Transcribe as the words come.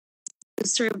to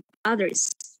serve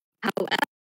others. However,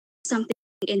 something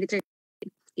in return.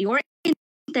 Your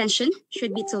intention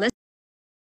should be to listen,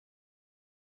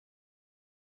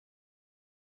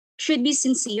 should be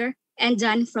sincere and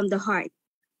done from the heart.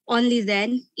 Only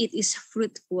then it is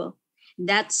fruitful.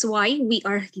 That's why we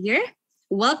are here.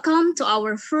 Welcome to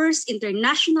our first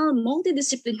international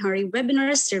multidisciplinary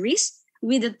webinar series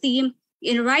with the theme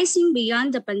In Rising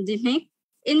Beyond the Pandemic,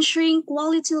 Ensuring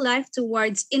Quality Life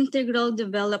Towards Integral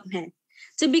Development.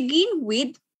 To begin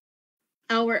with,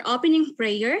 our opening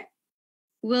prayer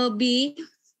will be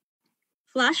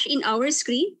flashed in our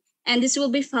screen, and this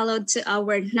will be followed to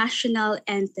our national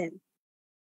anthem.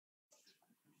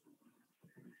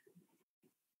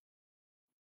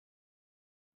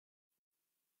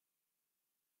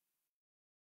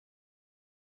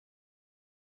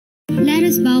 Let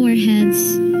us bow our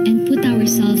heads and put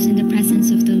ourselves in the presence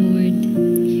of the Lord.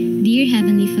 Dear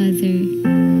Heavenly Father,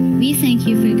 we thank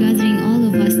you for gathering all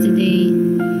of us today.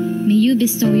 May you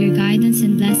bestow your guidance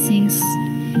and blessings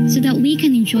so that we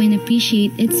can enjoy and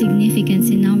appreciate its significance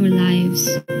in our lives.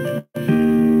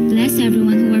 Bless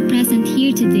everyone who are present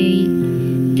here today,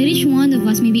 that each one of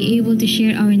us may be able to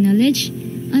share our knowledge,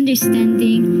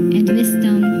 understanding, and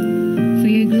wisdom for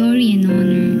your glory and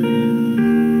honor.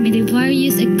 May the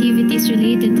various activities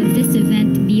related to this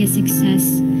event be a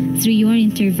success through your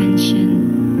intervention.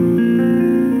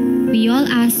 We all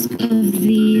ask of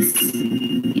this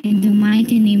in the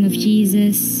mighty name of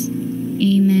Jesus.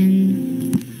 Amen.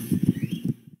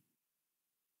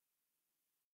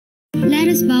 Let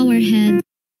us bow our heads.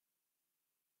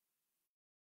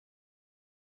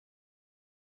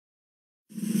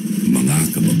 Mga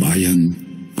kababayan,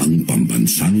 ang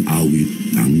pambansang awit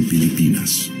ng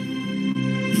Pilipinas.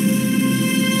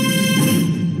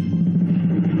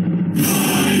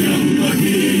 Kayang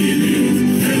magiliw,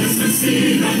 sa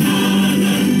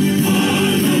sinangalan,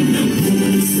 alam ng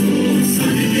puso, sa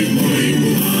dinig mo'y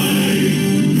buhay.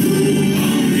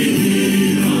 Lupang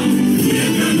hinirang,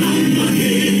 tuyag ka ng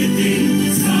magiting,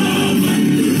 sa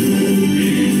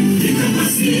manlulupin, di ka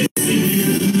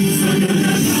masisingil, sa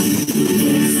nalalang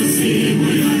tulog sa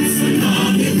simoy at sa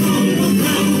langit ng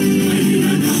bagaw, ay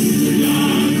hinanang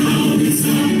tulakaw,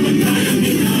 isang paglayang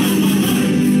minamahal,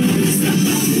 ang isang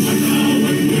ng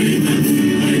matawag mo'y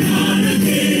nabuhay na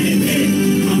nagiginig,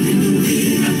 ang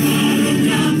bituin at araw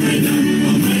niya kailan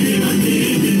pa may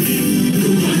magdidinig,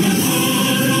 lupa ng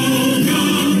araw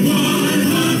ng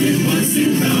walang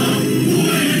pagsinta,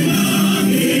 buhay ang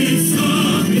langit sa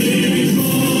piling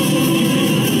mo,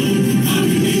 ang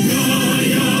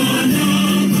binigaya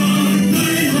ng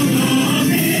pagkay ng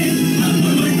amin, ang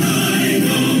mamatay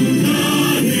ng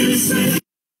dahil sa'yo.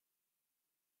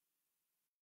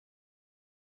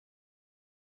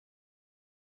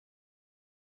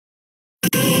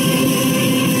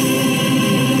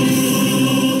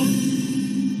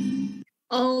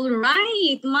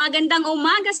 Alright, magandang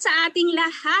umaga sa ating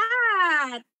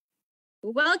lahat.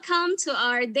 Welcome to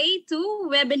our Day 2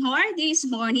 webinar this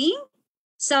morning.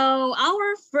 So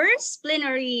our first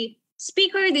plenary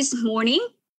speaker this morning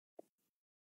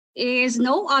is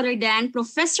no other than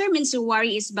Professor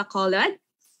Minsuwari Bacolod.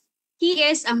 He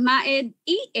is a MAED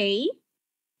EA,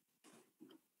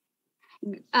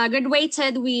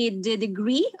 graduated with the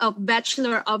degree of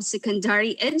Bachelor of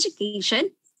Secondary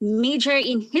Education, major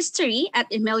in History at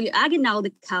Emilio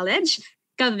Aguinaldo College,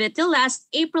 Cavite last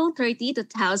April 30,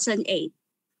 2008.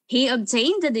 He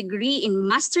obtained the degree in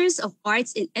Masters of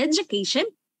Arts in Education,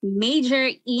 major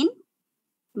in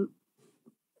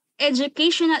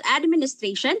Educational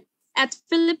Administration at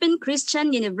Philippine Christian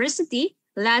University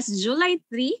last July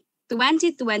 3,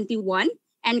 2021,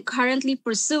 and currently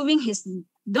pursuing his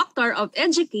Doctor of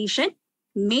Education,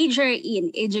 major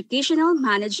in Educational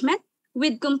Management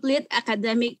with complete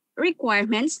academic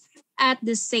requirements at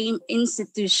the same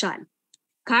institution.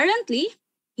 Currently,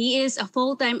 he is a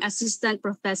full-time assistant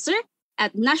professor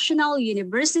at National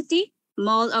University,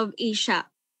 Mall of Asia,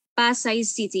 Pasay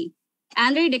City,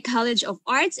 under the College of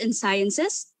Arts and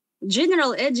Sciences,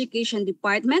 General Education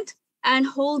Department, and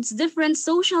holds different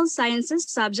social sciences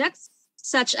subjects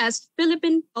such as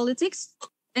Philippine politics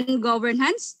and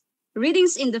governance,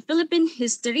 readings in the Philippine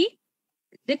history,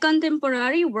 the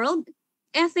contemporary world,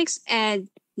 ethics, and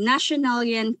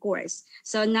Nationalian course.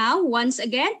 So now, once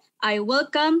again, I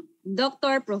welcome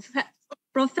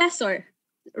Professor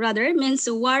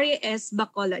Minsuwari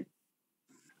Bacolod.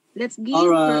 Let's give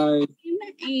him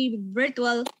a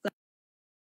virtual clap.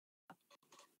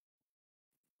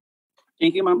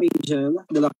 Thank you, Ma'am Angel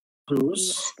de la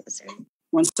Cruz. Yes,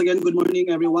 Once again, good morning,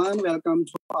 everyone. Welcome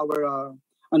to our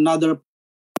another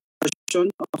session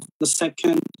of the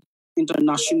second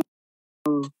International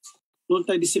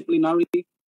multidisciplinary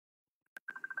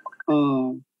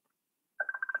for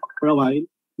a while,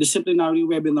 disciplinary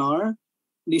webinar.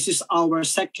 This is our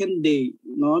second day.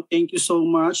 No, thank you so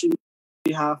much in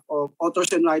behalf of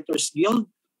Authors and Writers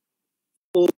Guild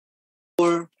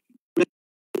for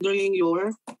rendering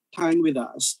your time with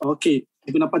us. Okay,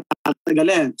 hindi ko na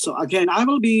patatagalin. So again, I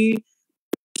will be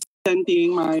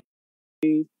presenting my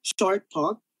short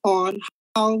talk on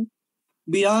how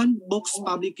Beyond Books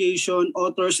Publication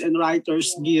Authors and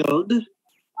Writers Guild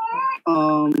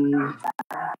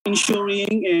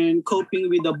ensuring and coping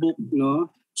with the book,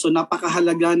 no? So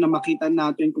napakahalaga na makita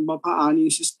natin kung paano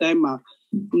yung sistema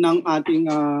ng ating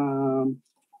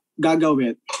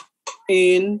gagawin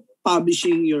in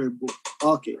publishing your book.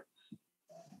 Okay.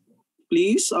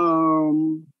 Please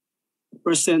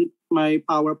present my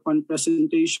PowerPoint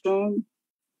presentation.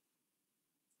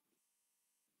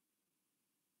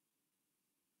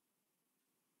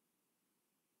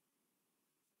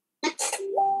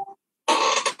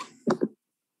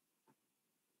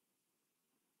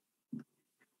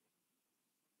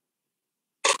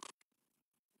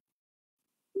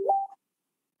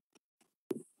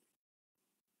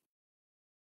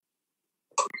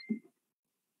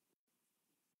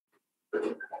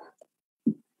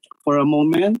 For a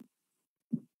moment,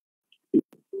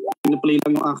 play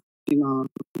lang yung aking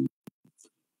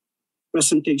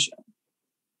presentation.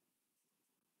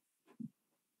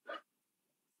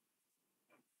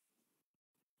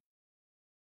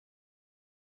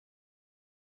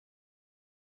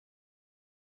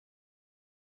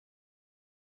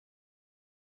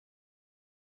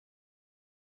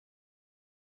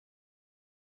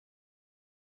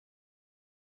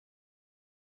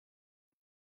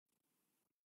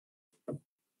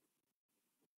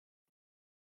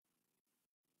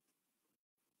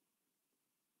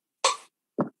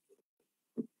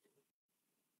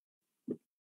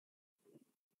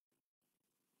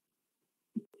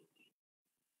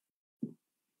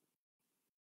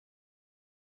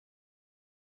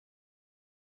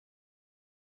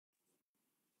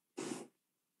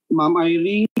 Ma'am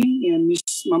Irene and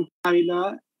Miss Ma'am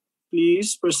Kyla,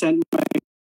 please present my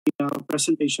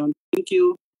presentation. Thank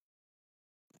you.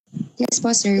 Yes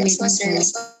po, sir. Yes po, sir.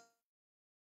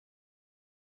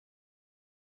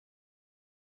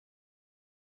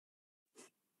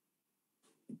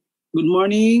 Good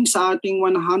morning sa ating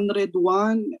 101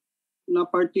 na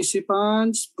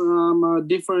participants from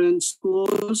different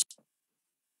schools.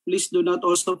 Please do not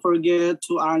also forget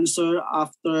to answer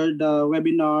after the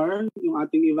webinar yung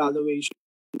ating evaluation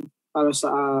para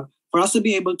for us to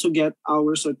be able to get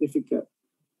our certificate.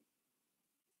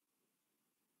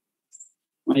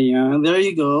 Ayan, there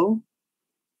you go.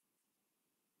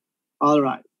 All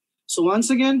right. So once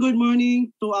again, good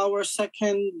morning to our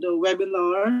second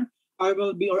webinar. I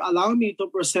will be, or allow me to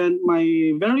present my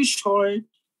very short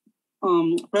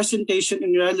presentation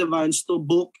in relevance to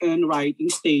book and writing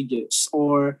stages,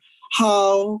 or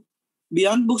how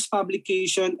Beyond Books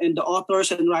Publication and the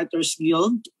Authors and Writers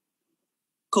Guild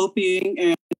copying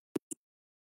and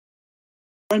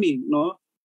forming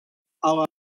our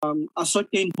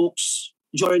certain books,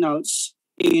 journals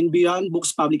in Beyond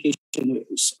Books Publication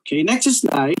ways. Okay, next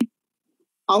slide.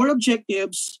 Our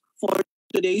objectives for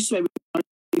today's webinar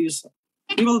is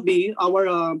will be our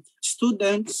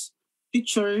students,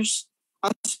 teachers,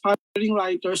 aspiring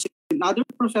writers, and other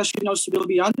professionals will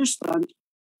be understand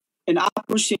and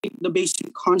appreciate the basic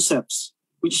concepts,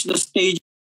 which is the stages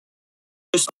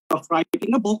of writing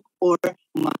a book or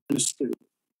manuscript.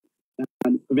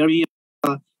 And very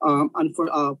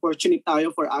fortunate tayo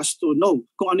for us to know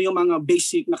kung ano yung mga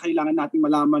basic na kailangan natin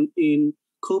malaman in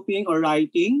copying or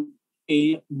writing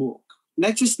a book.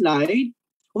 Next slide.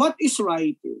 What is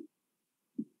writing?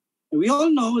 We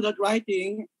all know that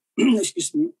writing,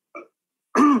 excuse me,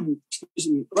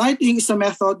 writing is a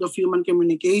method of human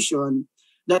communication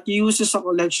that uses a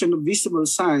collection of visible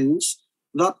signs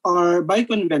that are, by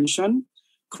convention,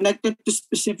 connected to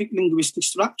specific linguistic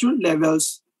structure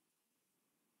levels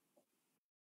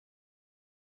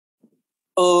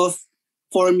of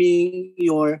forming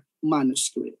your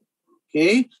manuscript.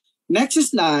 Okay, next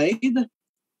slide.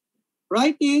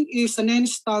 Writing is an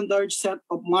non-standard set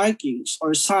of markings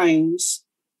or signs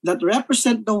that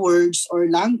represent the words or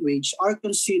language are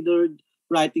considered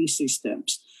writing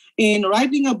systems. In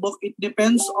writing a book, it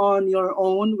depends on your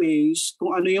own ways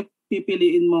kung ano yung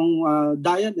pipiliin mong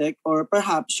dialect or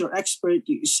perhaps your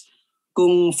expertise,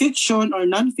 kung fiction or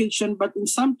non-fiction, but in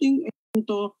something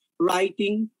into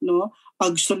writing,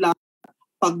 pagsulat,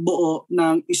 pagbuo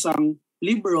ng isang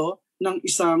libro, ng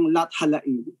isang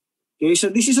lathalain. Okay,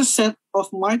 so this is a set of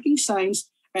marking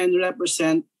signs and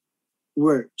represent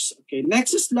works. Okay,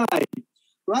 next slide.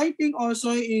 Writing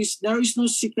also is, there is no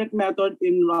secret method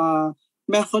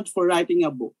for writing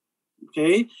a book.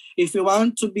 Okay, if you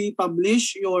want to be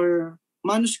publish your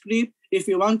manuscript, if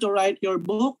you want to write your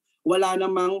book, wala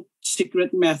namang secret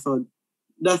method.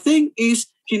 The thing is,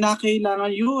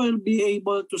 kinakailangan you will be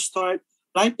able to start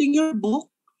writing your book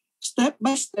step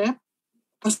by step,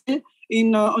 kasi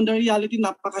on the reality,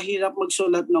 napakahirap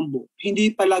magsulat ng book.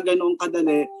 Hindi pala ganoong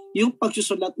kadali yung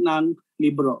pagsusulat ng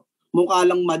libro. Mukha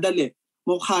lang madali,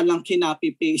 mukha lang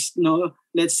kinopy-paste, no?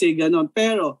 Let's say ganon.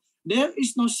 Pero there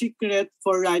is no secret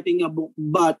for writing a book.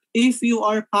 But if you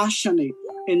are passionate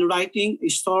in writing a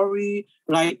story,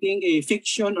 writing a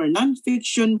fiction or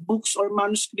non-fiction books or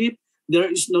manuscript, there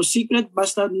is no secret,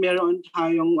 basta meron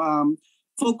tayong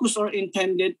focus or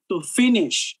intended to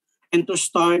finish and to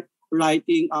start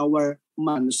writing our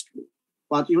manuscript.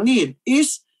 What you need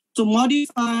is to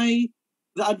modify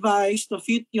the advice to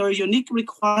fit your unique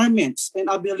requirements and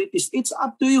abilities. It's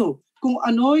up to you kung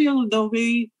ano yung the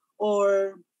way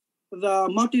or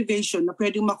the motivation na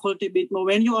pwedeng makultivate mo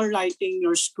when you are writing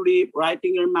your script,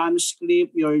 writing your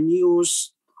manuscript, your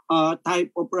news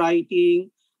type of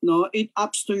writing. No, it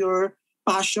ups to your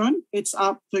passion. It's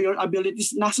up to your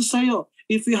abilities. Nasa sayo.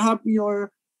 If you have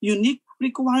your unique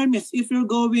requirements, if you're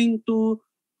going to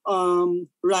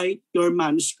write your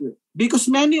manuscript.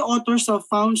 Because many authors have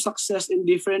found success in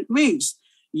different ways.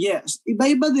 Yes,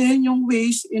 iba-iba din yung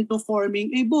ways into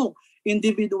forming a book.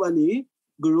 Individually,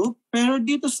 group. Pero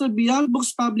dito sa Beyond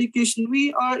Books Publication,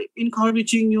 we are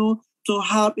encouraging you to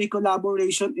have a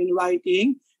collaboration in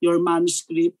writing your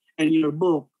manuscript and your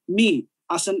book. Me,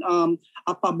 as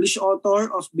a published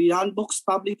author of Beyond Books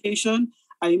Publication,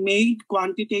 I made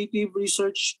quantitative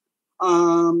research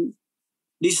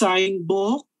design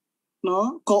book,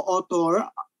 no, co-author,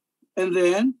 and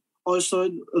then also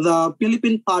the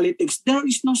Philippine politics. There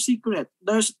is no secret.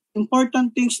 There's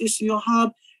important things is you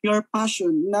have your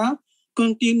passion na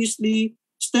continuously,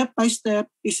 step by step,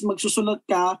 is magsusulat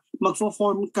ka,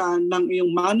 magfo-form ka ng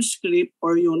iyong manuscript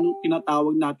or yung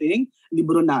tinatawag nating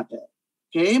libro natin.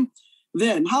 Okay?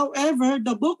 Then, however,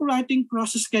 the book writing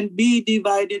process can be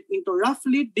divided into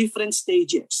roughly different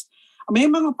stages. May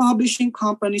mga publishing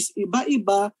companies,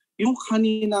 iba-iba yung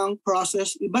kaninang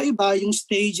process, iba-iba yung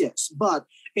stages. But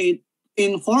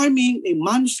in forming a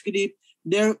manuscript,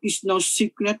 there is no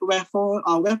secret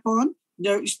weapon,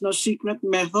 there is no secret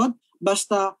method.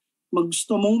 Basta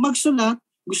gusto mong magsulat,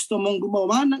 gusto mong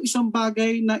gumawa ng isang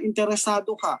bagay na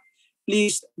interesado ka,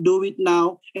 please do it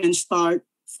now and start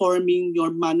forming your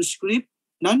manuscript,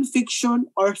 non-fiction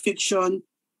or fiction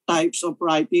types of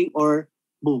writing or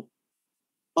book.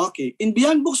 Okay, in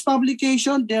Beyond Books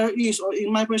Publication, there is, or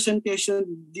in my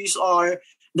presentation, these are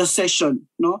the session,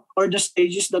 no, or the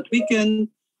stages that we can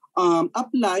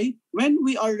apply when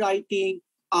we are writing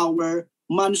our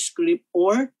manuscript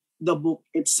or the book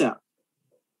itself.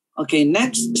 Okay,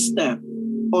 next step,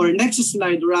 or next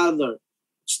slide rather.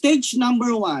 Stage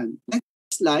number 1.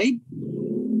 Next slide.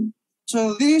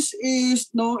 So this is,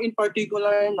 no, in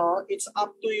particular, no, it's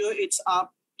up to you, it's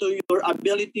up to your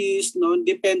abilities, no,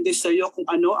 depende sa iyo kung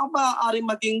ano ang maaaring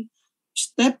maging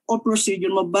step or procedure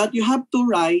mo, but you have to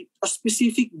write a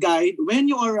specific guide when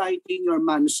you are writing your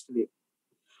manuscript.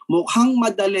 Mukhang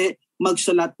madali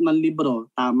magsulat ng libro,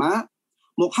 tama?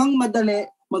 Mukhang madali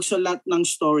magsulat ng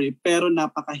story, pero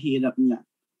napakahirap niya.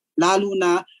 Lalo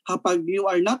na kapag you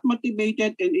are not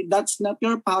motivated and that's not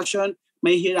your passion,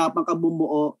 may hirapan ka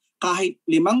bumuo. Kahit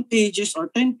 5 pages or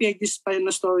 10 pages pa yung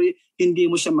story, hindi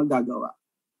mo siya magagawa.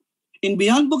 In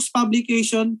Beyond Books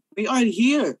Publication, we are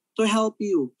here to help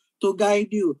you, to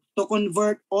guide you, to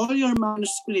convert all your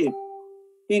manuscript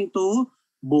into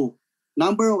book.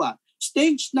 Number 1.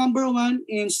 Stage number 1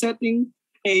 in setting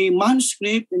a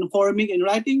manuscript, in forming and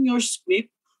writing your script,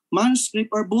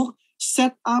 manuscript or book,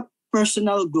 set up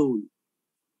personal goal.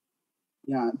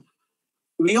 Yeah.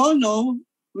 We all know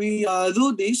we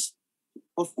do this,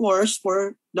 of course,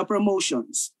 for the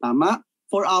promotions, tama?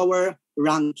 For our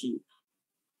ranking.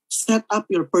 Set up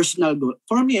your personal goal.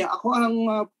 For me, ako ang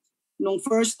nung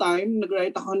first time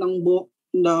nag-write ako ng book,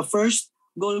 the first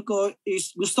goal ko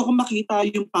is gusto ko makita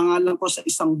yung pangalan ko sa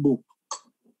isang book.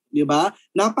 'Di ba?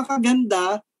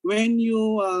 Napakaganda when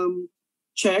you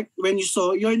check, when you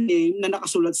saw your name na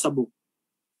nakasulat sa book.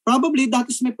 Probably that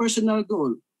is my personal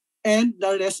goal. And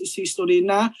the rest is history,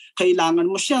 na kailangan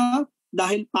mo siya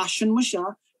dahil passion mo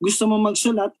siya, gusto mo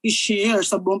magsulat, i-share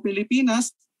sa buong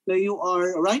Pilipinas na you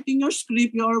are writing your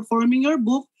script, you are forming your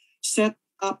book, set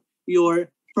up your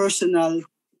personal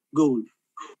goal.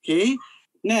 Okay?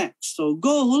 Next, so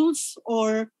goals,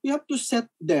 or you have to set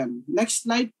them. Next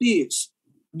slide, please.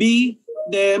 Be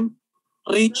them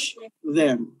reach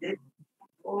them.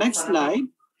 Next slide.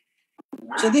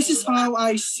 So this is how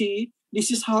I see, this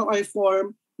is how I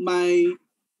form my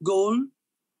goal.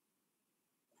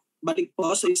 Balik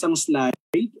po sa isang slide.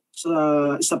 Sa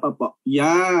isa pa po.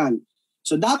 Yan.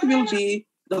 So that will be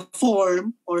the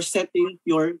form or setting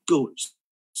your goals.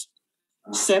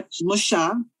 Set mo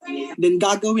siya, then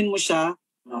gagawin mo siya,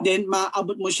 then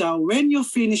maabot mo siya when you're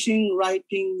finishing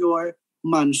writing your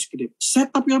manuscript. Set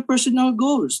up your personal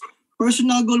goals.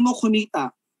 Personal goal mo, kumita.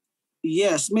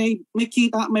 Yes, may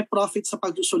kita, may profit sa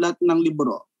pagsusulat ng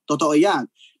libro. Totoo yan.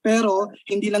 Pero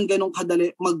hindi lang ganun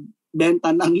kadali magbenta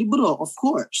ng libro, of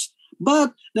course.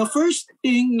 But the first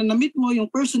thing na na-meet mo yung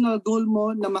personal goal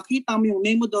mo, na makita mo yung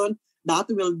name mo doon, that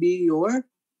will be your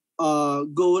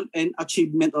goal and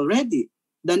achievement already.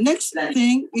 The next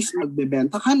thing is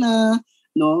magbebenta ka na,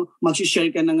 no?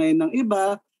 Mag-share ka na ngayon ng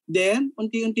iba, then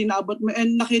unti-unti naabot mo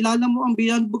and nakilala mo ang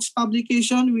Beyond Books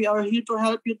Publication. We are here to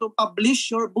help you to publish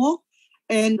your book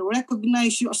and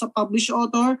recognize you as a published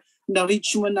author.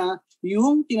 Na-reach mo na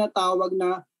yung tinatawag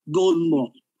na goal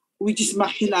mo, which is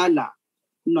makilala,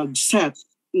 nag-set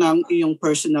ng iyong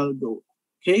personal goal.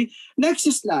 Okay? Next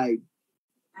slide.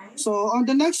 So on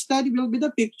the next slide will be the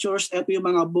pictures. Ito yung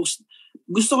mga books.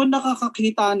 Gusto ko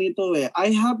nakakakita nito eh.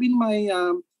 I have in my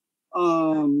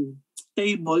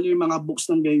table yung mga books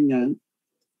ng ganyan.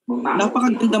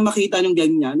 Napakaganda makita ng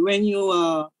ganyan. When you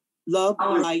love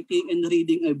writing and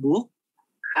reading a book,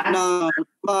 na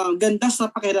maganda sa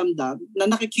pakiramdam na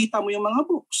nakikita mo yung mga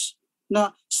books.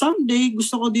 Na someday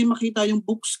gusto ko din makita yung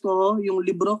books ko, yung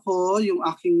libro ko, yung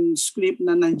aking script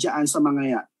na nandiyan sa mga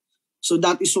yan. So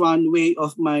that is one way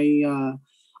of my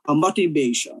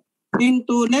motivation.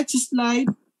 Into next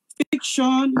slide,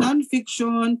 fiction,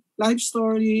 non-fiction, life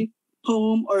story,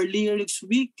 poem, or lyrics,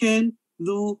 we can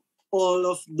do all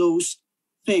of those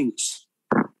things.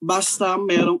 Basta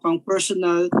meron kang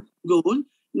personal goal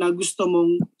na gusto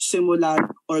mong simulan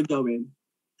or gawin.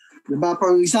 Diba?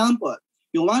 For example,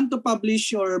 you want to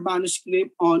publish your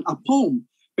manuscript on a poem,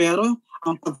 pero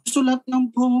ang pagsulat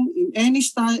ng poem in any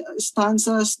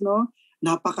stanzas, no,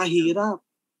 napakahirap.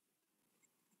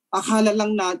 Akala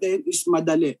lang natin is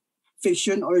madali.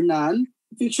 Fiction or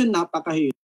non-fiction,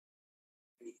 napakahirap.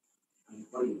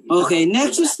 Okay,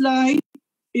 next slide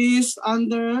is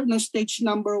under the stage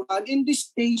number 1. In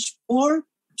this stage 4,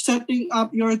 setting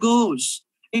up your goals.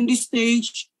 In this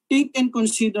stage, think and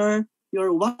consider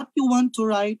what you want to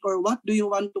write or what do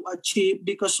you want to achieve,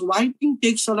 because writing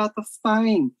takes a lot of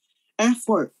time,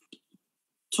 effort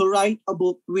to write a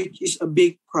book, which is a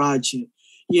big project.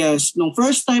 Yes, nung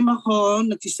first time ako,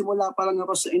 nagsisimula pa lang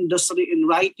ako sa industry in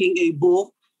writing a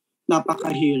book,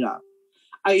 napakahirap.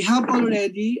 I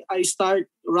start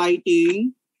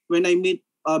writing when I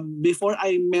before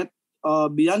I met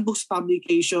Beyond Books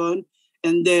Publication,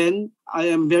 and then I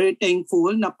am very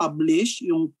thankful na publish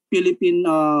yung Philippine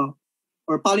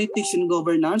or Politics and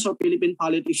Governance or Philippine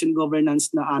Politics and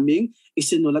Governance na aming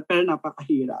isinulat, pero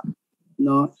napakahirap.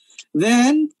 No?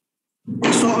 Then,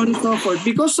 so on and so forth.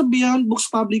 Because of Beyond Books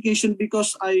Publication,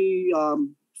 because I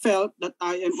felt that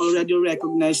I am already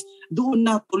recognized, doon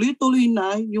na tuloy-tuloy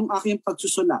na yung aking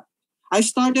pagsusulat. I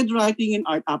started writing in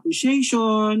art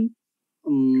appreciation,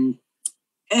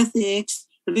 ethics,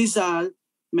 Rizal.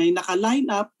 May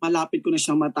naka-line up, malapit ko na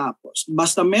siyang matapos.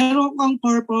 Basta meron kang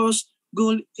purpose,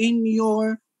 goal in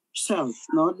yourself,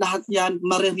 no? Lahat yan,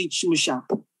 ma-reach mo siya.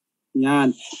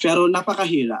 Yan. Pero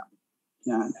napakahirap.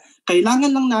 Yan.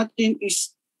 Kailangan lang natin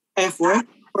is effort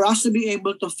for us to be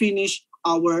able to finish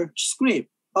our script.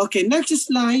 Okay, next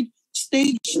slide.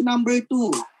 Stage number 2.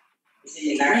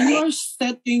 When you are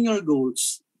setting your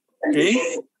goals, okay?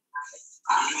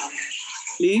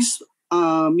 Please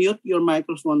mute your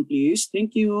microphone, please.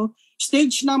 Thank you.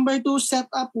 Stage number 2,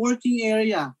 set up working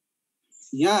area.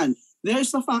 Yan. There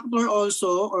is a factor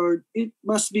also, or it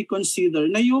must be considered,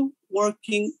 na yung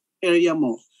working area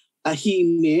mo.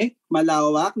 Tahimik,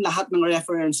 malawak, lahat ng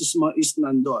references mo is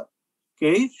nandun.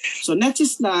 Okay? So next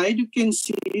slide, you can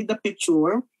see the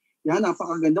picture. Yan,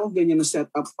 napakaganda kung ganyan na set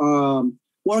up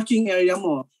working area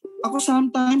mo. Ako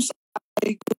sometimes,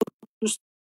 I go to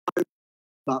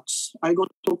Starbucks, I go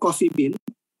to Coffee Bean,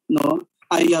 no?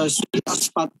 I see a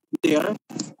spot there,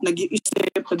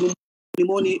 nag-iisip,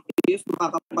 nag-limoni if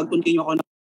makakapag-continue ako na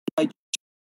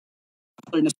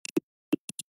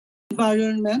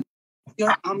environment,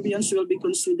 your ambience will be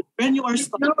considered when you are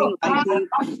starting writing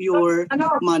your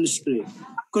manuscript.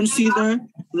 Consider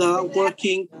the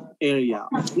working area.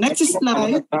 Next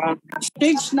slide.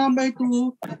 Stage number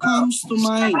 2 comes to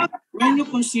mind when you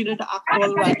consider the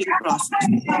actual writing process.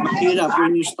 Hirap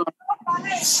when you start.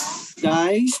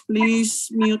 Guys, please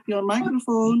mute your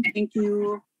microphone. Thank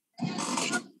you.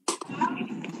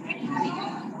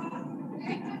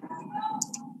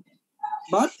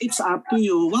 But it's up to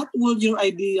you. What would your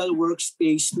ideal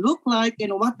workspace look like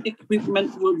and what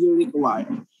equipment would you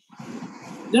require?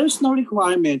 There's no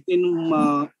requirement in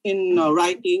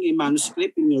writing a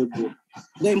manuscript in your book.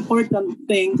 The important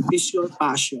thing is your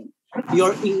passion,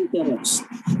 your interest.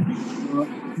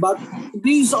 But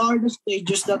these are the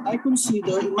stages that I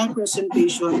consider in my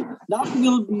presentation that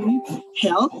will be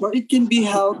help, or it can be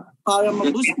help para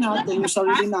ma-boost natin yung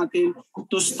sarili natin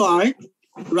to start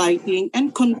writing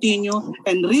and continue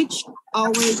and reach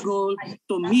our goal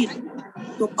to meet,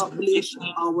 to publish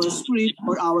our script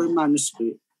or our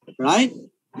manuscript. Right?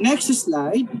 Next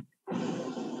slide.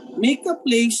 Make a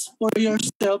place for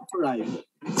yourself to write.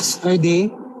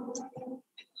 RD?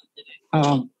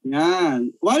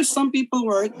 Yan. While some people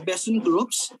work best in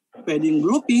groups, pwedeng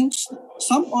groupings,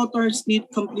 some authors need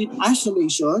complete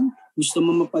isolation. Gusto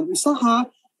mo mapag-isa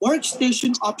ha?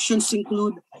 Workstation options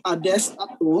include a desk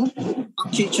at home, a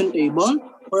kitchen table,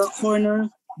 or a corner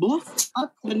booth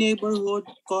at the neighborhood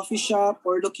coffee shop,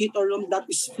 or locate a room that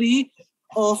is free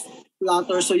of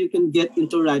clutter so you can get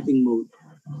into writing mode.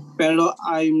 Pero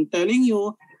I'm telling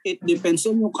you, it depends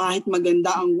on you. Kahit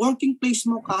maganda ang working place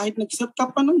mo, kahit nag-set ka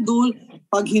pa ng goal,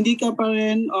 pag hindi ka pa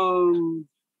rin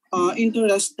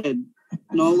interested,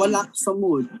 no, wala ka sa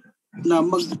mood na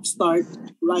mag-start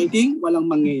writing, walang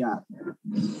mangyayari.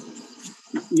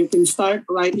 You can start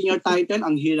writing your title,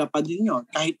 ang hirap pa din yun.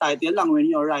 Kahit title lang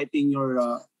when you're writing your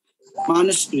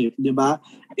manuscript, di ba?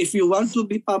 If you want to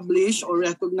be published or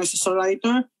recognized as a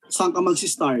writer, saan ka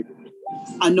mag-start?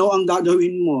 Ano ang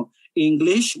gagawin mo?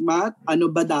 English, math, ano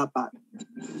ba dapat?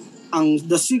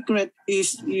 The secret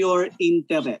is your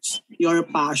interest, your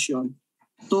passion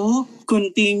to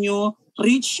continue,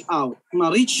 reach out,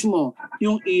 ma-reach mo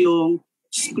yung iyong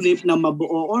script na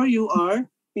mabuo or you are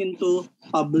into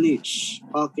publish.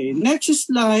 Okay, next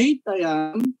slide.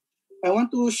 Ayan. I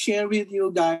want to share with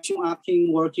you guys yung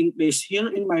aking working place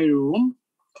here in my room.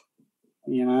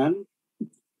 Ayan.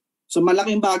 So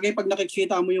malaking bagay pag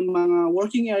nakikita mo yung mga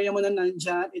working area mo na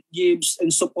nandyan, it gives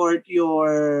and support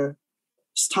your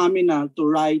stamina to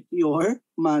write your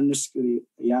manuscript.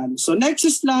 Ayan. So next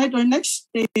slide or next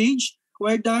stage,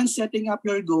 we're done setting up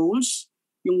your goals,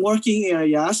 yung working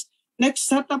areas. Next,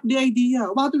 set up the idea.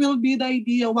 What will be the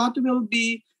idea? What will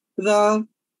be the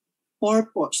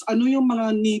purpose? Ano yung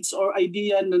mga needs or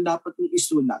idea na dapat mong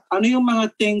isulat? Ano yung mga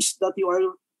things that you are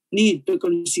need to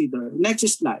consider? Next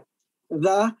slide.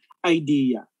 The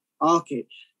idea. Okay.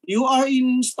 You are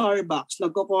in Starbucks.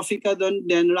 Nagko-coffee ka doon.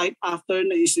 Then right after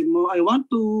naisip mo, I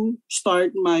want to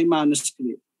start my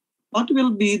manuscript. What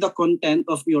will be the content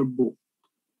of your book?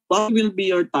 What will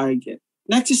be your target?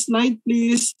 Next slide,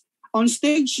 please. On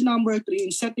stage number 3,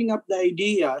 in setting up the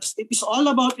ideas, it is all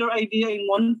about your idea in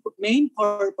one main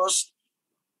purpose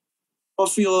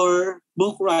of your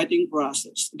book writing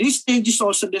process. This stage is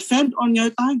also depend on your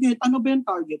target. Ano ba yung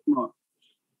target mo?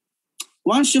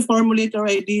 Once you formulate your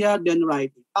idea, then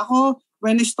write it. Ako,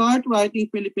 when I start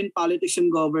writing Philippine Politics and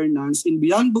Governance in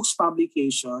Beyond Books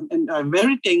publication, and I'm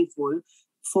very thankful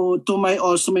to my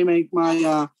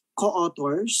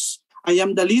co-authors. I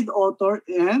am the lead author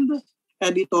and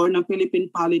editor ng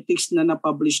Philippine Politics na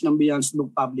na-publish ng Beyond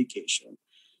Book publication.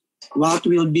 What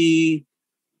will be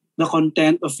the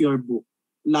content of your book?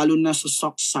 Lalo na sa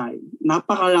SOC side.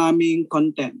 Napakaraming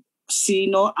content.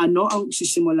 Sino, ano ang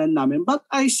sisimulan namin. But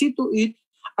I see to it,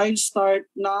 I'll start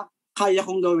na kaya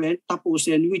kong gawin,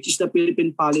 tapusin, which is the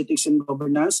Philippine Politics and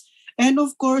Governance. And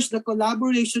of course, the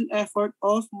collaboration effort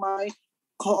of my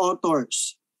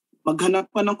co-authors. Maghanap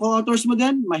pa ng co-authors mo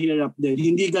din, mahirap din.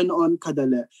 Hindi ganoon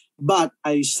kadali. But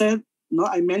I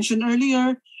mentioned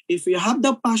earlier, if you have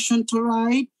the passion to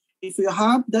write, if you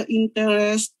have the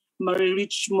interest,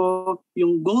 ma-reach mo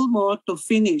yung goal mo to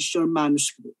finish your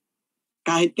manuscript.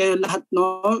 Kahit kayo lahat,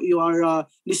 no, you are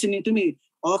listening to me.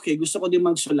 Okay, gusto ko din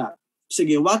magsulat.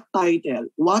 Sige, what title?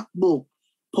 What book?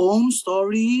 Poem,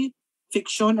 story,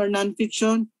 fiction or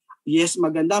non-fiction? Yes,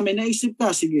 maganda. May naisip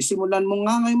ka. Sige, simulan mo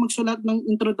nga ngayon magsulat ng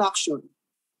introduction.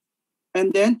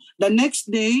 And then, the next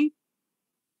day,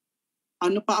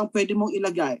 ano pa ang pwede mong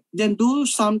ilagay? Then do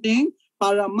something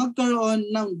para magkaroon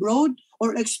ng broad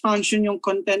or expansion yung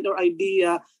content or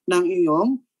idea ng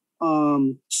iyong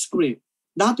script.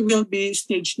 That will be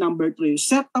stage number 3.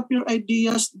 Set up your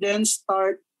ideas, then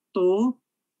start to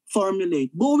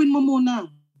formulate. Buuin mo muna.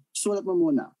 Sulat mo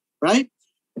muna. Right?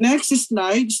 Next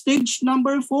slide, stage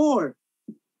number 4.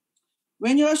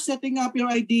 When you are setting up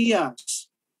your ideas,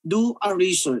 do a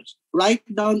research. Write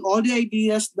down all the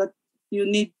ideas that you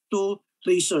need to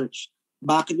research.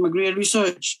 Bakit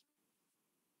magre-research?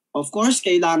 Of course,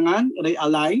 kailangan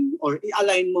realign or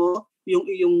i-align mo yung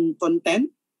iyong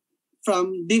content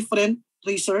from different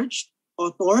research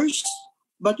authors,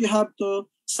 but you have to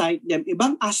cite them.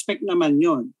 Ibang aspect naman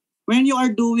yon. When you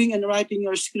are doing and writing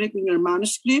your script in your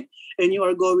manuscript and you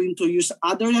are going to use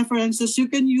other references, you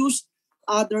can use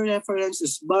other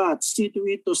references, but see to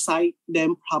it to cite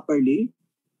them properly.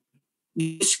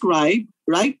 Describe,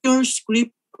 write your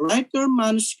script, write your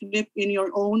manuscript in your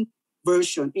own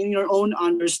version, in your own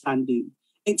understanding.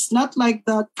 It's not like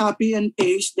that copy and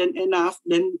paste, then enough,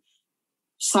 then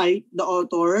cite the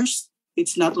authors.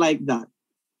 It's not like that.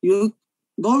 You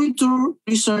going to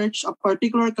research a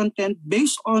particular content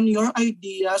based on your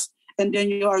ideas, and then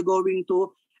you are going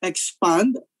to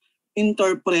expand,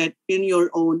 interpret in your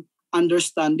own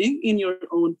understanding, in your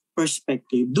own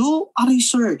perspective. Do a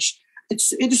research.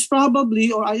 It is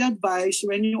probably, or I advise,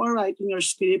 when you are writing your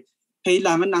script,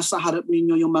 kailangan nasa harap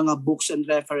ninyo yung mga books and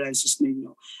references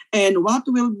ninyo. And what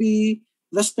will be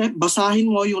the step? Basahin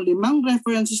mo yung 5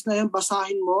 references na yan,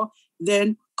 basahin mo,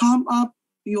 then come up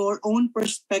your own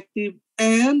perspective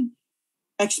and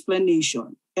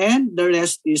explanation. And the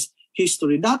rest is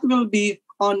history. That will be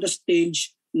on the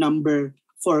stage number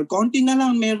 4. Konti na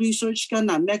lang, may research ka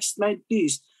na. Next slide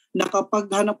please.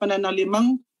 Nakapaghanap ka na ng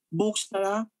 5 books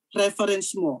na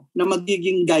reference mo na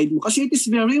magiging guide mo. Kasi it is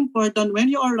very important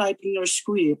when you are writing your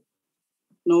script,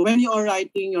 when you are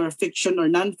writing your fiction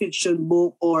or non-fiction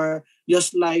book, or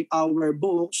just like our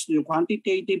books, yung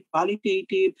quantitative,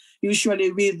 qualitative,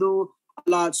 usually we do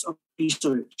lots of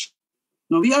research.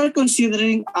 Now, we are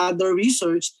considering other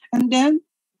research, and then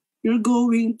you're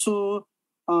going to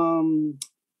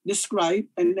describe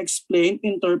and explain,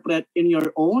 interpret in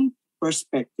your own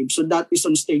perspective. So that is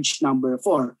on stage number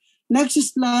 4. Next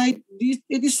slide,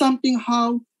 it is something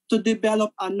how to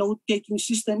develop a note-taking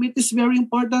system. It is very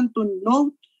important to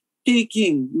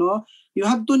note-taking. No? You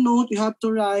have to note, you have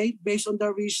to write based on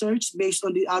the research, based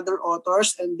on the other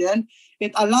authors, and then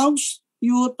it allows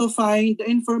you to find the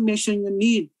information you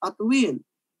need at will.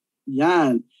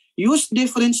 Yan. Use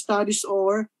different studies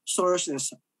or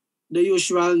sources. The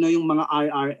usual, yung mga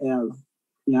IRL.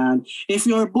 Yan. If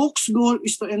your book's goal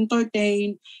is to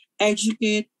entertain,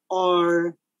 educate,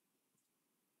 or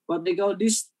what they call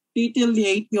this,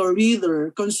 titillate your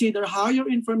reader, consider how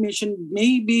your information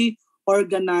may be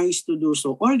organized to do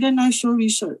so. Organize your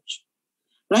research.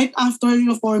 Right after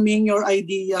you forming your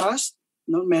ideas,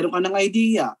 meron ka ng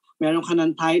idea, meron ka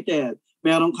ng title,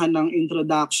 meron ka ng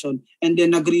introduction, and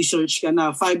then nag-research ka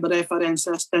na, 5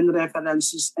 references, 10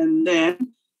 references, and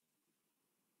then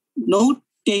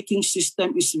note-taking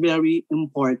system is very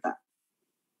important.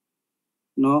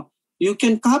 You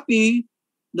can copy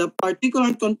the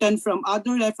particular content from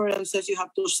other references. You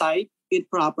have to cite it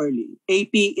properly.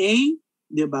 APA,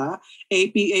 di ba?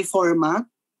 APA format.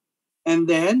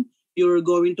 And then you're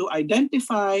going to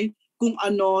identify kung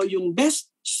ano yung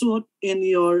best suit in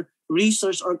your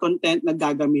research or content na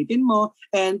gagamitin mo,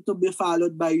 and to be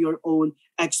followed by your own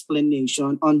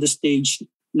explanation on the stage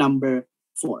number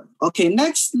 4. Okay,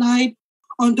 next slide.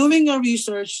 On doing a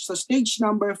research sa stage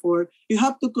number 4, you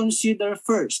have to consider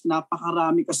first,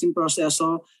 napakarami kasing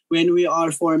proseso when we are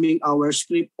forming our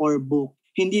script or book.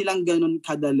 Hindi lang ganun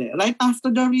kadali. Right after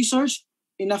the research,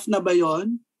 enough na ba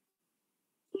yon?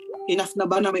 Enough na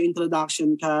ba na may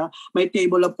introduction ka, may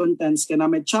table of contents ka na,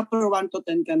 may chapter 1 to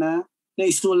 10 ka na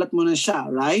isulat mo na siya,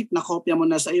 right? Nakopya mo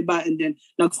na sa iba, and then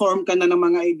nag-form ka na ng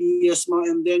mga ideas mo,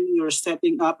 and then you're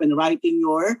setting up and writing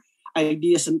your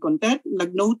ideas and content.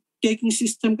 Nag-note-taking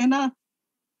system ka na.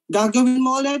 Gagawin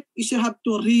mo ulit is you have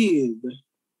to read.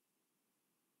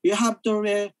 You have to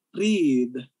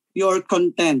read your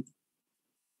content.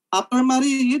 After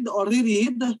ma-read or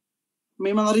reread,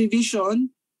 may mga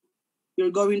revision, you're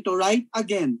going to write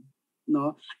again.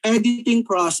 Editing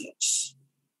process.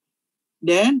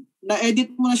 Then,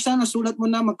 na-edit mo na siya, nasulat mo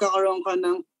na, magkakaroon ka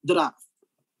ng draft.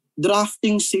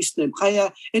 Drafting system. Kaya,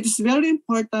 it is very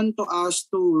important to us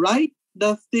to write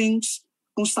the things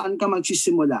kung saan ka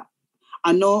magsisimula.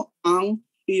 Ano ang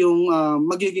iyong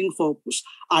magiging focus?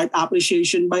 Art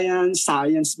appreciation ba yan?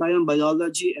 Science ba yan?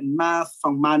 Biology and math?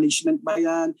 Pang management ba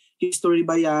yan? History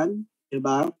ba yan?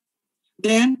 Diba?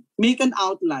 Then, make an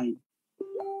outline.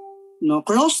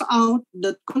 Cross out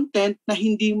the content na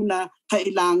hindi mo na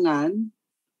kailangan,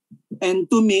 and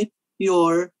to meet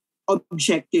your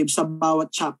objective sa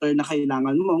bawat chapter na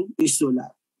kailangan mong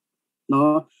isulat.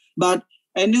 But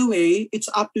anyway, it's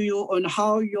up to you on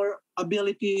how your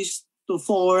abilities to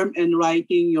form and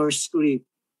writing your script.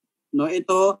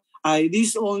 Ito ay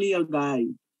this only a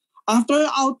guide. After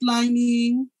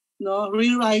outlining,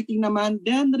 rewriting naman,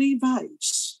 then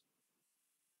revise.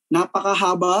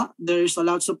 Napakahaba. There's a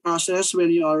lots of process when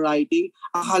you are writing.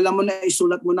 Akala mo na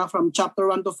isulat mo na from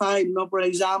chapter 1 to 5. For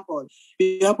example,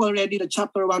 you have already the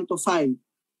chapter 1 to 5.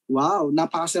 Wow,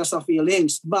 napakasaya sa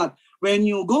feelings. But when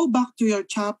you go back to your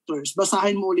chapters,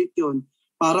 basahin mo ulit yun.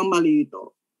 Parang mali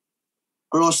ito.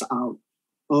 Cross out.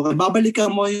 Okay,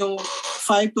 babalikan mo yung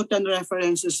 5 to 10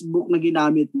 references book na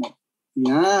ginamit mo.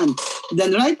 Yan.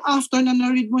 Then right after na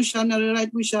na-read mo siya,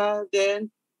 na-rewrite mo siya,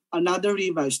 then another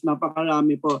revise.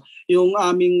 Napakarami po. Yung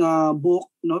aming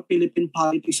book, no, Philippine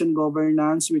Politics and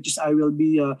Governance, which is I will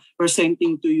be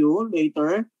presenting to you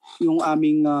later. Yung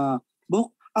aming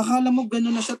book. Akala mo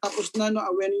gano'n na siya tapos na, no,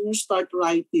 when you start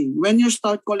writing, when you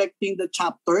start collecting the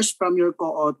chapters from your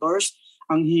co-authors,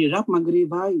 ang hirap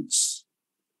mag-revise.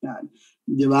 Yan.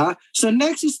 Di ba? So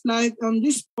next is like on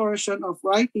this portion of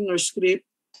writing your script,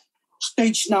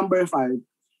 stage number 5.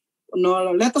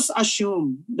 No, let us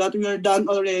assume that we are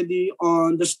done already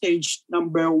on the stage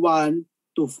number 1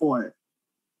 to 4.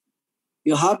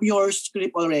 You have your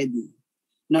script already.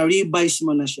 Na-revise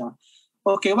mo na siya.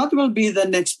 Okay, what will be the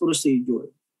next procedure?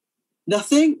 The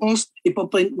thing is,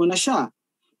 ipoprint mo na siya.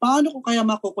 Paano ko kaya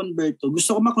mako-convert to?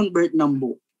 Gusto ko ma-convert ng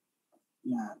book.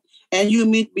 Yan. And you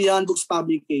meet Beyond Books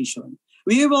Publication.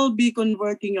 We will be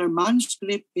converting your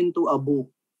manuscript into a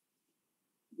book.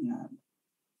 Yan.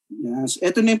 Yes.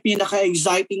 Ito na yung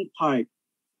pinaka-exciting part.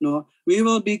 No? We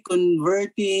will be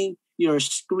converting your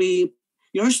script,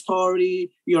 your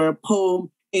story, your poem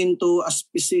into a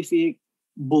specific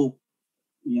book.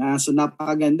 Yan. So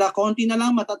napakaganda. Konti na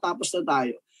lang matatapos na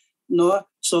tayo. No?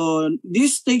 So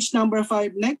this stage number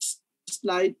 5, next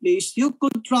slide please. You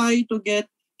could try to get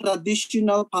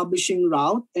traditional publishing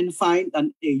route and find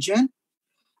an agent.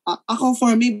 Ako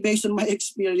for me, based on my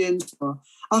experience,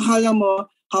 akala mo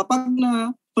kapag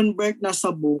na-convert na sa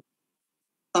book,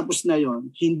 tapos na yon,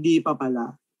 hindi pa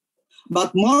pala.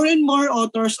 But more and more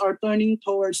authors are turning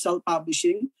towards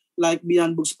self-publishing, like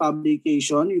Beyond Books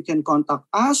Publication. You can contact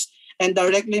us and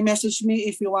directly message me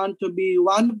if you want to be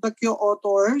one of the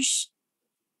co-authors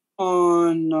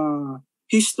on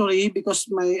history, because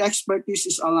my expertise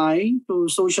is aligned to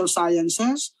social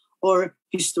sciences or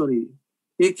history.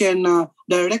 You can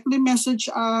directly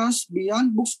message us,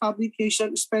 Beyond Books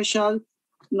Publication Special,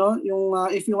 no, yung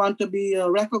if you want to be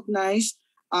recognized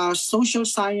as social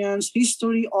science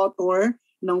history author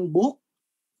ng book,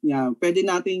 yeah, pwede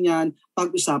natin yan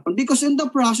pag-usapan. Because in the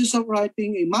process of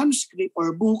writing a manuscript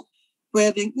or book,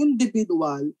 pwedeng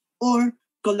individual or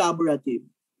collaborative.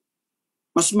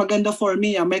 Mas maganda for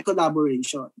me, may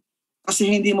collaboration. Kasi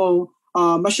hindi mo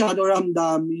masyado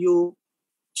ramdam yung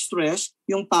stress,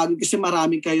 yung pagod, kasi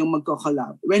marami kayong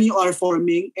magko-collab. When you are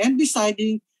forming and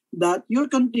deciding that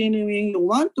you're continuing, you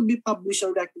want to be published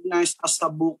or recognized as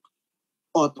a book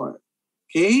author.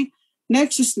 Okay?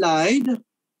 Next slide.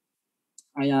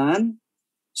 Ayan.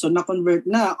 So na-convert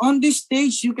na. On this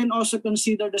stage, you can also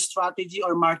consider the strategy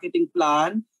or marketing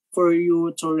plan for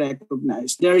you to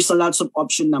recognize. There is a lots of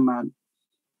option naman.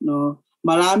 No?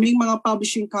 Maraming mga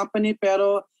publishing company,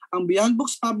 pero ang Beyond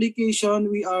Books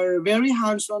Publication, we are very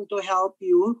hands-on to help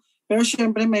you. Pero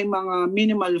syempre may mga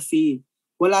minimal fee.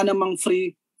 Wala namang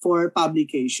free for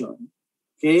publication.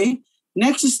 Okay?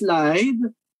 Next slide.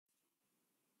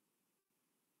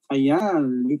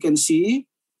 Ayan. You can see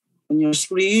on your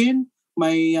screen,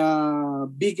 my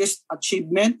biggest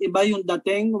achievement. Iba yung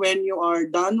dating when you are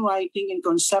done writing and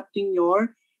concepting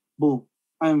your book.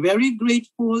 I'm very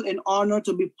grateful and honored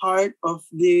to be part of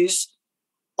this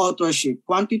authorship,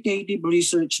 quantitative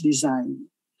research design,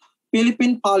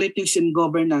 Philippine Politics and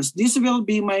Governance. This will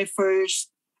be my first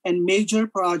and major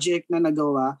project na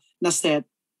nagawa na set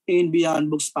in Beyond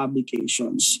Books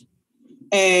Publications.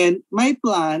 And my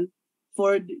plan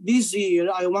for this year,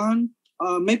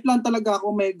 may plan talaga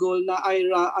ako, may goal na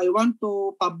I want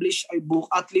to publish a book,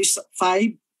 at least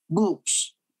 5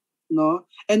 books. No?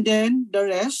 And then the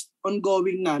rest,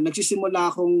 ongoing na. Nagsisimula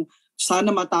akong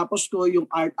sana matapos ko yung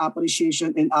art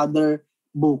appreciation and other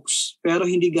books. Pero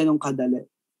hindi ganun kadali.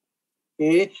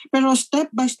 Okay? Pero step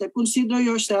by step, consider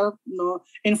yourself, no,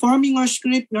 informing your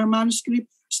script, your manuscript,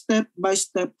 step by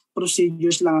step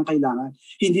procedures lang ang kailangan.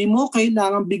 Hindi mo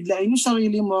kailangan biglain yung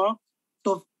sarili mo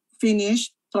to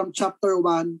finish from chapter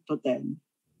 1 to 10.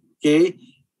 Okay?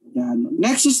 Yan.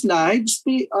 Next slide,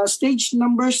 stage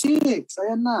number 6.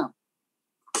 Ayan na.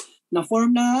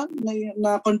 Na-form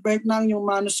na-convert na yung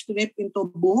manuscript into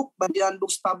book by Beyond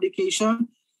Books Publication,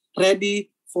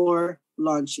 ready for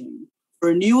launching.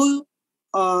 For new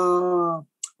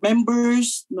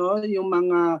members, no, yung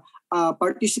mga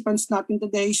participants natin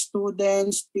today,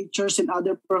 students, teachers, and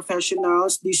other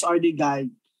professionals, these are the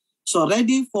guide. So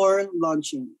ready for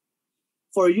launching.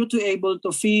 For you to able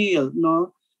to feel,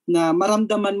 no, na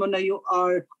maramdaman mo na you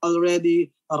are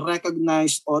already a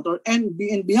recognized author. And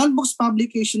in Beyond Books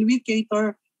Publication, we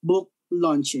cater book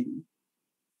launching.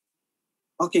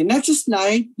 Okay, next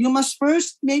slide. You must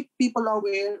first make people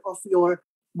aware of your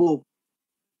book.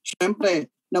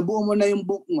 Siyempre, nabuo mo na yung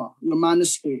book mo, yung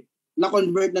manuscript,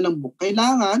 na-convert na ng book.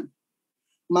 Kailangan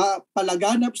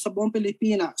mapalaganap sa buong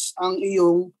Pilipinas ang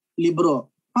iyong libro.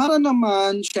 Para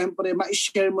naman, siyempre,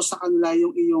 ma-share mo sa kanila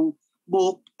yung iyong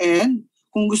book and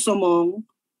kung gusto mong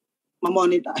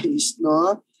ma-monetize,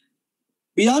 no?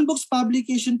 Beyond Books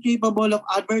Publication capable of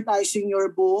advertising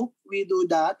your book, we do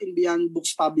that in Beyond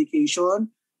Books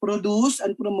Publication. Produce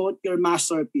and promote your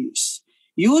masterpiece.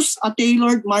 Use a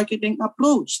tailored marketing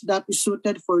approach that is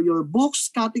suited for your book's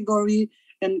category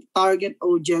and target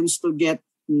audience to get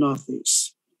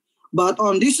noticed. But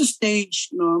on this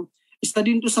stage, no, isa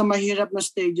din to sa mahirap na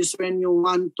stages when you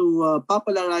want to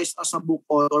popularize as a book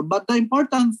author. But the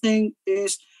important thing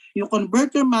is you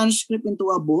convert your manuscript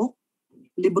into a book,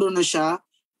 libro na siya,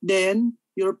 then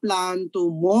your plan to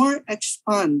more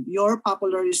expand your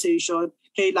popularization,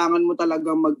 kailangan mo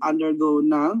talagang mag-undergo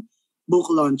ng book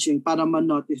launching para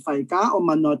ma-notify ka o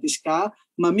ma-notice ka,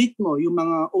 ma-meet mo yung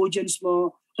mga audience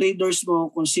mo, readers mo,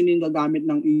 kung sino yung gagamit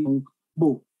ng iyong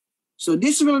book. So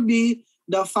this will be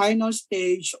the final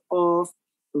stage of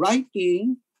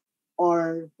writing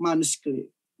or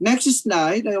manuscript. Next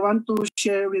slide, I want to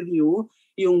share with you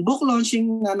yung book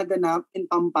launching na naganap in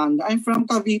Pampanga. I'm from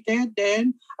Cavite,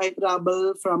 then I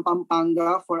travel from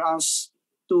Pampanga for us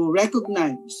to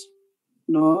recognize,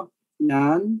 no,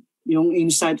 yan, yung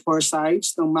Insight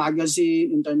Foresights ng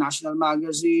magazine, international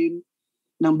magazine,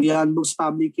 ng Beyond Books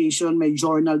Publication, may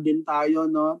journal din tayo,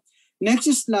 no. Next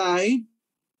slide,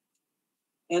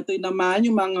 ito naman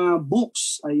yung mga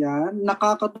books, ayan,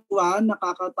 nakakatuwa,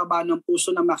 nakakataba ng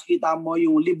puso na makita mo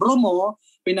yung libro mo,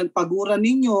 pinagpaguran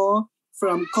ninyo,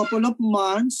 from couple of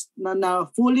months na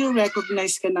fully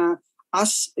recognized ka na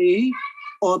as a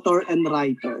author and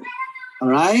writer.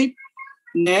 Alright?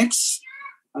 Next.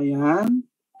 Ayan.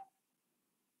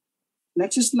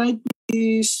 Next slide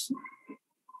please.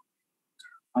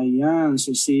 Ayan.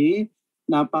 So see,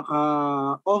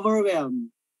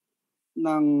 napaka-overwhelmed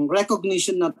ng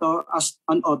recognition na to as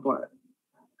an author.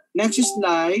 Next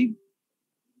slide.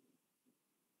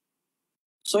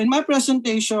 So in my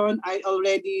presentation, I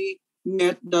already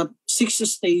met the 6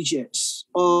 stages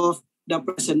of the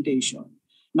presentation.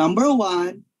 Number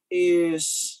 1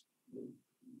 is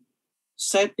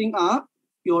setting up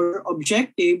your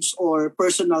objectives or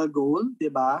personal goal,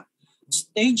 diba?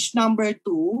 Stage number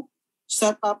 2,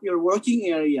 set up your working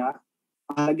area.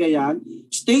 Yan.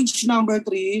 Stage number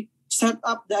 3, set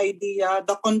up the idea,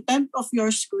 the content of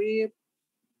your script.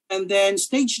 And then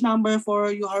stage number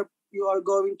 4, you are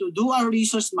going to do a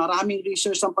research. Maraming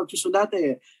research ang pagsusulat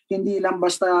eh. Hindi lang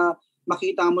basta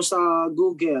makita mo sa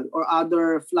Google or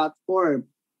other platform.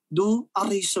 Do a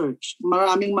research.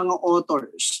 Maraming mga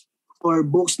authors or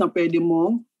books na pwede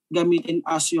mong gamitin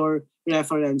as your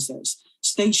references.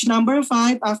 Stage number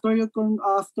 5, after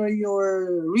your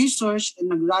research and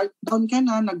nag-write down ka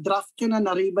na, nag-draft ka na,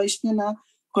 na-revise ka na,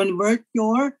 convert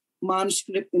your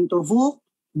manuscript into book,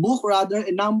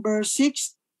 and number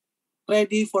 6,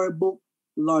 ready for book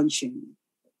launching.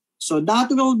 So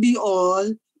that will be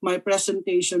all my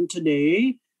presentation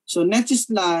today. So next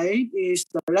slide is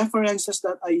the references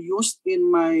that I used in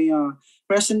my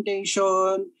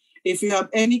presentation. If you have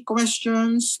any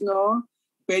questions, no,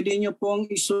 pwede nyo pong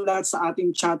isulat sa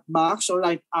ating chat box or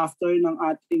right after ng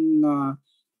ating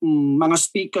mga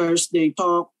speakers, they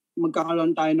talk,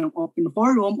 magkakaroon tayo ng open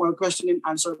forum or question and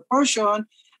answer portion.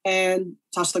 And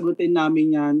sasagutin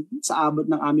namin yan sa abot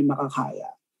ng aming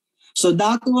makakaya. So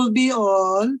that will be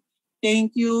all.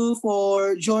 Thank you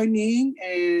for joining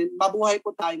and mabuhay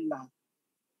po tayong lahat.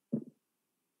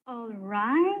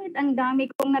 Alright, ang dami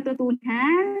kong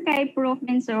natutunan kay Prof.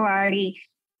 Mensorari.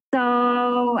 So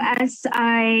as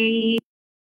I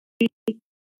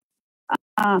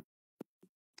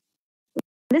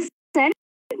listen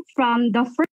from the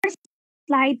first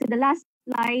slide to the last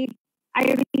slide,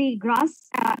 I really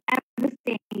grasp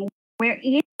everything.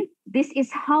 Wherein this is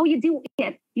how you do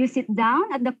it. You sit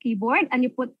down at the keyboard and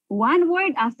you put one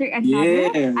word after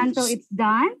another until it's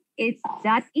done. It's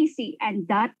that easy and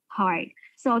that hard.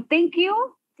 So thank you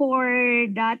for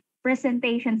that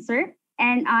presentation, sir.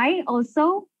 And I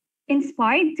also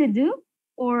inspired to do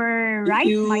or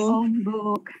write my own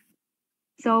book.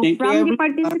 So from the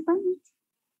participants,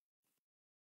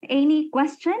 any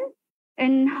question?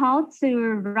 And how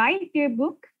to write your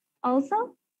book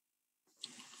also?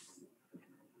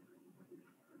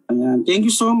 Ayan. Thank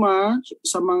you so much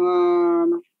sa mga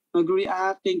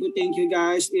nag-react. Thank you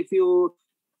guys. If you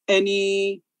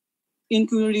any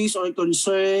inquiries or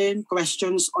concern,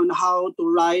 questions on how to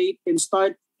write and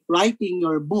start writing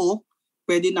your book,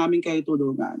 pwede namin kayo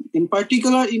tulungan. In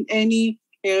particular, in any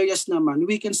areas naman,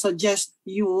 we can suggest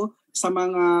you sa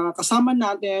mga kasama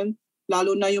natin,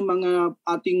 lalo na yung mga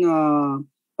ating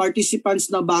participants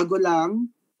na bago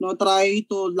lang, no, try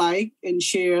to like and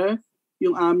share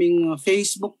yung aming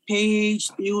Facebook page,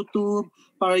 YouTube,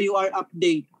 para you are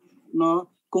update,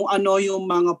 no, kung ano yung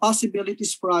mga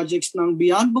possibilities projects ng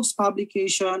Beyond Books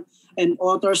Publication and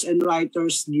Authors and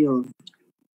Writers Guild.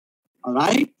 All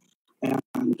right?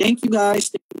 And thank you guys.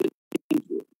 Thank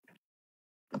you.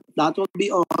 That will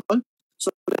be all. So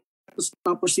let's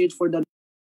now proceed for the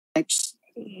next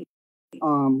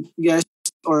guest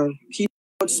or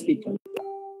keynote speaker.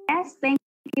 Yes, thank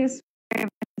you,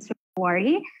 Mr.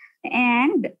 Wari.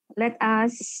 And let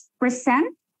us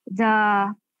present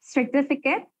the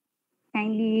certificate.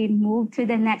 Kindly move to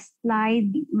the next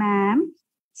slide, ma'am.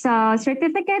 So,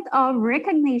 certificate of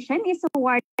recognition is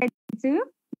awarded to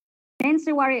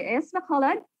Mr. Wari S.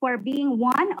 Bacolod for being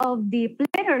one of the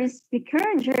plenary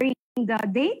speakers during the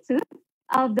day 2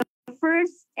 of the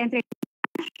first international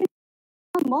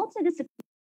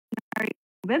multidisciplinary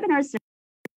webinar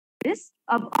series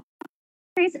of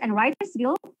Authors and Writers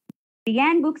Guild,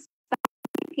 Beyond Books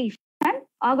Publication,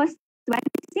 August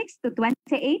 26 to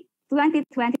 28,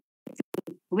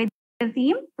 2022, with the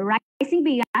theme Rising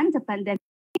Beyond the Pandemic,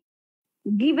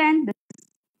 given the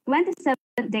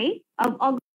 27th day of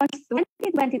August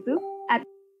 2022 at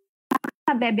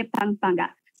Macabebe, Pampanga.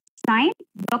 Signed,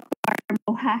 Dr.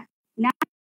 Moha na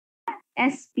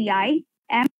SPI,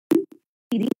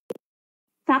 MPD,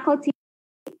 Faculty,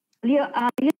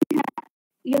 Leonardo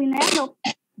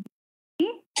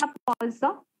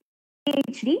Apolso,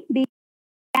 PhD,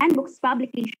 Beyond Books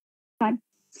Publication,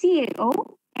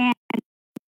 CEO, and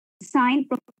signed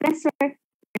Professor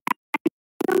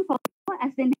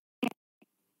as the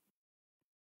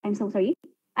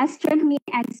Astronomy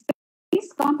and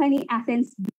Space Company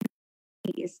Athens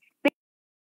Greece.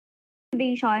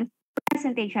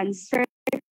 Presentation, Sir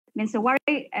Mr.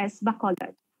 Wari S.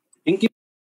 Bacolod. Thank you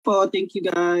po. Thank you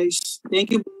guys.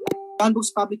 Thank you Beyond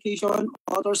Books Publication,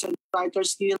 Authors and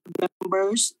Writers Guild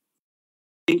members.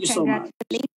 Thank you so much.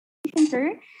 Congratulations,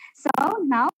 sir. So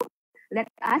now let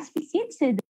us proceed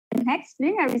to the next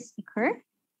plenary speaker,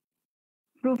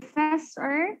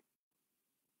 Professor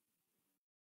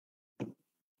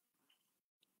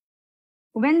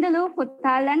Wendelo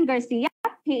Futalan Garcia,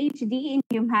 PhD in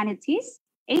Humanities,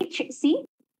 HC,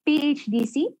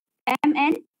 PhDC,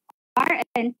 MN,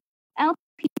 RN,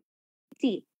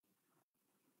 LPT.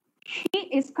 She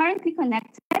is currently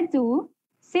connected to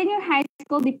Senior High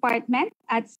School Department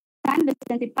at San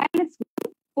Vicente Pilot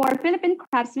School for Philippine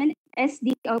Craftsmen,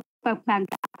 SDO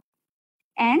Pampanga.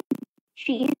 And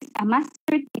she is a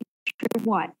Master Teacher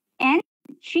 1. And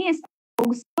she is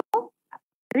also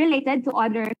related to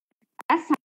other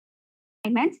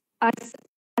assignments as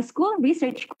a school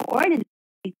research coordinator,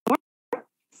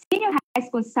 senior high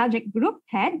school subject group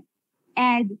head,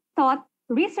 and taught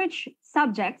research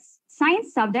subjects,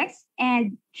 science subjects,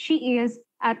 and she is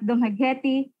at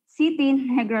Dumaguete City,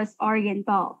 Negros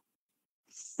Oriental.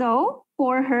 So,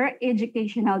 for her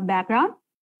educational background,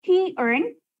 she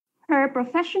earned her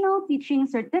professional teaching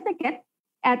certificate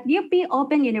at UP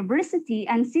Open University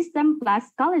and System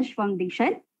Plus College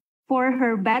Foundation. For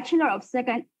her Bachelor of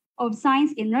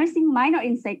Science in Nursing minor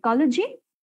in Psychology,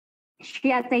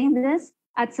 she attained this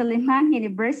at Suleiman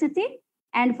University,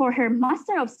 and for her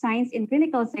Master of Science in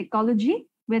Clinical Psychology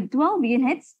with 12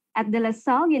 units at De La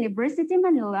Salle University,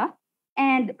 Manila,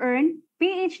 and earned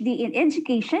PhD in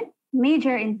Education,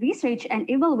 major in Research and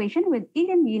Evaluation with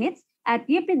 11 units at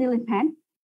UP Diliman,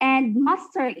 and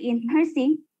Master in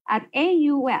Nursing at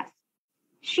AUF.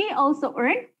 She also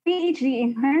earned PhD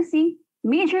in Nursing,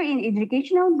 major in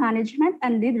Educational Management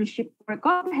and Leadership for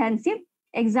Comprehensive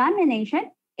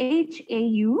Examination,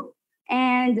 HAU,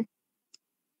 and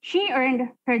she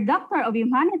earned her Doctor of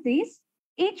Humanities,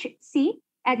 HC,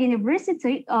 at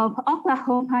University of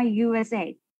Oklahoma,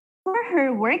 USA. For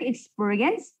her work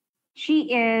experience, she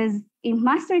is a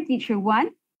Master Teacher 1,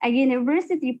 a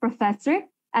university professor,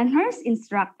 a nurse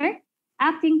instructor,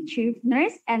 acting chief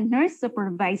nurse and nurse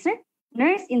supervisor,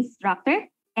 nurse instructor,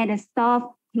 and a staff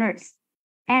nurse.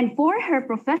 And for her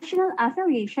professional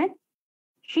affiliation,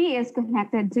 she is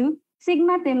connected to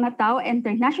Sigma Theta Tau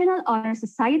International Honor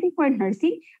Society for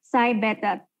Nursing, Psi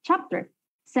Beta Chapter,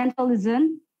 Central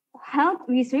Luzon Health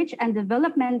Research and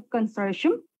Development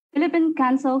Consortium, Philippine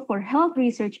Council for Health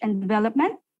Research and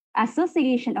Development,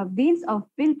 Association of Deans of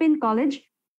Philippine College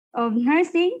of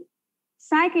Nursing,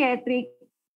 Psychiatric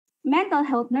Mental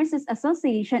Health Nurses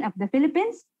Association of the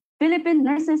Philippines, Philippine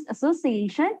Nurses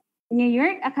Association, New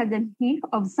York Academy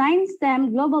of Science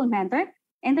STEM Global Mentor,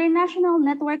 International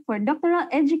Network for Doctoral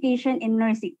Education in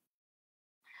Nursing.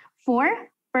 For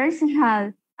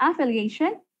personal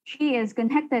affiliation, she is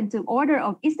connected to Order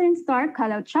of Eastern Star,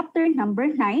 Callao Chapter Number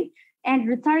 9, and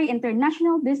Rotary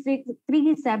International District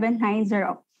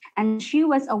 3790. And she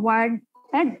was awarded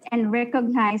and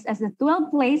recognized as the 12th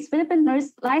place Philippine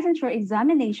Nurse Licensure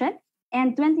Examination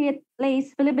and 20th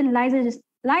place Philippine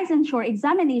Licensure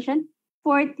Examination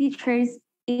for teachers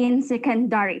in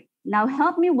secondary. Now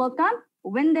help me welcome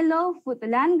Wendelo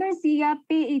Futulan Garcia,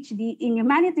 PhD in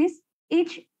Humanities,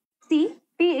 HC,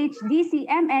 PhD,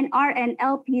 CMN, RN,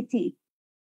 LPT.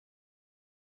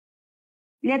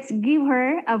 Let's give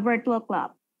her a virtual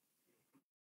clap.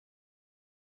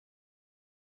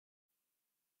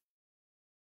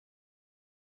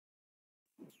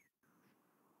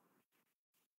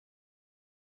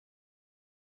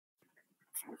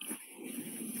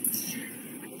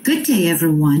 Good day,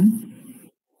 everyone.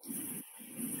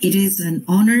 It is an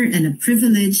honor and a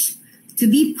privilege to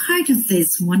be part of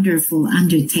this wonderful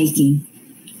undertaking,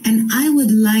 and I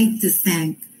would like to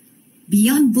thank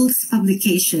Beyond Books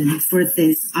Publication for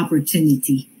this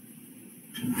opportunity.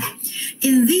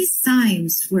 In these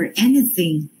times where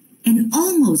anything and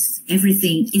almost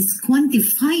everything is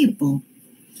quantifiable,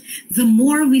 the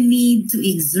more we need to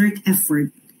exert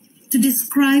effort to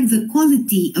describe the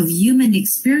quality of human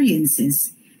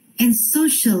experiences and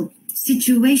social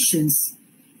situations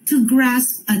to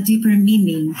grasp a deeper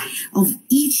meaning of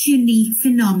each unique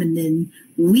phenomenon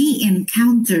we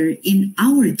encounter in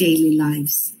our daily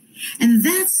lives. And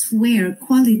that's where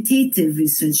qualitative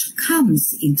research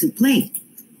comes into play.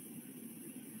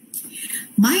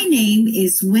 My name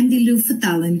is Wendelo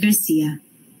Futulan Garcia,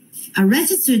 a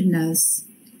registered nurse,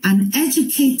 an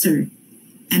educator,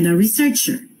 and a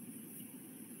researcher.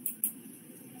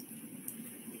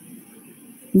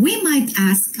 We might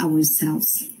ask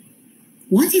ourselves,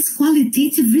 what is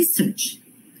qualitative research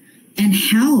and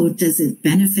how does it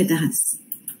benefit us?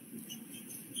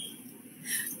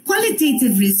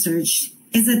 Qualitative research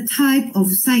is a type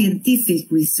of scientific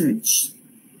research.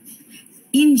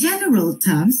 In general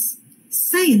terms,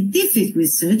 scientific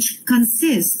research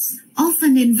consists of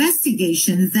an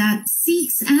investigation that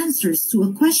seeks answers to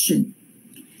a question.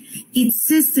 It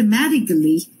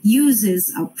systematically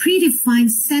uses a predefined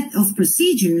set of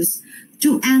procedures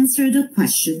to answer the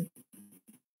question.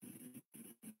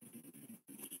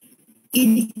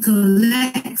 It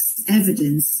collects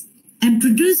evidence and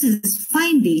produces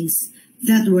findings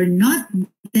that were not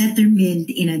determined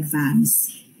in advance.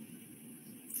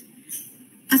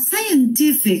 A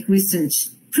scientific research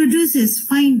produces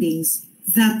findings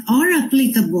that are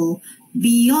applicable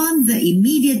beyond the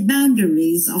immediate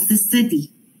boundaries of the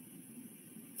study.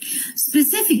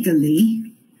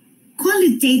 Specifically,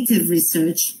 qualitative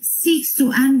research seeks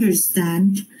to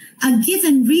understand a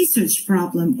given research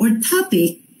problem or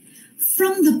topic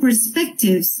from the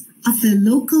perspectives of the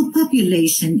local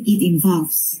population it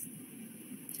involves.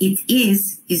 It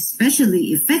is especially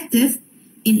effective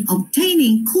in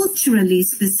obtaining culturally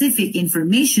specific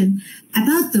information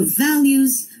about the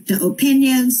values, the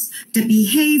opinions, the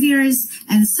behaviors,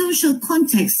 and social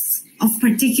contexts of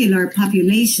particular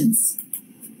populations.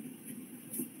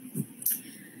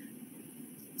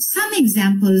 Some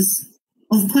examples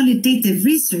of qualitative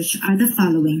research are the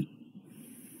following.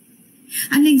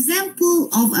 An example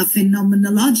of a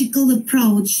phenomenological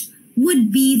approach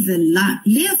would be the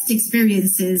lived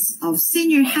experiences of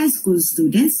senior high school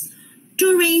students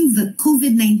during the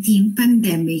COVID-19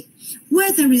 pandemic,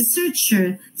 where the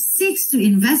researcher seeks to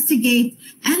investigate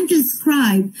and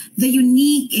describe the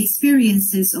unique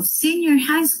experiences of senior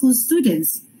high school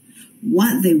students,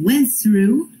 what they went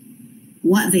through,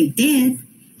 what they did,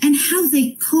 and how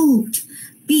they coped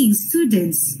being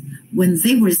students when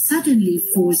they were suddenly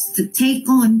forced to take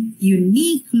on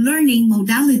unique learning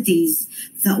modalities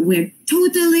that were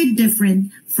totally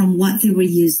different from what they were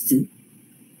used to.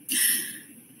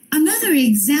 Another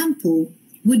example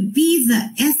would be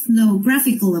the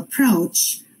ethnographical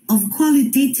approach of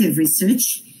qualitative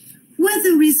research, where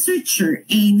the researcher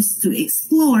aims to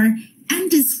explore and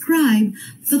describe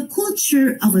the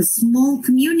culture of a small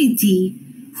community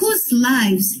whose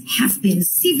lives have been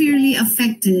severely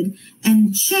affected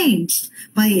and changed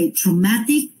by a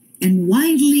traumatic and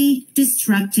widely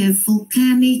destructive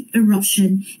volcanic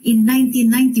eruption in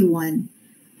 1991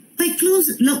 by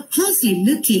closely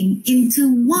looking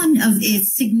into one of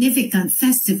its significant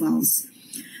festivals,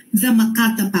 the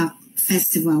Makatapak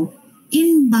Festival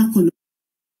in Bacolod,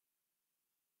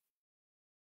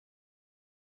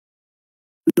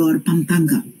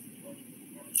 Pampanga.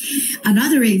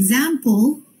 Another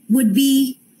example would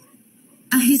be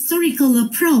a historical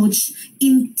approach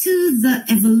into the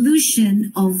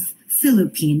evolution of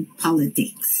Philippine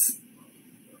politics.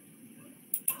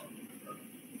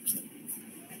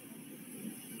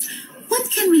 What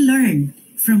can we learn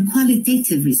from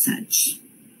qualitative research?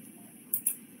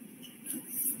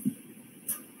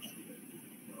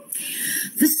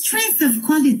 The strength of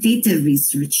qualitative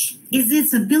research is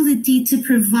its ability to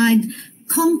provide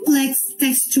complex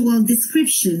textual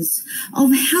descriptions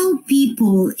of how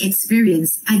people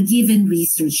experience a given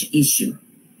research issue.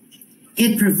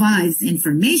 It provides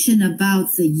information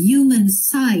about the human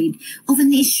side of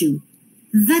an issue,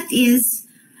 that is,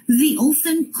 the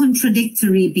often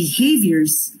contradictory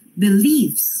behaviors,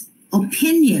 beliefs,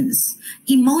 opinions,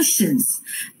 emotions,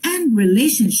 and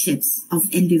relationships of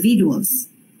individuals.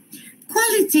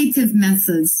 Qualitative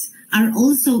methods are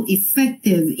also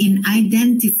effective in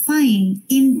identifying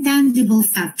intangible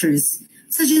factors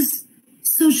such as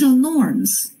social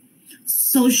norms,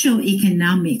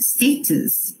 socioeconomic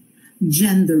status,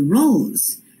 gender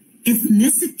roles,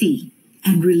 ethnicity,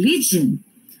 and religion,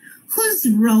 whose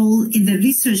role in the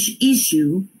research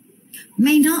issue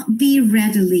may not be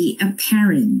readily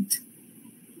apparent.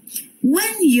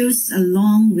 When used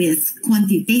along with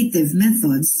quantitative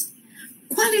methods,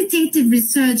 qualitative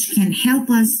research can help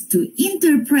us to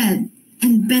interpret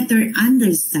and better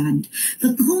understand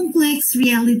the complex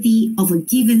reality of a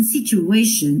given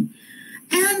situation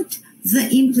and the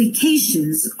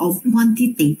implications of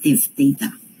quantitative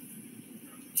data.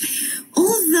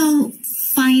 Although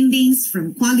findings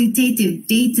from qualitative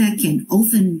data can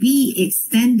often be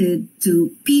extended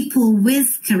to people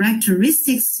with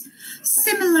characteristics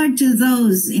similar to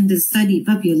those in the study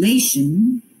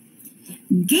population,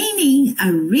 gaining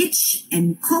a rich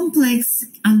and complex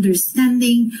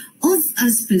understanding of a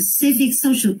specific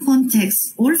social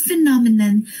context or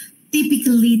phenomenon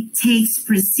typically takes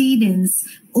precedence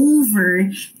over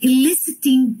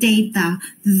eliciting data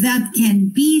that can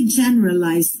be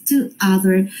generalized to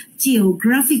other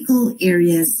geographical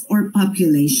areas or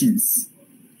populations.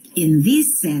 In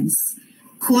this sense,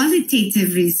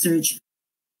 qualitative research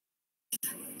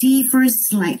differs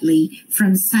slightly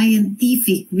from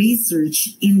scientific research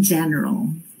in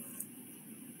general.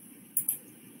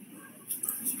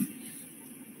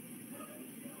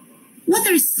 What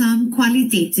are some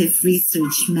qualitative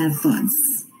research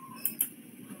methods?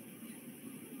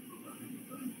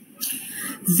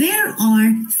 There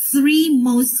are three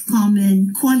most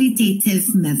common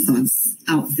qualitative methods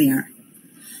out there.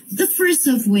 The first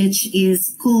of which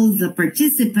is called the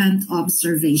participant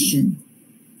observation.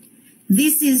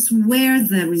 This is where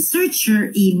the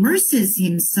researcher immerses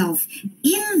himself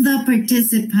in the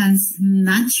participant's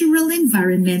natural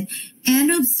environment and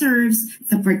observes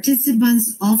the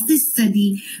participants of the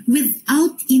study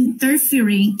without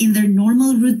interfering in their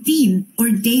normal routine or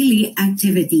daily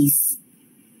activities.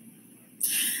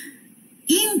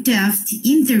 In-depth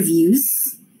interviews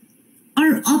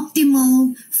are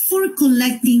optimal for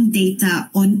collecting data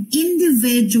on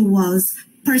individuals'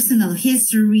 personal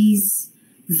histories,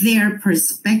 their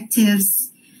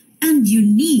perspectives, and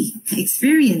unique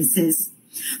experiences,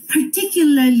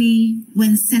 particularly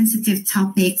when sensitive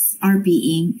topics are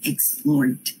being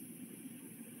explored.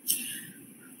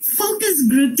 Focus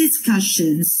group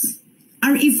discussions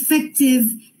are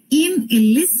effective in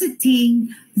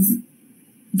eliciting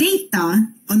data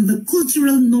on the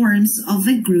cultural norms of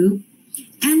a group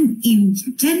and in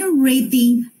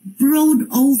generating broad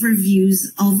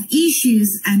overviews of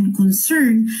issues and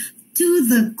concern to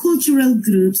the cultural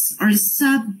groups or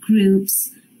subgroups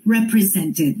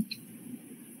represented.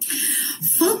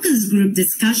 Focus group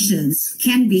discussions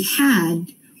can be had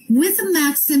with a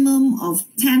maximum of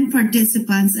 10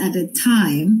 participants at a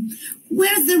time,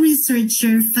 where the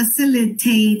researcher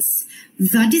facilitates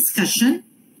the discussion,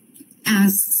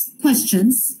 asks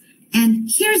questions, and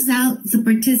hears out the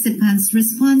participants'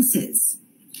 responses.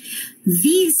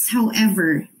 This,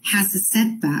 however, has a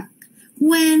setback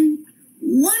when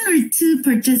one or two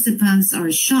participants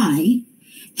are shy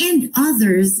and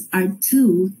others are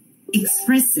too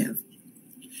expressive.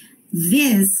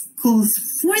 This calls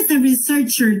for the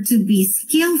researcher to be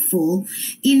skillful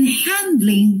in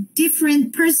handling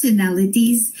different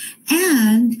personalities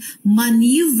and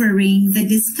maneuvering the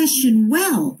discussion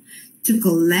well to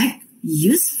collect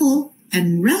useful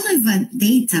and relevant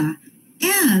data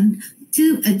and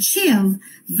to achieve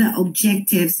the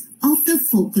objectives of the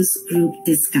focus group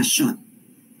discussion.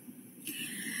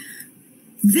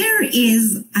 There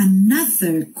is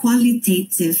another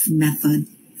qualitative method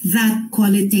that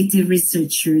qualitative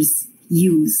researchers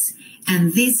use,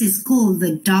 and this is called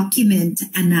the document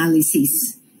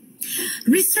analysis.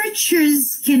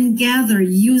 Researchers can gather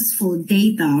useful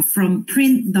data from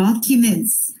print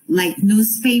documents like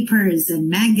newspapers and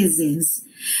magazines,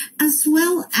 as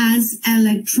well as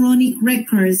electronic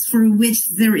records for which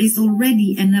there is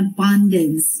already an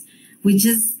abundance with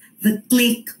just the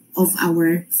click of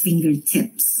our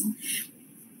fingertips.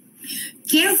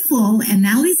 Careful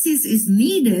analysis is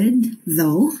needed,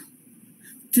 though,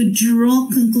 to draw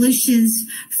conclusions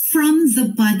from the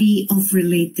body of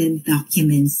related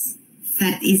documents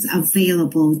that is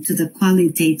available to the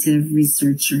qualitative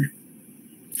researcher.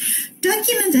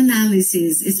 Document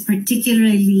analysis is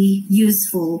particularly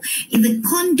useful in the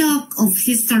conduct of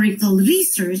historical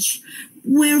research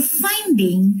where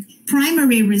finding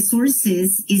primary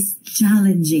resources is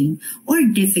challenging or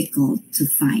difficult to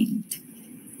find.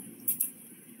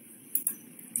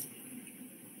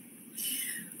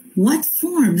 What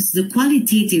forms do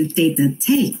qualitative data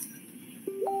take?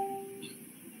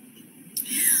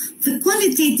 The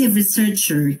qualitative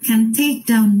researcher can take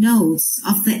down notes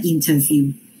of the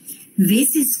interview.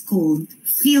 This is called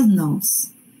field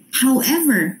notes.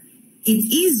 However,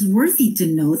 it is worthy to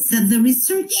note that the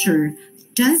researcher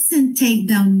doesn't take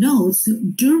down notes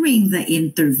during the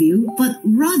interview, but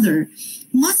rather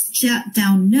must jot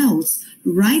down notes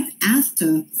right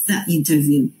after the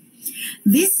interview.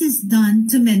 This is done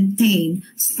to maintain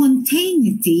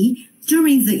spontaneity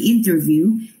during the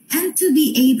interview and to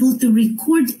be able to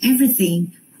record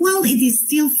everything while it is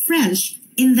still fresh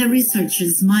in the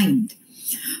researcher's mind.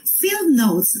 Field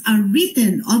notes are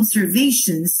written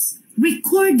observations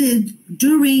recorded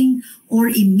during or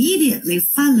immediately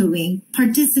following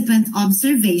participant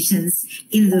observations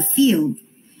in the field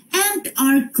and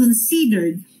are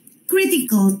considered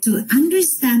critical to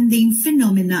understanding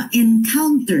phenomena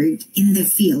encountered in the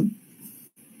field.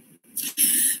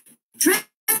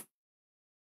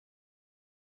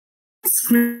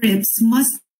 Transcripts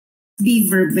must be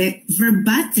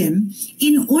verbatim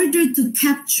in order to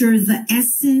capture the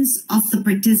essence of the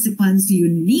participant's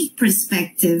unique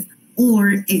perspective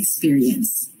or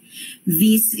experience.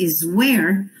 This is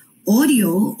where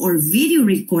audio or video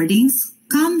recordings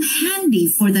come handy,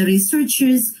 for the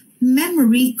researcher's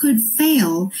memory could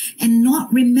fail and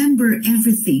not remember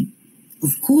everything.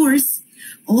 Of course,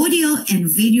 audio and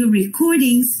video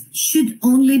recordings should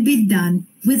only be done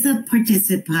with the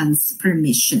participant's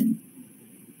permission.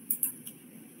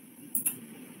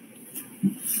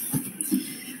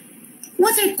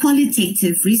 What are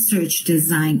qualitative research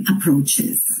design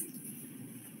approaches?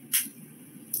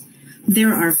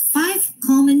 There are 5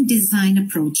 common design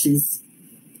approaches.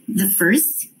 The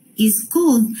first is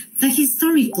called the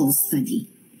historical study.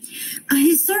 A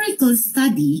historical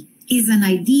study is an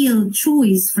ideal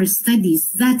choice for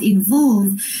studies that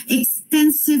involve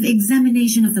extensive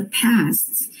examination of the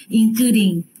past,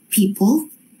 including people,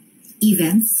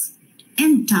 events,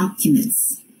 and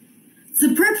documents.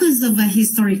 The purpose of a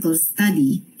historical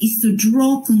study is to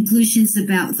draw conclusions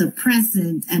about the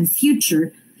present and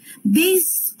future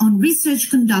based on research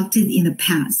conducted in the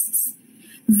past.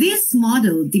 This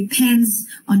model depends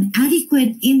on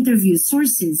adequate interview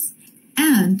sources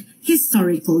and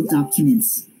historical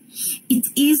documents. It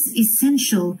is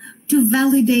essential to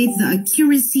validate the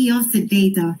accuracy of the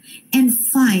data and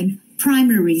find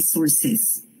primary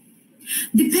sources.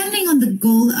 Depending on the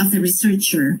goal of the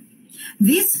researcher,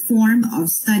 this form of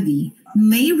study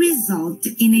may result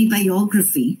in a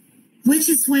biography, which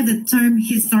is why the term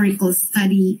historical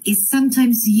study is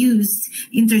sometimes used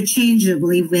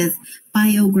interchangeably with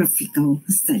biographical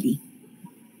study.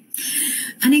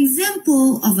 An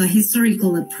example of a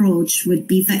historical approach would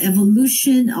be the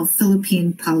evolution of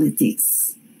Philippine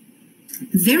politics.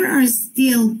 There are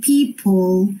still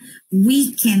people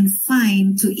we can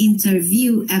find to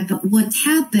interview about what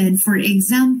happened, for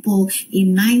example,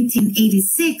 in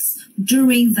 1986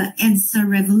 during the EDSA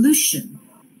revolution.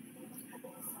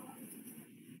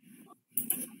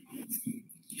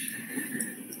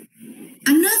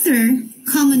 Another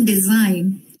common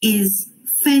design is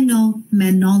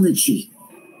phenomenology.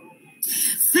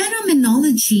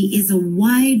 Phenomenology is a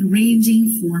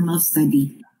wide-ranging form of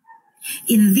study.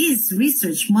 In this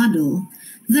research model,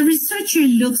 the researcher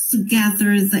looks to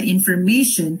gather the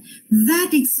information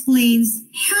that explains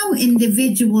how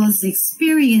individuals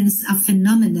experience a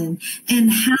phenomenon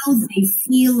and how they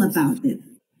feel about it.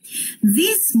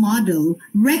 This model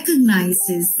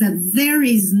recognizes that there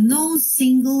is no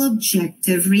single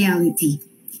objective reality.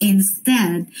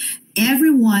 Instead,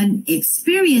 everyone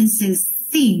experiences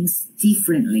things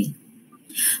differently.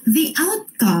 The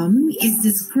outcome is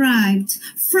described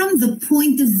from the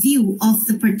point of view of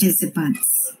the participants.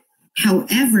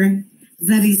 However,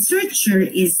 the researcher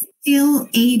is still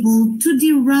able to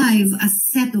derive a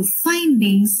set of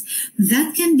findings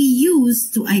that can be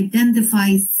used to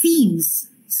identify themes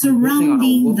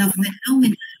surrounding the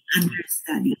phenomena under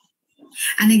study.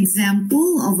 An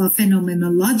example of a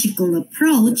phenomenological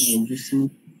approach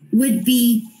would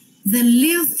be the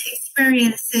lived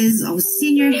experiences of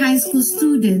senior high school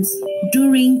students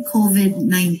during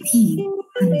COVID-19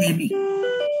 pandemic.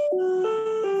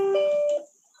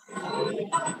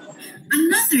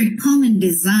 Another common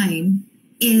design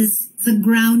is the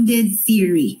grounded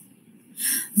theory.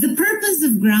 The purpose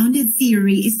of grounded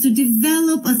theory is to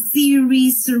develop a theory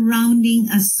surrounding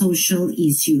a social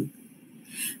issue.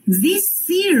 This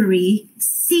theory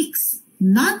seeks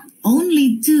not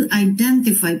only to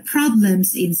identify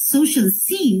problems in social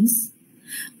scenes,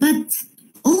 but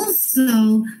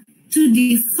also to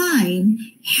define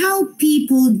how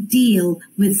people deal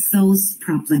with those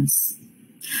problems.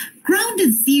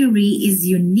 Grounded theory is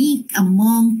unique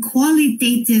among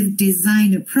qualitative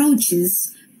design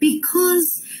approaches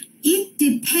because it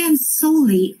depends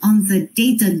solely on the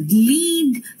data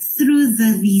gleaned through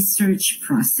the research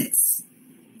process.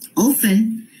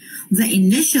 Often, the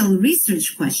initial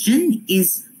research question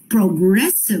is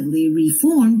progressively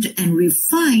reformed and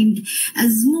refined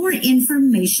as more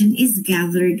information is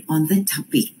gathered on the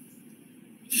topic.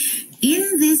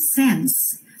 In this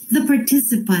sense, the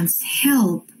participants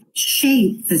help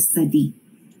shape the study.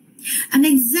 An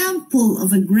example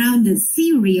of a grounded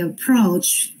theory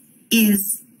approach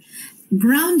is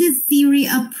grounded theory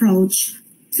approach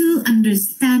to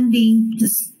understanding the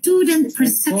student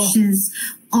perceptions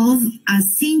of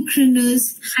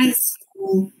asynchronous high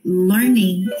school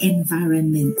learning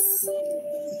environments.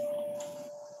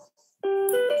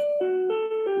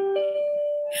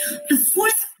 The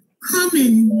fourth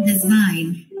common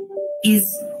design is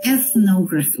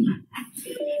ethnography.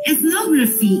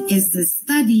 Ethnography is the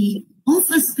study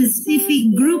of a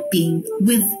specific grouping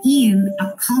within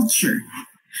a culture.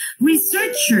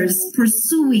 Researchers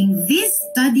pursuing this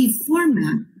study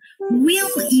format will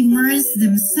immerse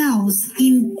themselves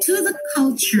into the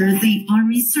culture they are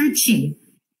researching.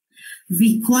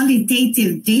 The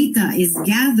qualitative data is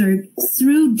gathered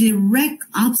through direct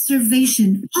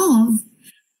observation of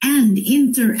and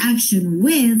interaction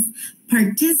with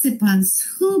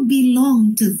participants who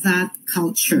belong to that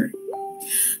culture.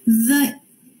 The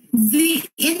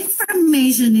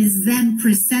information is then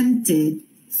presented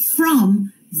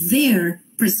from their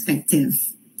perspective.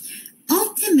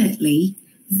 Ultimately,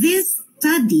 this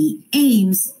study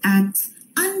aims at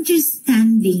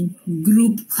understanding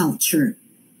group culture.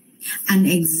 An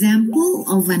example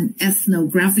of an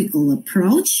ethnographical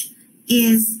approach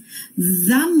is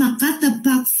the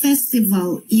Makatapak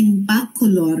Festival in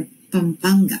Bacolor,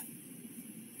 Pampanga.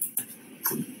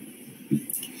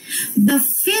 The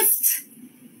fifth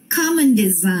common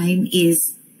design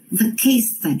is the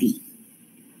case study.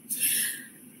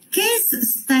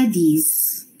 Case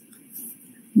studies,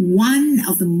 one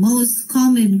of the most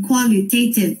common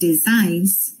qualitative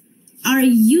designs, are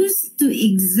used to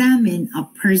examine a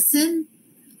person,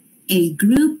 a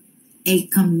group, a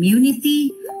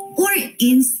community, or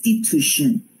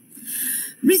institution.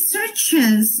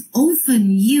 Researchers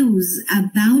often use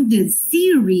a bounded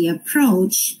theory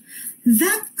approach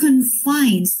that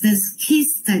confines this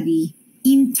case study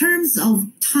in terms of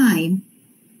time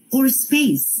or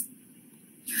space.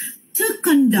 To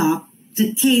conduct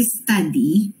the case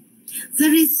study, the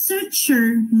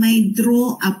researcher may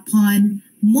draw upon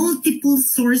multiple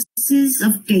sources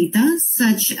of data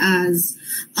such as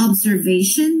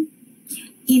observation,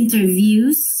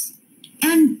 interviews,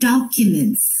 and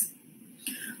documents.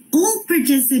 All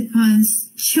participants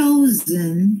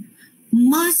chosen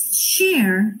must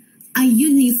share a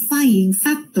unifying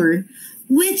factor,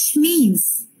 which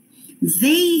means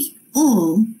they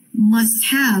all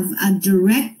must have a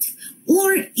direct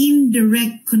or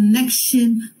indirect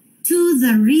connection to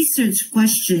the research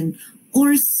question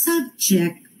or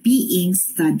subject being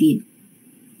studied.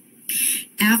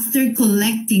 After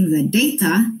collecting the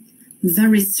data, the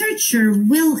researcher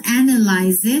will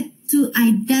analyze it to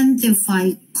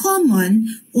identify common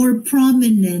or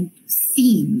prominent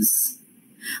themes.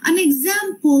 An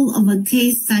example of a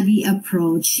case study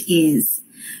approach is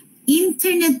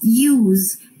internet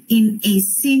use in a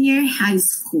senior high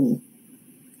school,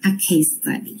 a case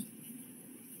study.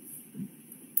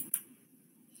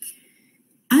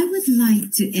 I would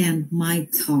like to end my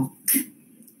talk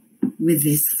with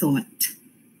this thought.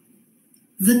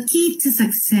 The key to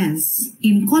success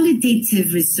in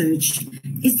qualitative research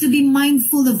is to be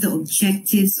mindful of the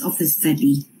objectives of the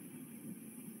study.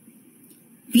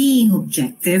 Being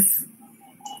objective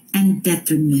and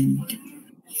determined.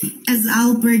 As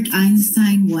Albert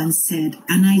Einstein once said,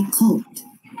 and I quote,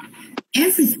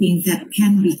 "Everything that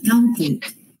can be counted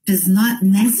does not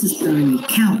necessarily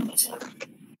count.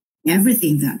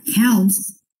 Everything that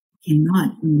counts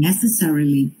cannot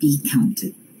necessarily be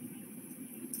counted."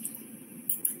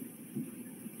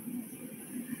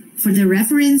 For the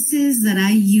references that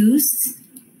I used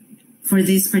for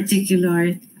this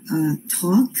particular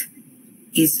talk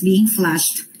is being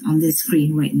flashed on the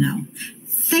screen right now.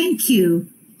 Thank you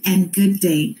and good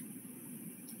day.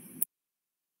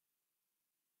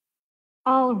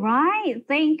 All right.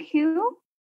 Thank you,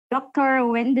 Dr.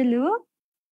 Wendeloo.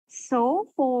 So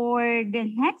for the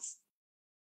next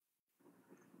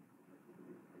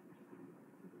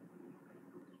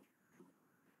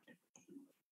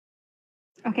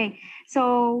Okay,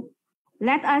 so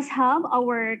let us have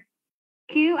our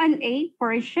Q&A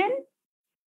portion.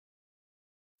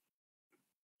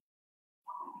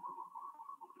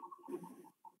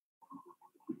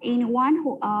 Anyone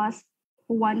who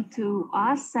want to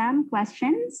ask some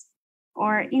questions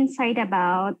or insight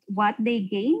about what they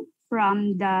gained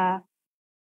from the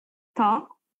talk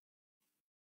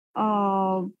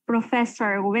of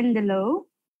Professor Wendeloo.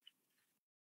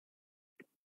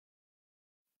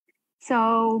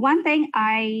 So one thing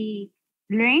I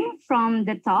learned from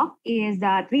the talk is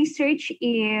that research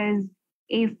is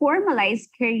a formalized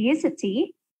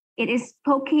curiosity. It is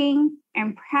poking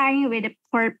and prying with a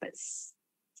purpose.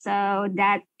 So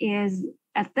that is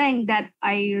a thing that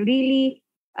I really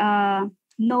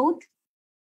note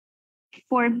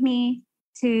for me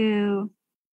to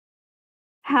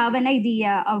have an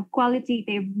idea of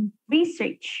qualitative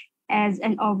research as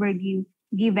an overview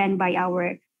given by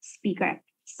our speaker.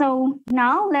 So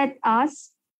now let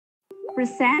us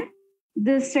present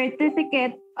the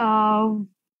certificate of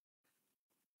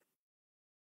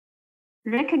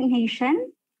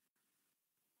recognition.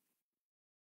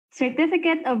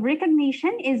 Certificate of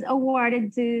recognition is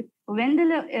awarded to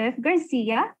Wendeloo F.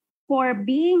 Garcia for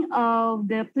being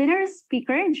the plenary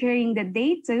speaker during the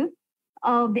day 2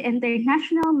 of the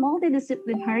International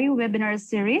Multidisciplinary Webinar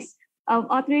Series of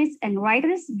Authors and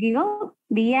Writers Guild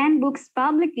Beyond Books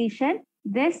publication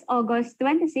this August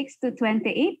 26 to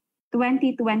 28,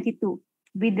 2022,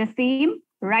 with the theme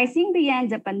Rising Beyond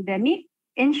the Pandemic,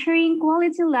 Ensuring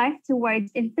Quality Life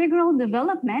Towards Integral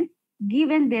Development,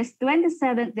 given this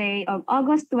 27th day of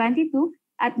August 22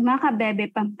 at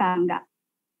Macabebe, Pampanga.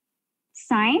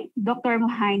 Signed, Dr.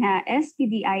 Mohaina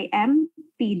SPDI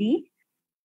MPD,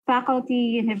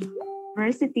 Faculty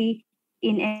University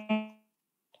in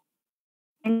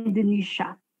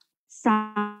Indonesia.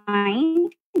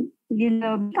 Signed,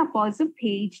 Lino Capozzo,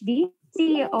 PhD,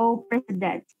 CEO,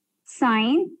 President.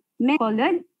 Signed,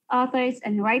 Colod, Authors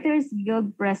and Writers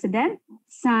Guild President.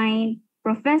 Signed,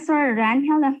 Professor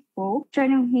Raniel Lampo,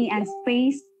 Astronomy and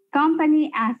Space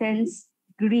Company, Athens,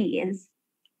 Greece.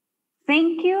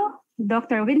 Thank you,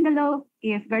 Dr. Wendeloo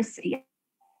F. Garcia.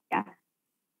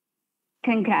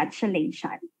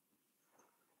 Congratulations.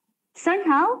 So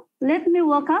now, let me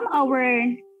welcome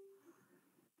our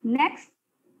next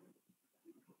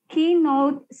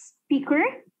keynote speaker,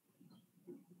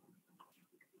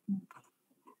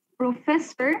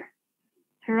 Professor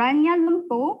Raniel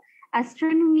Lampo,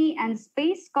 Astronomy and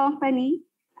Space Company,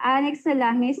 Annex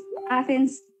Salamis,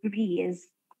 Athens, Greece.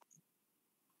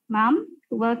 Ma'am,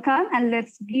 welcome, and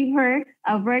let's give her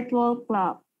a virtual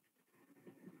clap.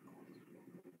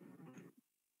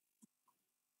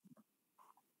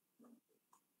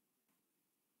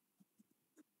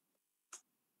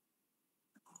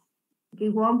 Okay,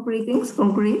 warm greetings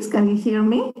from Greece. Can you hear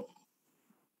me?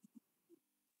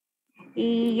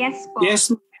 Yes, po. Yes,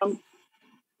 ma'am.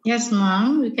 Yes,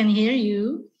 ma'am, we can hear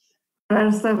you.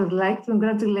 First, I would like to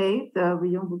congratulate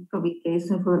Beyond Book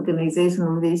Publication for organization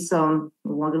of this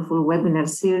wonderful webinar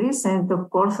series. And of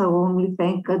course, I warmly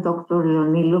thank Dr.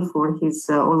 Leonilo for his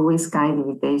always kind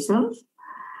invitations.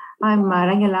 I'm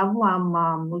Raniel Lampo. I'm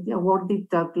a multi-awarded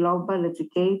global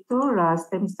educator,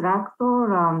 STEM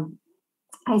instructor,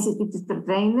 ICT teacher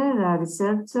trainer,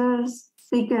 researcher,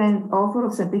 speaker, and author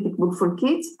of scientific books for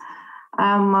kids.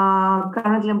 I'm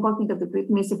currently working at the Greek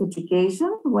Ministry of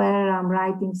Education, where I'm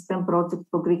writing STEM projects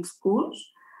for Greek schools,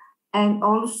 and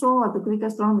also at the Greek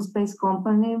Astronomy Space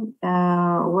Company,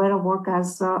 where I work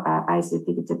as ICT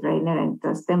teacher trainer and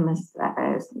STEM,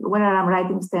 where I'm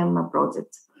writing STEM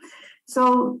projects.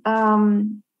 So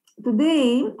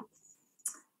today,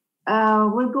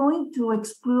 we're going to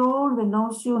explore the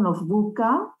notion of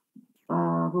VUCA.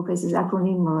 VUCA is an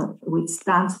acronym which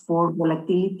stands for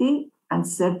volatility,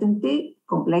 uncertainty,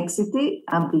 complexity,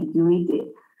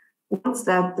 ambiguity, words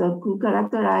that could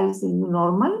characterize the new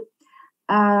normal.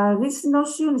 This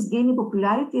notion is gaining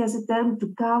popularity as a term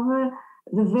to cover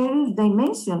the various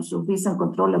dimensions of this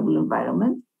uncontrollable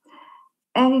environment.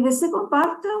 And in the second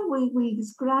part, we will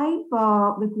describe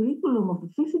the curriculum of the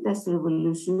Fifth Industrial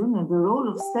Revolution and the role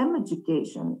of STEM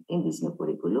education in this new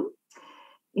curriculum.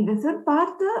 In the third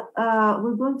part,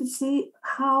 we're going to see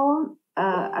how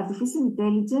artificial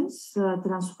intelligence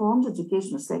transforms the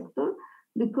educational sector,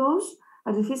 because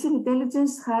artificial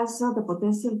intelligence has the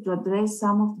potential to address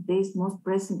some of today's most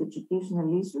pressing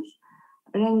educational issues,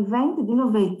 reinvent and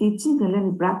innovate teaching and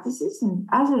learning practices, and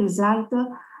as a result,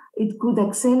 it could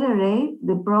accelerate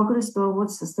the progress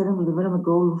towards Sustainable Development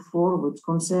Goal 4, which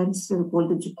concerns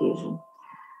quality education.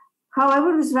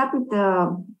 However, these rapid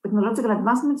technological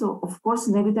advancements, of course,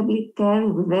 inevitably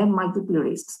carry with them multiple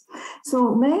risks.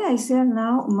 So may I share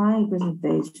now my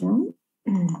presentation?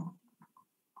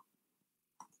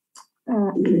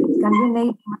 Can you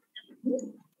name?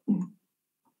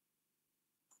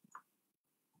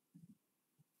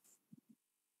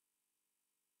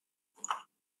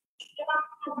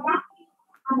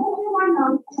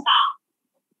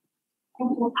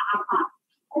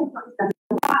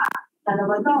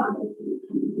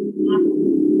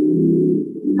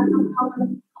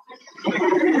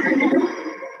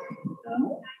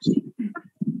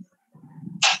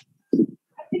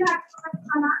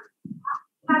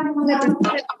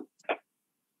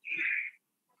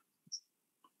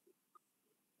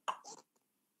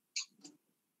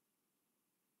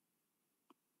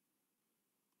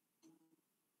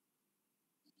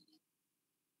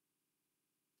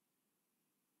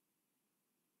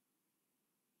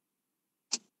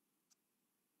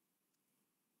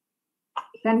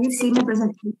 Can you see my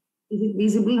presentation? Is it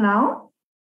visible now?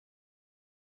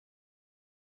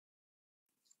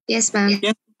 Yes, ma'am.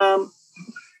 Yes,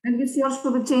 Can you see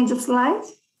also the change of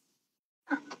slides?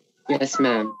 Yes,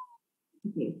 ma'am.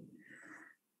 Okay.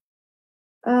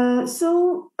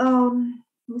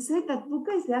 We say that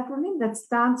VUCA is the acronym that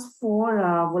stands for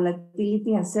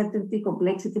volatility, uncertainty,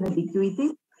 complexity, and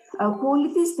ambiguity.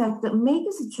 Qualities that make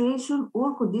a situation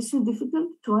or condition difficult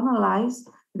to analyze,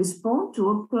 respond to,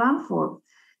 or plan for.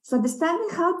 So understanding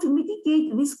how to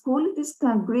mitigate these qualities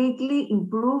can greatly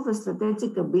improve the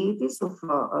strategic abilities of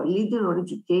a leader or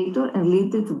educator and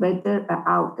lead to better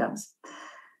outcomes.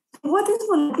 What is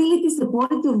volatility? Is the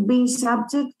quality of being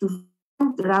subject to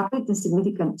rapid and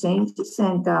significant changes,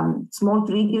 and small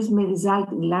triggers may result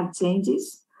in large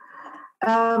changes.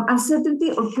 Uncertainty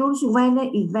occurs when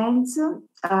events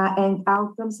and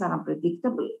outcomes are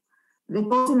unpredictable. The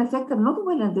cause and effect are not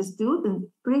well understood, and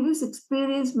previous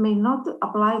experience may not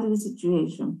apply to the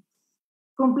situation.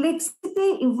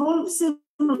 Complexity involves a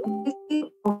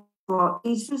multiplicity of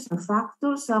issues and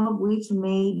factors, some of which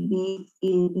may be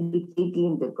intricately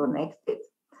interconnected.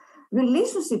 The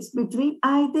relationships between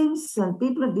items and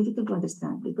people are difficult to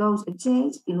understand because a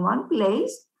change in one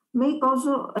place may cause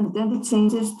unintended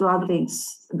changes to other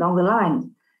things down the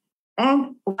line.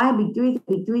 And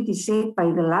ambiguity is shaped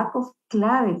by the lack of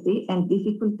clarity and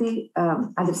difficulty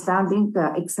understanding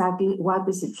exactly what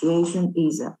the situation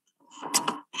is.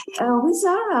 These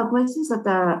are questions that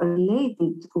are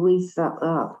related with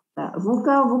VUCA.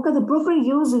 VUCA, the proper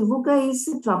use of VUCA is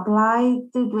to apply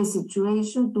to a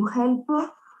situation to help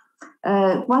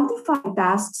quantify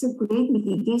tasks and create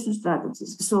mitigation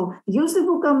strategies. So use the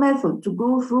VUCA method to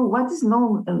go through what is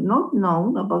known and not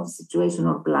known about the situation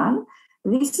or plan.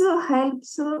 This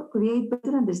helps create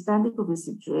better understanding of the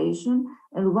situation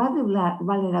and what the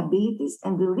vulnerabilities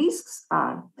and the risks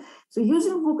are. So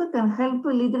using VUCA can help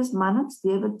leaders manage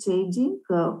the ever-changing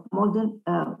modern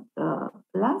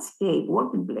landscape,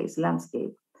 working place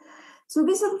landscape. So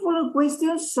these are the following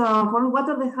questions. What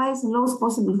are the highest and lowest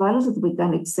possible values that we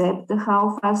can accept?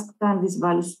 How fast can these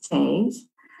values change?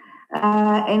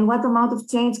 And what amount of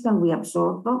change can we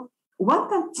absorb? What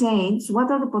can change? What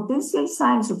are the potential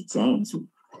signs of change?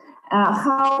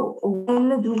 How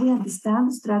well do we understand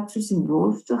the structures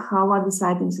involved? How are these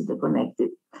items interconnected?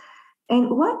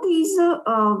 And what is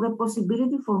the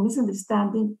possibility for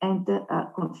misunderstanding and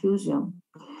confusion?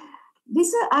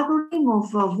 This acronym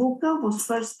of VUCA was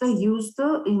first used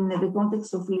in the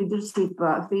context of leadership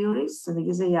theories. So the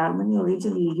USA Army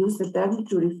originally used the term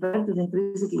to refer to the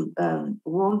increasing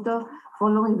world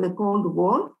following the Cold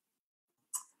War.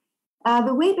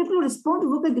 The way people respond to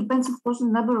VUCA depends, of course, on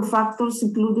a number of factors,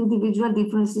 including individual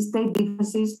differences, state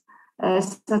differences,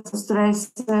 such as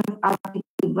stress,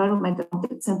 environmental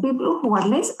context, and people who are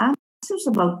less anxious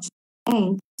about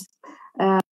change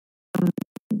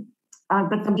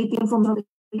adaptability from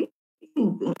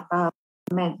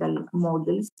mental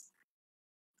models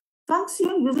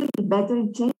function usually better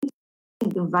in changing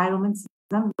environments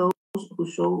than those who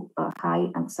show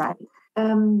high anxiety.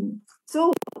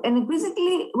 So, and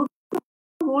increasingly,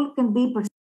 work can be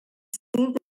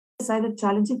perceived as either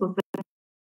challenging or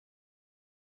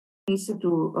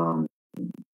to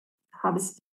have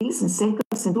skills and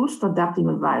safeguards and tools to adapt in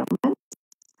environment.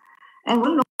 And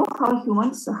we'll know how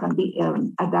humans can be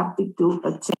adapted to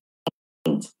a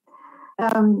change.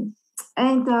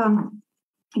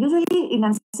 Usually in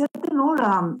uncertain or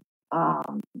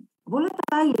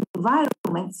volatile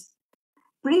environments,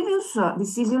 previous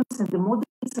decisions and the models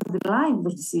underlying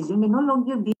those decisions may no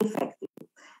longer be effective.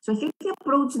 So a healthy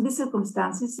approach in these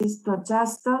circumstances is to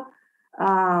adjust the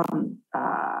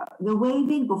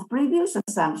weighting of previous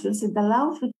assumptions and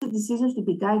allow future decisions to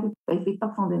be guided by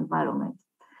feedback from the environment.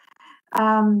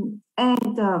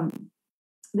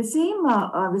 The same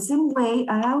way,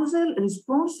 arousal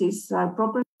responses are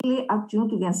properly attuned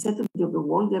to the uncertainty of the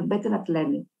world. They are better at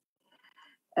learning.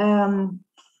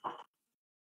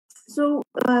 So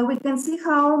we can see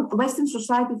how Western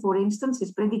society, for instance,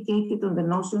 is predicated on the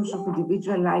notions of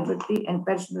individual liberty and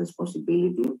personal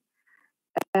responsibility.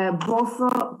 Both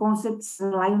concepts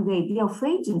rely on the idea of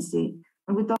agency.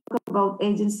 When we talk about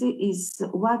agency, is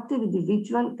what the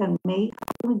individual can make,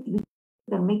 how the individual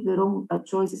can make their own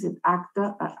choices and act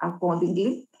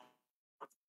accordingly.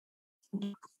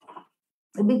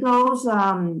 Because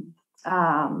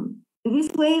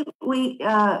this way we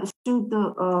should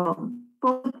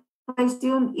pose the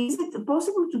question, is it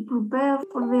possible to prepare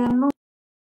for the unknown?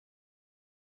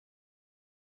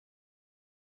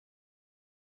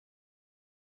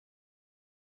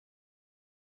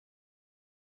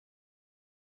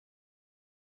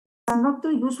 Not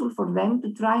too useful for them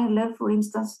to try and learn, for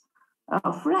instance,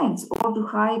 French or to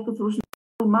hike through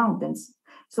mountains.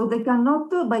 So they cannot,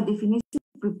 by definition,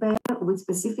 prepare with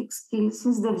specific skills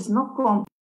since there is no compass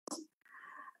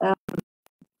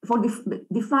for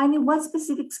defining what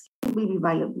specific skill will be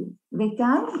valuable. They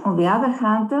can, on the other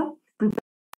hand, prepare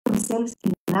themselves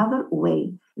in another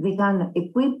way. They can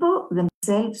equip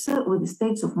themselves with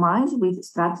states of mind, with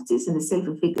strategies and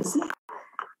self-efficacy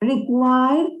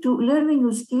required to learn the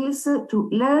new skills, to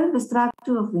learn the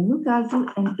structure of the new culture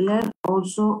and learn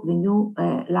also the new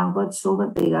language so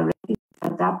that they are ready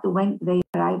to adapt when they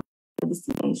arrive at the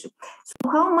destination. So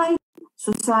how might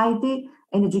society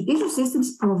and education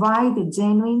systems provide a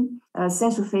genuine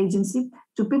sense of agency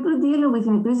to people dealing with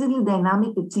an increasingly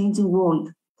dynamic and changing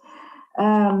world?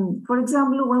 For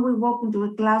example, when we walk into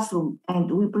a classroom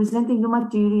and we present a new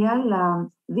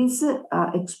material, this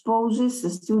exposes the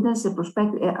students a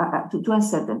perspective to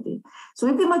uncertainty. So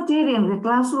if the material in the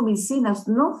classroom is seen as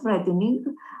not threatening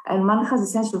and one has a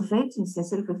sense of agency and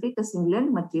self-efficacy in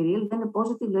learning material, then a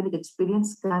positive learning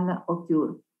experience can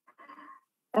occur.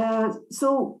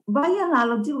 So by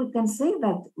analogy, we can say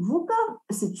that VUCA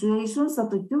situations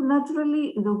that occur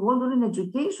naturally in the world or in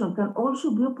education can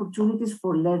also be opportunities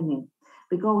for learning.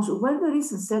 Because where there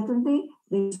is uncertainty,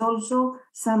 there is also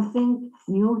something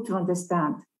new to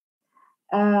understand.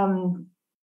 In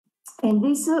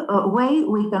this way,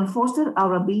 we can foster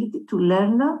our ability to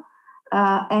learn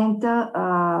and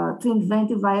to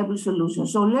invent viable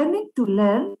solutions. So learning to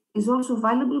learn is also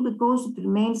valuable because it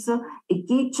remains a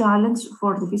key challenge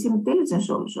for artificial intelligence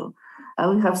also.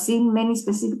 We have seen many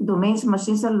specific domains,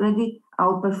 machines already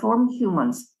outperform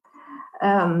humans.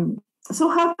 So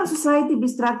how can society be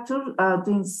structured to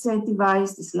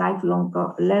incentivize these lifelong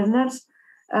learners?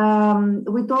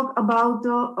 We talk about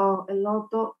a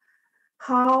lot of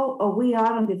how we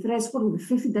are on the threshold of the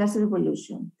fifth industrial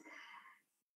revolution.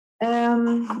 We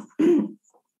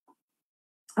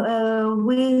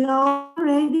are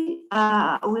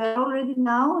already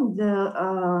now in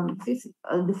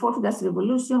the fourth industrial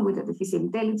revolution with artificial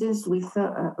intelligence, with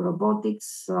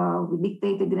robotics, with big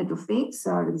data, Internet of Things,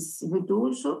 these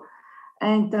tools.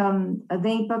 And the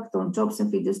impact on jobs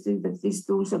and industry that these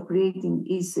tools are creating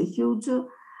is huge.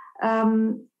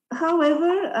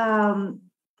 However,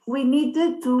 we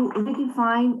needed to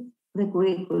redefine the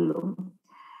curriculum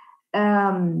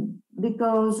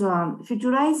because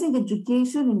futurizing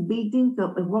education and building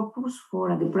a workforce for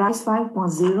Enterprise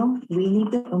 5.0, we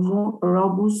need a more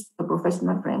robust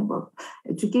professional framework.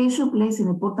 Education plays an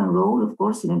important role, of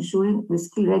course, in ensuring the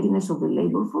skill readiness of the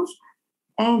labor force.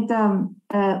 And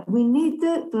we need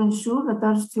to ensure that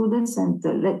our students and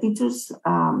teachers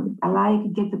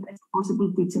alike get the best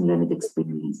possible teaching learning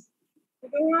experience.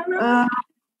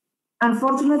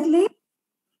 Unfortunately,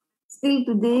 still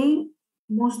today,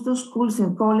 most of schools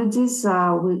and colleges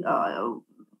still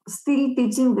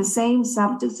teaching the same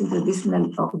subjects in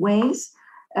traditional ways.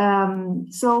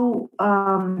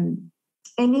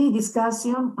 Any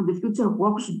discussion on the future of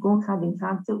work should go hand in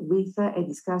hand with a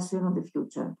discussion on the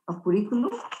future of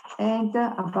curriculum and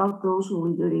about those who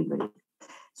will deliver it.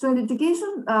 So in the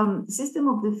education system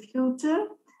of the future,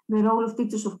 the role of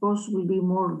teachers, of course, will be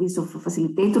more this of a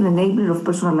facilitator, enabler of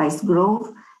personalized growth,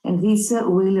 and this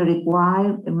will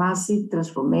require a massive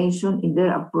transformation in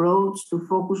their approach to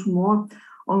focus more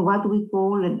on what we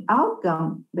call an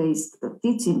outcome-based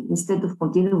teaching instead of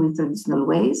continuing with traditional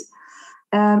ways.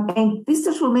 And this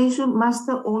transformation must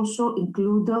also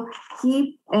include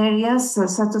key areas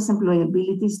such as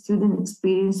employability, student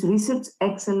experience, research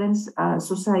excellence,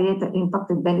 societal impact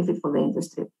and benefit for the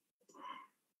industry.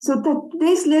 So that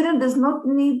today's learner does not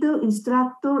need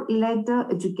instructor-led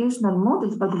educational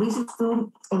models, but wishes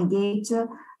to engage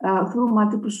through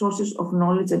multiple sources of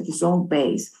knowledge at his own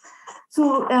pace.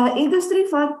 So Industry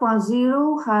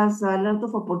 5.0 has a lot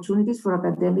of opportunities for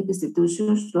academic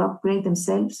institutions to upgrade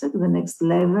themselves to the next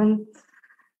level,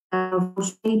 for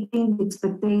shaping the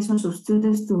expectations of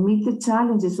students to meet the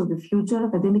challenges of the future.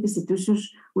 Academic institutions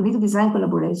will need to design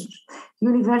collaborations.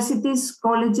 Universities,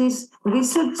 colleges,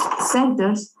 research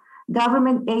centers,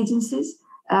 government agencies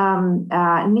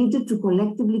needed to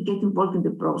collectively get involved in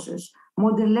the process.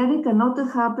 Modern learning cannot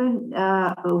happen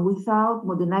without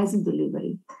modernizing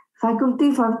delivery. Faculty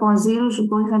 5.0 should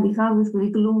go hand in hand with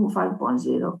curriculum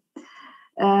 5.0.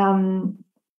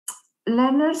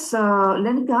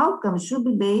 Learning outcomes should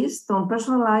be based on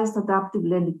personalized adaptive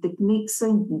learning techniques.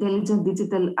 Intelligent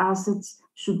digital assets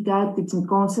should guide teaching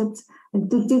concepts,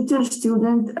 and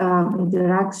teacher-student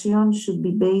interaction should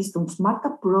be based on smart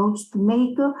approach to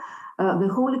make the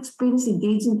whole experience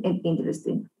engaging and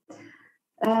interesting.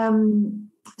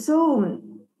 So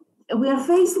we are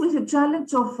faced with the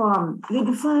challenge of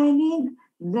redefining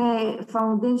the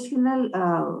foundational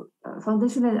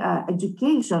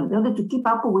education in order to keep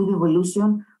up with the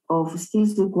evolution of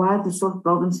skills required to solve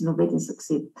problems, innovate, and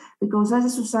succeed. Because as a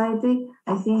society,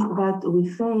 I think that we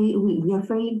are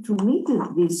failing to meet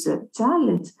this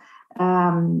challenge,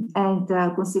 and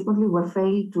consequently, we're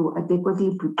failing to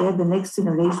adequately prepare the next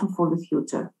generation for the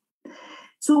future.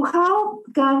 So how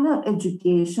can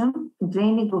education and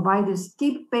training providers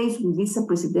keep pace with this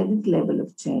unprecedented level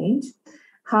of change?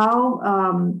 How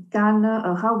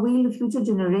will future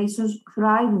generations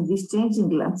thrive in this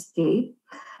changing landscape?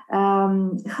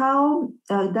 How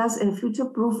does a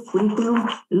future-proof curriculum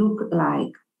look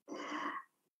like?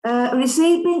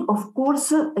 Reshaping, of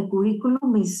course, a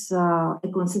curriculum is a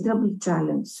considerable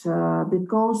challenge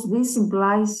because this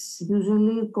implies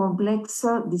usually complex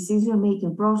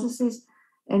decision-making processes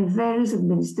and various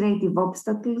administrative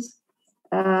obstacles,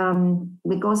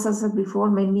 because, as I said before,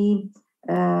 many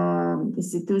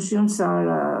institutions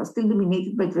are still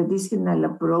dominated by traditional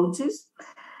approaches.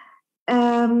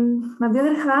 On the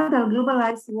other hand, our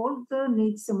globalized world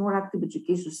needs a more active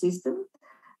education system,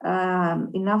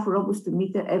 enough robust to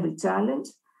meet every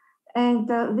challenge. And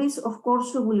this, of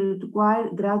course, will require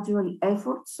gradual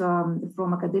efforts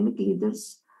from academic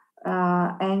leaders,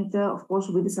 and of course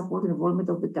with the support and involvement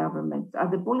of the government.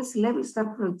 At the policy level,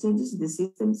 structural changes in the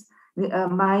systems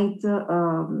might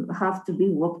have to be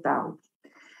worked out.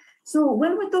 So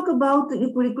when we talk about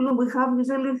the curriculum, we have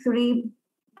usually three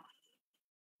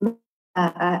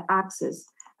axes.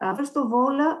 First of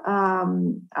all,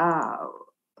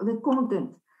 the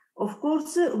content. Of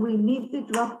course, we need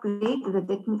to upgrade the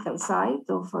technical side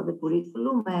of the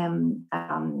curriculum,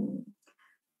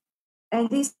 and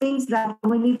these things that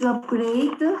we need to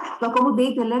upgrade to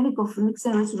accommodate the learning of next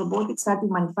generation robotics,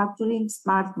 additive manufacturing,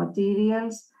 smart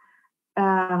materials,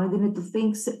 the Internet of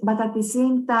Things, but at the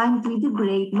same time to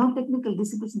integrate non-technical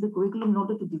disciplines in the curriculum in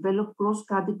order to develop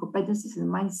cross-cutting competencies and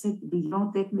mindset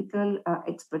beyond technical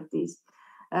expertise.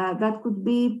 That could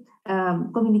be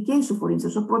communication, for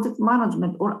instance, or project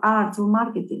management, or arts, or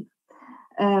marketing.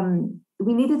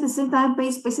 We need at the same time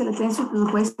pay special attention to the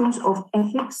questions of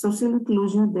ethics, social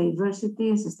inclusion, diversity,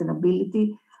 and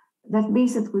sustainability. That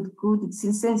means that it's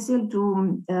essential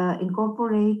to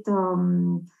incorporate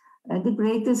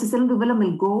integrate sustainable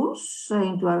development goals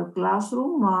into our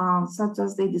classroom, such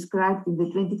as they described in the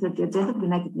 2030 Agenda of the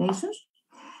United Nations.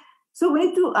 So we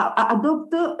need to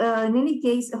adopt, in any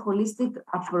case, a holistic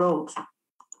approach.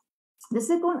 The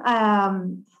second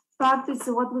part is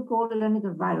what we call a learning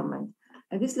environment.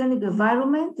 This learning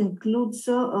environment includes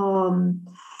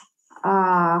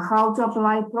how to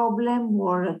apply problem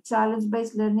or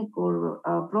challenge-based learning, or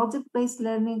project-based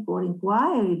learning, or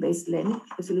inquiry-based learning,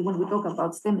 especially when we talk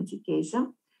about STEM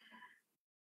education.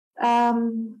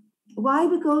 Why?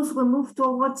 Because we move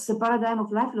towards a paradigm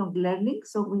of lifelong learning,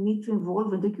 so we need to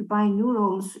involve and occupy new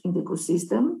roles in the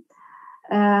ecosystem.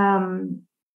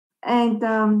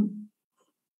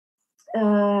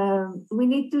 we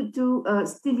need to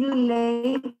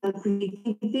stimulate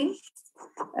creativity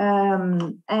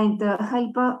and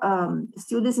help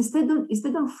students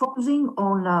instead of focusing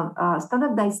on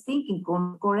standardized thinking,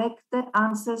 on correct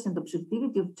answers and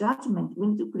objectivity of judgment. We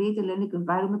need to create a learning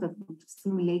environment that would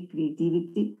stimulate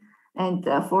creativity and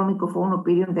forming of own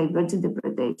opinion, divergent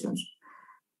interpretations.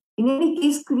 In any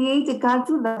case, create a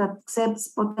culture that accepts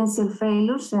potential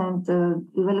failures and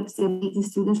develops the ability in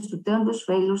students to turn those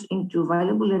failures into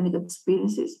valuable learning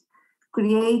experiences.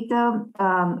 Create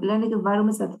learning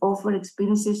environments that offer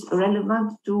experiences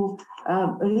relevant to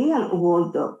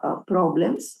real-world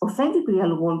problems, authentic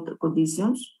real-world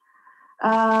conditions,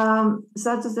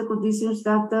 such as the conditions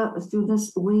that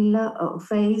students will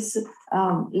face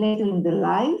later in their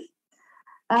life,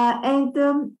 and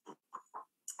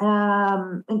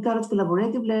encourage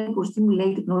collaborative learning or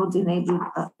stimulate technology-enabled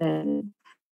learning.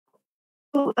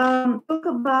 So, talk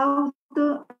about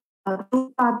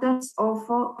two patterns of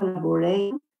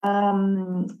collaboration.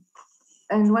 And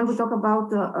when we talk about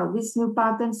these new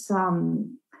patterns,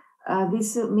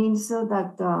 this means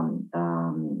that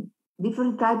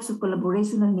different types of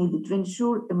collaboration are needed to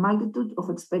ensure a multitude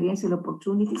of experiential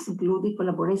opportunities, including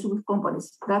collaboration with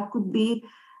companies. That could be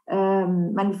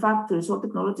manufacturers or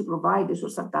technology providers or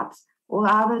startups, or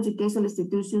other educational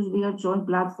institutions via joint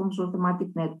platforms or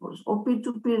thematic networks, or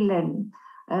peer-to-peer learning,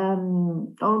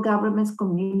 or governments,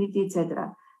 community,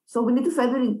 etc. So we need to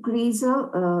further increase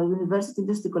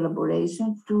university-industry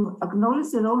collaboration to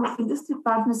acknowledge the role of industry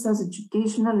partners as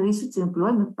educational, research, and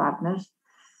employment partners,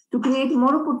 to create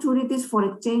more opportunities for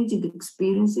exchanging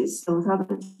experiences with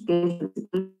other educational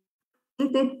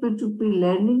institutions, peer-to-peer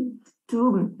learning,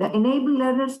 to enable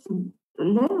learners to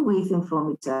learn with and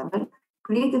from each other,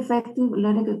 create effective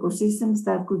learning ecosystems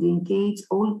that could engage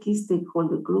all key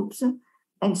stakeholder groups,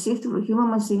 and shift from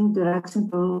human-machine interaction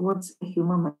towards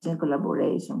human-machine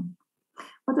collaboration.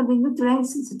 What are the new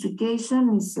trends in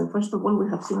education is, first of all, we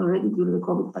have seen already during the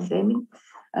COVID pandemic,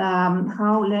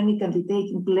 how learning can be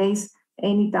taking place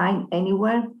anytime,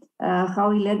 anywhere,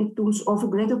 how e-learning tools offer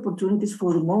great opportunities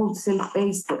for remote,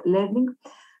 self-paced learning.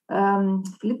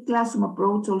 Flipped classroom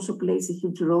approach also plays a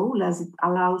huge role, as it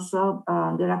allows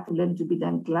interactive learning to be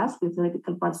done in class with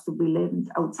theoretical parts to be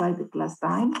learned outside the class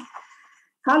time.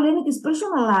 How learning is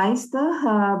personalized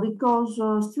because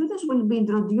students will be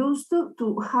introduced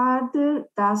to harder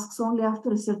tasks only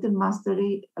after a certain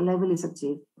mastery level is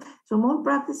achieved. So more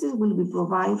practices will be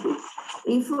provided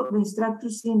if the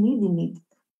instructors see a need in it.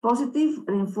 Positive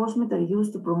reinforcement are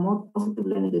used to promote positive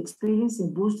learning experience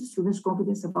and boost students'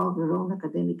 confidence about their own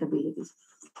academic abilities.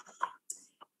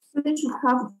 Students should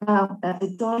have a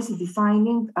choice in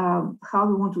defining how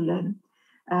they want to learn.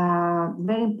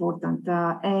 Very important,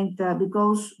 and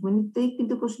because when you take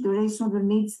into consideration their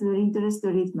needs, their interests,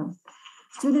 their rhythm,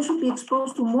 students should be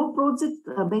exposed to more projects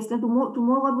based on to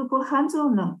more what we call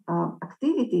hands-on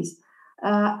activities.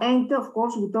 And of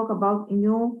course, we talk about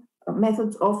new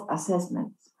methods of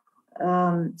assessment,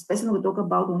 especially when we talk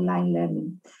about online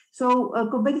learning. So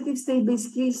competitive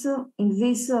state-based skills in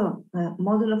this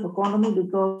model of economy,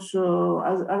 because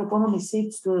as our economy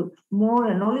shifts to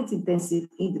more knowledge-intensive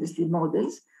industry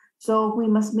models, so we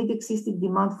must meet existing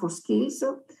demand for skills.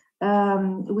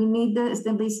 We need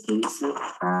STEM-based skills,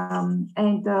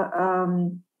 and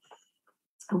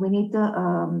we need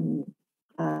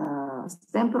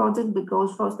STEM projects,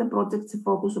 because for STEM projects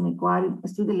focus on inquiry,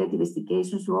 student-led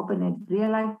investigations to open-ended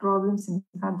real-life problems and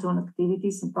hands-on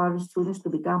activities, empower students to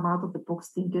become out-of-the-box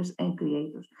thinkers and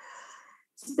creators.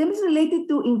 STEM is related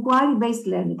to inquiry-based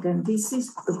learning, and this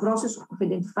is the process of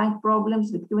identifying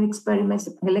problems, doing experiments,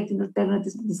 selecting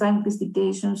alternatives, design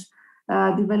investigations,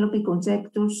 developing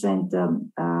conjectures, and the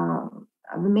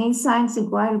main science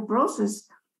inquiry process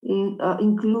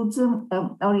includes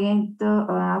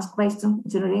ask questions,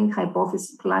 generate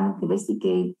hypotheses, plan,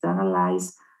 investigate,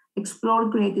 analyze, explore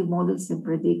creative models, and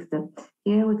predict.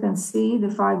 Here we can see the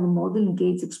 5 model: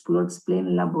 engage, explore, explain,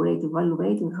 elaborate,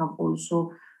 evaluate. We have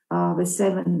also the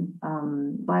 7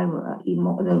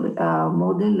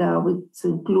 model, which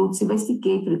includes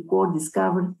investigate, record,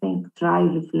 discover, think, try,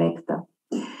 reflect.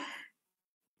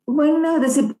 When the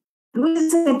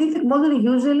scientific model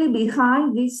usually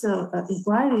behind this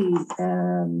inquiry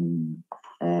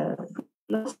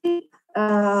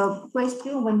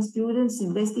question, when students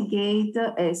investigate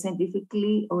a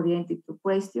scientifically oriented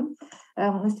question,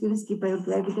 when students keep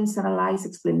evidence, analyze,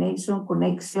 explanation,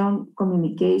 connection,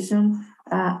 communication,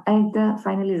 and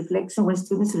finally reflection. When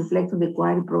students reflect on the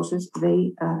inquiry process,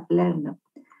 they learn.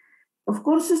 Of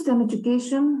course, STEM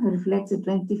education reflects the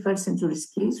 21st century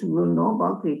skills. We all know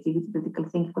about creativity, critical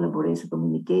thinking, collaboration,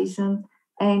 communication,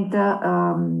 And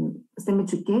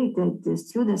STEM-educated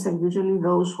students are usually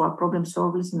those who are problem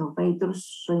solvers,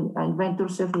 innovators,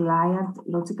 inventors, self-reliant,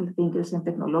 logical thinkers, and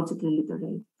technologically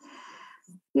literate.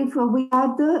 If we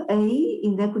add A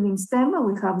in the acronym STEM,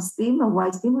 we have STEAM and why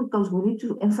STEAM, because we need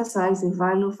to emphasize the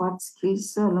value of art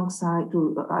skills alongside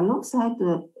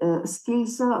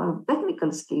skills,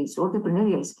 technical skills,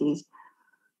 entrepreneurial skills,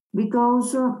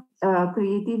 because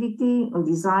creativity or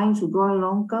design should go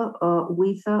along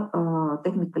with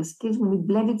technical skills. We need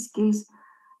blended skills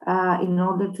in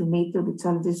order to meet the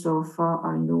challenges of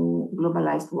our new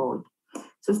globalized world.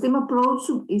 So STEM approach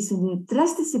is a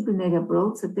transdisciplinary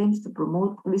approach that aims to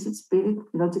promote research spirit,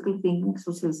 logical thinking,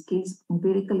 social skills,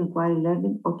 empirical inquiry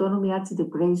learning, autonomy, arts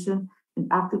integration, and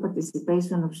active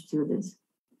participation of students.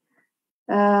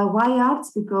 Why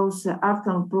arts? Because art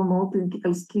can promote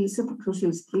critical skills,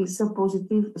 social skills,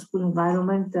 positive school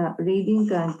environment, reading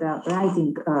and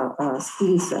writing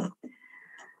skills.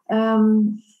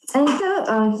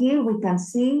 Here we can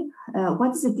see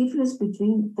what is the difference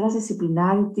between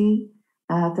transdisciplinarity,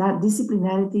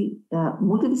 disciplinarity,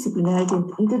 multidisciplinarity,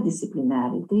 and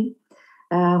interdisciplinarity.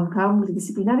 How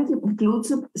multidisciplinarity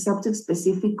includes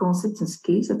subject-specific concepts and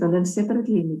skills that are learned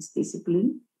separately in each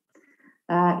discipline.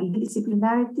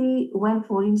 Interdisciplinarity, when,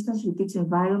 for instance, you teach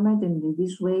environment, and in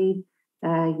this way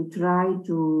you try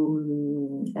to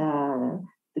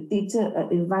teach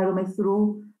environment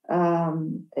through a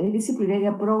disciplinary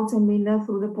approach,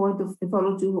 through the point of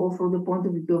mythology or through the point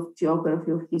of view of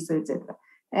geography, of history, etc.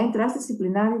 And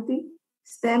transdisciplinarity,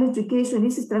 STEM education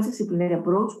is a transdisciplinary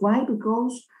approach. Why?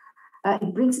 Because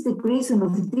it brings integration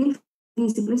of different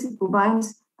disciplines. It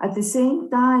combines at the same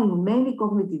time many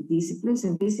cognitive disciplines,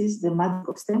 and this is the magic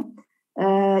of STEM.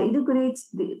 Integrates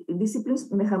the disciplines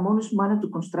in a harmonious manner to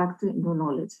construct new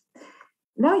knowledge.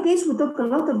 Nowadays, we talk a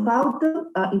lot about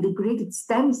integrated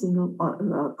STEM, is a new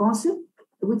concept,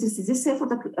 which is this effort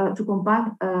to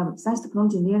combine science,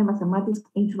 technology, engineering, mathematics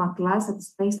into one class that is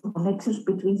based on connections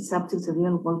between subjects and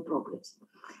real-world problems.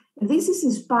 And this is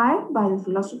inspired by the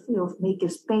philosophy of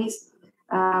makerspace.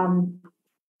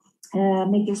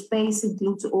 Makerspace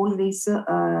includes all these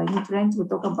new trends. We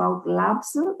talk about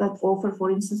labs that offer, for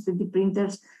instance, 3D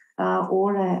printers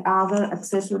or other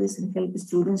accessories and help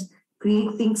students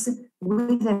create things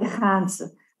with their hands.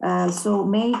 So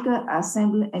make,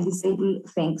 assemble, and disable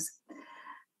things.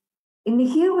 In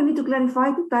here, we need to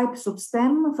clarify two types of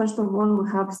STEM. First of all, we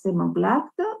have STEM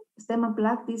Unplugged. STEM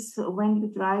Unplugged is when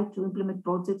you try to implement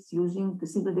projects using the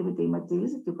simple everyday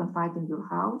materials that you can find in your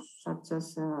house, such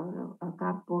as a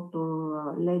cardboard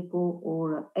or Lego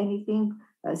or anything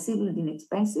simple and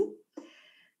inexpensive.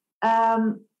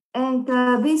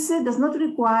 This does not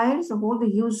require all the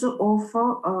use of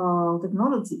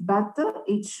technology, but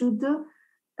it should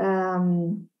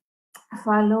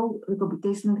follow the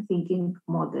computational thinking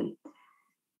model.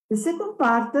 The second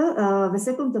part, the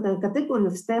second category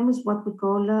of STEM is what we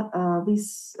call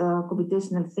this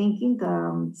computational thinking.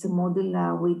 It's a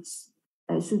model which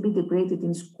should be integrated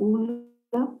in school.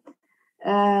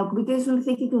 Computational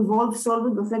thinking involves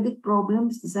solving authentic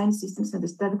problems, design systems,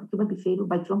 understanding human behavior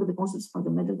by drawing the concepts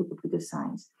fundamental to computer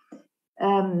science.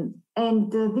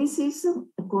 This is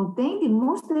contained in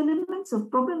most elements of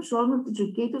problem solving.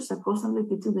 Educators are constantly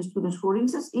teaching the students. For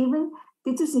instance, even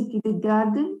teachers in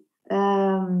kindergarten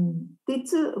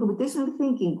teach computational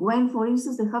thinking when, for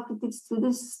instance, they have to teach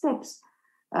students steps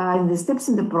and the steps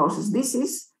in the process. This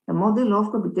is a model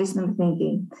of computational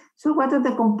thinking. So what are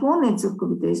the components of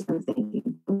computational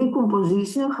thinking?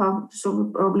 Decomposition, how to solve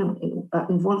a problem,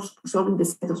 involves solving the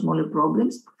set of smaller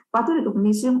problems. Pattern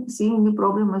recognition, seeing new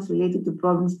problems related to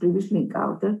problems previously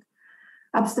encountered.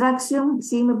 Abstraction,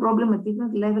 seeing a problem at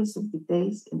different levels of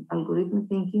details. And algorithmic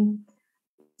thinking,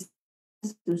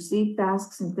 to see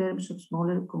tasks in terms of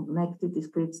smaller, connected,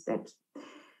 discrete steps.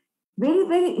 Very,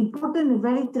 very important and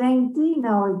very trendy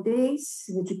nowadays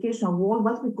in the educational world,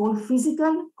 what we call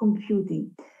physical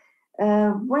computing.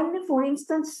 When, for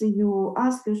instance, you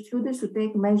ask your students to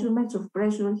take measurements of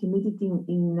pressure and humidity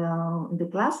in the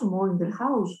classroom or in their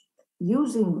house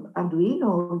using Arduino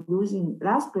or using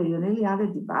Raspberry or any other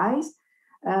device,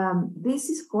 this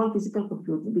is called physical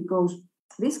computing because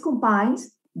this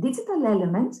combines digital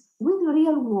elements with the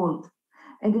real world.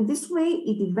 And in this way,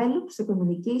 it develops a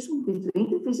communication between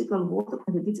the physical world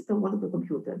and the digital world of the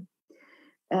computer.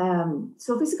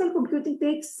 So physical computing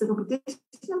takes the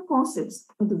computational concepts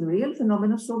into the real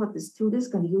phenomena so that the students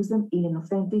can use them in an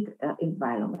authentic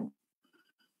environment.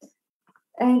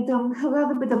 And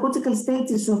the pedagogical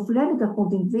stages of learning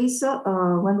according to this,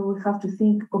 when we have to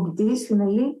think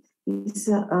computationally, is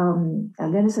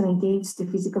learners are engaged in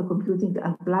physical computing,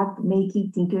 unplugged,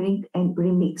 making, tinkering, and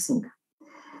remixing.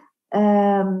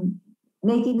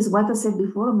 Making is what I said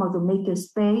before about the maker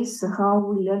space, how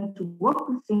we learn to work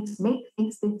with things, make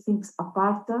things, take things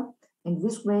apart. In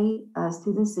this way,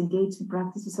 students engage in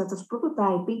practices such as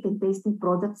prototyping and testing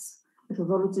products,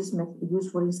 methodologies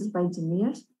used, for instance, by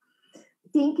engineers.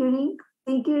 Tinkering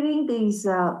is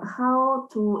how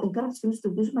to encourage students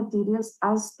to use materials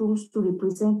as tools to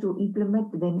represent, to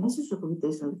implement the dimensions of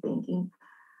computational thinking.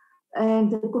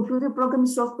 And the computer programming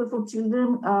software for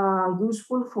children are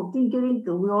useful for tinkering.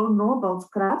 We all know about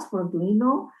Scratch for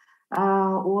Arduino,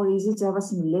 or Easy Java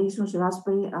simulations,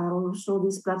 Raspberry are also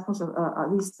these platforms,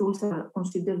 these tools are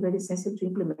considered very essential to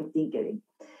implement tinkering.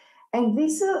 And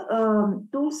these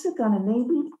tools can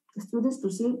enable students to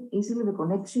see easily the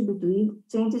connection between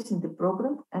changes in the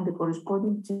program and the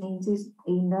corresponding changes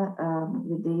in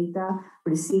the data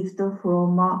received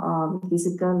from the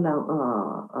physical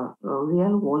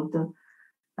real world.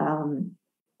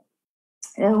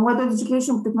 What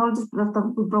education technologies that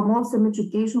promotes STEM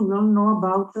education, we all know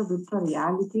about virtual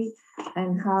reality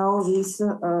and how this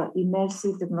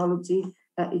immersive technology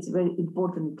is very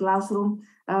important in classroom.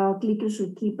 Clickers or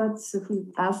keypads,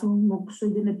 classroom, MOOCs,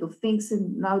 Internet of Things,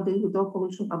 and nowadays we talk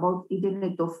also about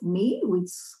Internet of Me,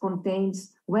 which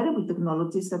contains wearable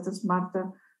technologies such as smart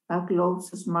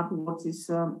clothes, smart watches,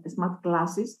 smart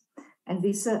glasses. And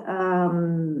these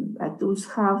tools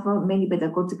have many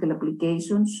pedagogical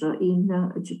applications in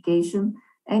education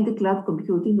and the cloud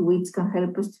computing, which can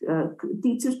help us,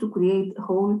 teachers to create a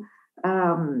whole,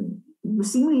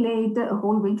 simulate a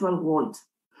whole virtual world.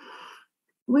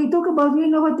 We talk about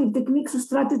innovative techniques or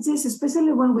strategies,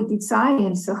 especially when we teach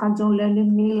science, hands-on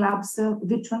learning, mini labs,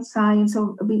 virtual science,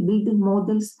 or building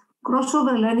models,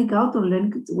 crossover learning, outdoor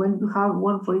learning. When you have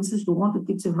one, for instance, you want to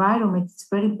teach environment, it's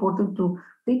very important to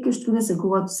take your students and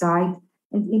go outside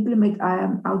and implement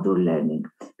outdoor learning,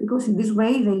 because in this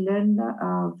way they learn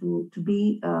to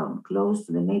be close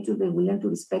to the nature. They will learn to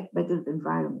respect better the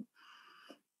environment.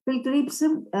 Field trips,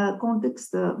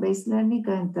 context-based learning,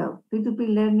 and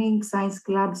P2P learning, science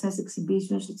clubs, science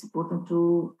exhibitions. It's important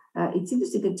to, it's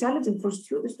interesting and challenging for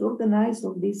students to organize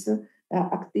all these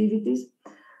activities.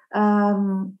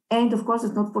 And of course,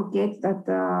 let's not forget that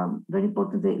very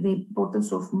important, the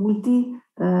importance of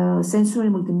multi-sensory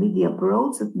multimedia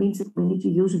approach. That means that we need to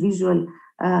use visual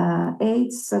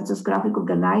aids such as graphic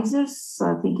organizers,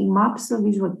 thinking maps,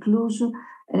 visual clues, and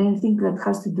anything that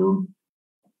has to do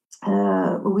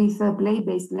with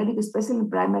play-based learning, especially in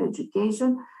primary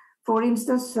education. For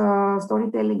instance,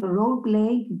 storytelling and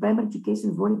role-playing in primary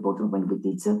education is very important when we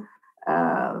teach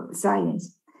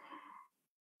science.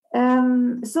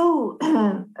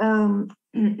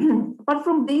 Apart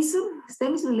from this,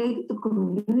 STEM is related to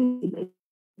community. I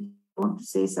want to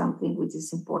say something which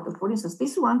is important. For instance,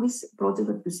 this project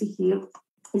that you see here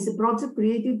is a project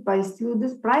created by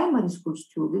students, primary school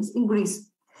students in Greece.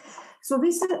 So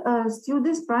these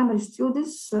students, primary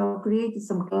students, created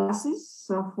some classes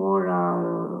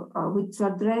which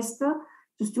are addressed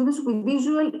to students with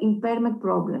visual impairment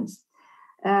problems.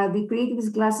 They created these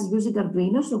classes using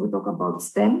Arduino, so we talk about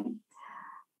STEM.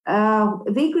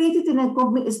 They created in a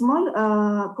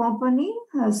small company,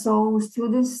 so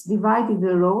students divided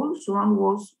their roles. One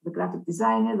was the graphic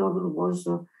designer, the other was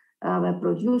a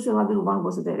producer, the other one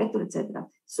was a director, etc.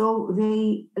 So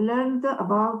they learned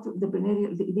about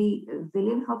entrepreneurial, they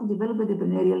learned how to develop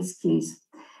entrepreneurial skills.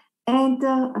 And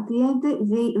at the end,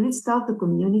 they reached out to the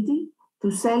community to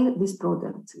sell this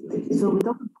product. So we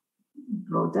talk about a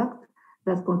product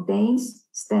that contains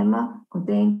STEM,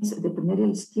 contains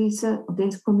entrepreneurial skills,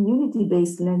 contains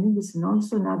community-based learning. This is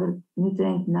also another new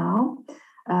trend now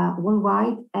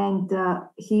worldwide. And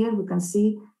here we can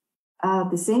see at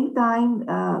the same time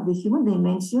the human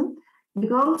dimension,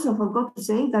 because I forgot to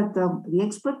say that the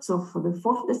experts of the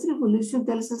fourth industrial revolution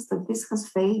tells us that this has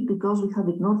failed because we have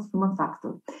ignored the human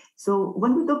factor. So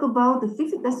when we talk about the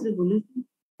fifth industrial revolution,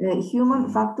 the human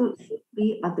factor should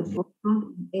be at the forefront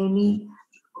of any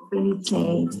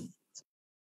change.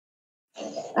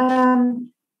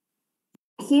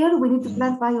 Here we need to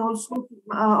clarify also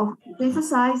to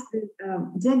emphasize the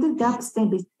gender gap STEM,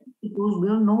 because we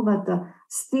all know that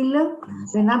still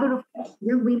the number of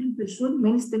young women pursuing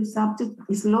many STEM subjects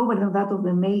is lower than that of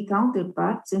the male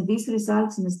counterparts, and this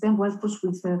results in a STEM workforce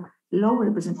with lower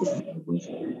representation.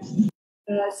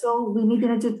 So we need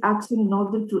urgent action in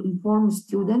order to inform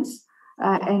students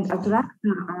and attract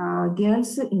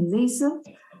girls in this.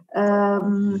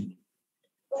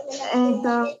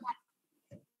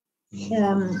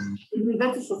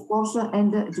 Universities, of course,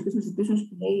 and education institutions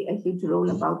play a huge role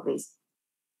about this.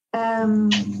 So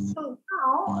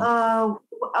now,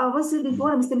 I was saying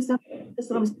before, I'm still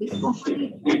from space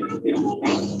company.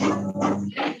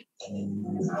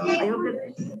 I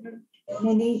organized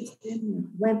many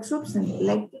workshops and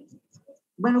lectures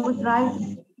when we try to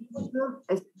build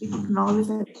a specific knowledge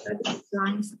and strategic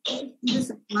science in the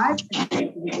supply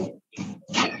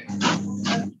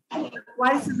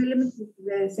acquire some elements of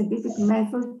the scientific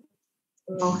method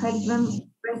or help them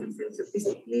express themselves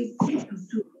sophisticatedly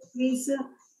to increase, in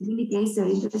many cases, their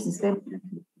interest in STEM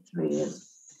careers.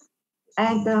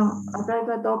 And I try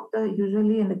to adopt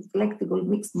usually an eclectic or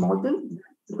mixed model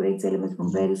to create elements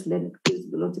from various learning fields,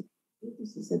 biological,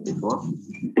 as I said before.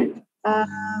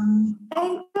 And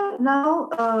now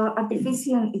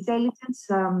artificial intelligence,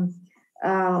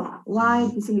 why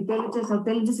artificial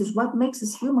intelligence is what makes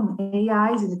us human.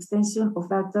 AI is an extension of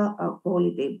that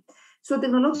quality. So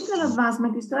technological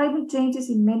advancement is driving changes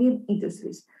in many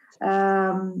industries.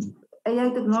 AI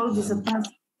technologies advance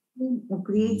and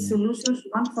create solutions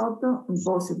one thought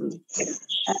impossible.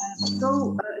 Especially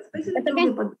through the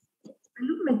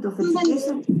development of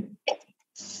education.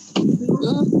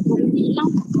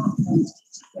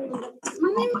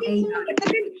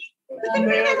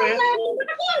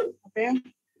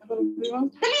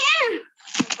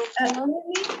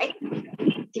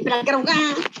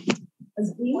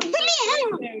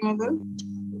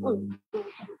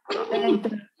 And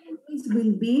this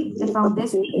will be the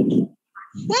foundation.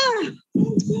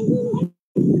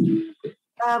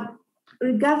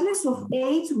 Regardless of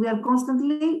age, we are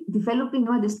constantly developing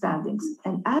new understandings.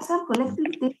 And as our collective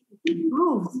thinking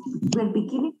improves, we are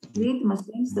beginning to create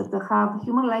machines that have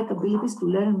human-like abilities to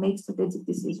learn and make strategic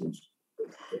decisions.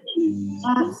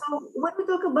 So when we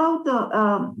talk about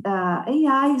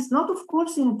AI, it's not, of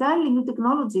course, an entirely new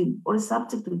technology or a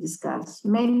subject to discuss.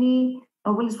 Many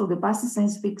novelists from the past in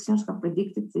science fiction have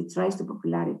predicted its rise to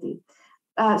popularity.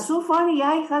 So far,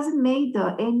 AI hasn't made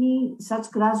any such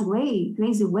crazy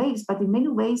waves, but in many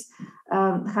ways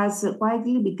has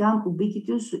quietly become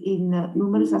ubiquitous in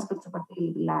numerous aspects of our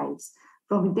daily lives.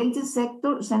 From intelligence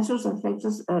sector, sensors that help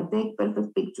us take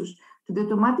perfect pictures, to the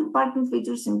automatic parking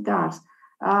features in cars,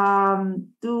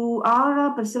 to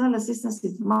our personal assistants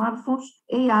in smartphones,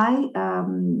 AI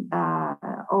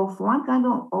of one kind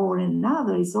or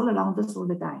another is all around us all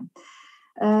the time.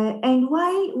 And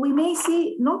while we may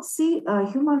not see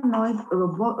humanoid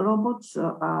robots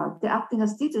acting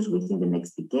as teachers within the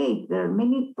next decade, there are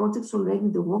many projects already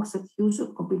in the works that use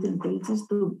computer intelligence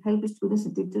to help students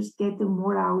and teachers get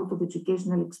more out of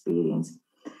educational experience.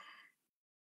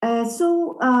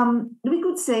 So we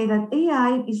could say that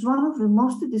AI is one of the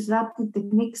most disruptive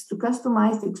techniques to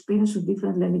customize the experience of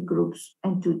different learning groups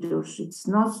and tutors. It's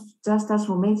not just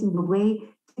transforming the way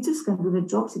teachers can do their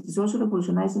jobs, it is also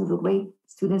revolutionizing the way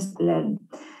students learn.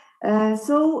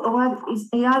 So what is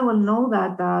AI will know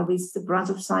that this branch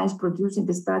of science producing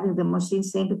the study of the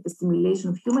machines aimed at the stimulation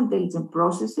of human intelligent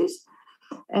processes,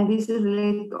 and this is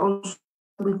related also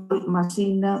with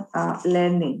machine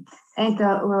learning. And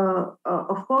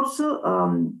of course,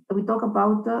 we talk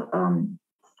about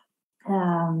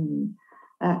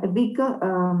a big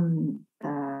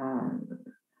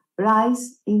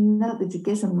rise in the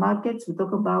education markets. We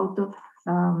talk about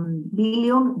 $1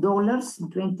 billion in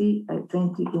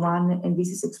 2021, and this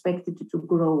is expected to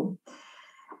grow.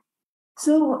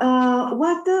 So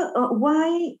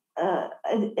why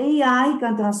AI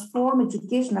can transform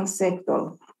educational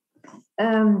sector?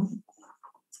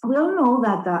 We all know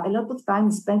that a lot of time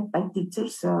is spent by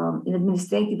teachers in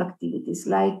administrative activities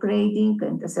like grading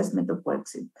and assessment of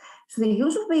works. So the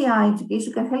use of AI in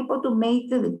education can help automate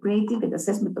the grading and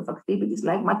assessment of activities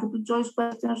like multiple choice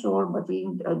questions or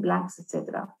blanks,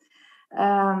 etc.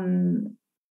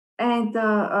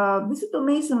 This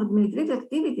automation of administrative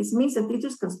activities means that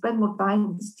teachers can spend more time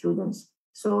with the students,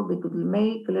 so they could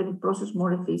make the learning process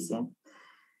more efficient.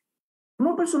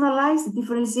 More personalized,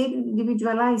 differentiated,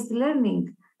 individualized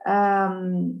learning,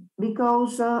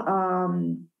 because,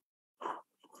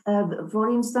 for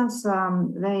instance,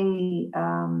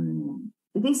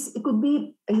 this could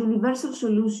be a universal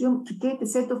solution to get a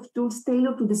set of tools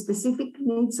tailored to the specific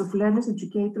needs of learners and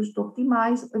educators to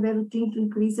optimize their routine, to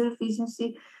increase their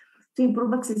efficiency, to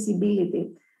improve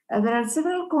accessibility. There are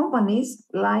several companies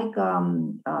like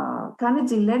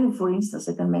Carnegie Learning, for instance,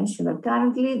 I can mention, that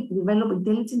currently develop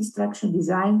intelligent instruction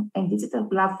design and digital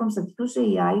platforms that use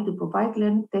AI to provide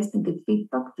learning testing and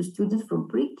feedback to students from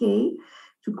pre-K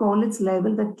to college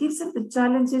level that gives them the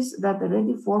challenges that are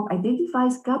ready for,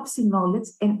 identifies gaps in knowledge,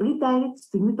 and redirects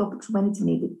to new topics when it's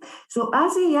needed. So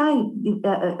as AI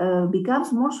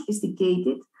becomes more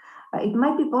sophisticated, it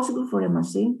might be possible for a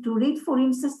machine to read, for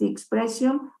instance, the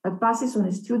expression that passes on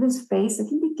a student's face that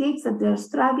indicates that they are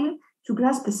struggling to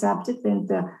grasp a subject, and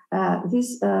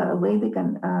this way they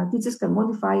can teachers can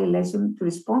modify a lesson to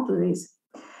respond to this.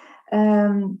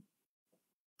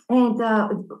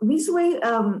 This way,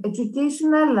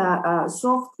 educational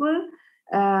software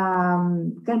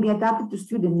can be adapted to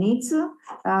student needs.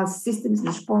 Systems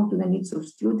respond to the needs of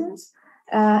students.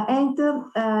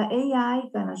 AI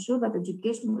can ensure that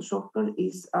educational software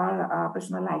are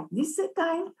personalized. This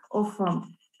kind of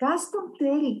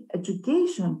custom-tailored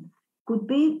education could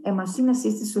be a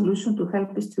machine-assisted solution to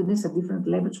help the students at different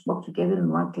levels work together in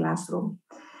one classroom.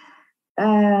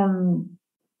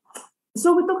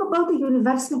 So we talk about the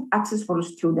universal access for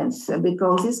students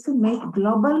because this can make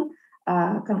global,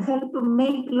 can help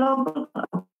make global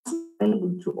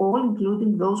available to all,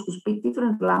 including those who speak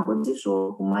different languages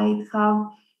or who might have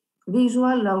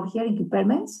visual or hearing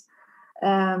impairments.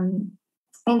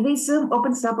 And this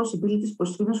opens up possibilities for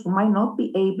students who might not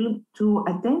be able to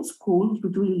attend school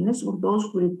due to illness or those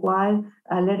who require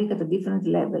learning at a different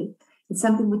level. It's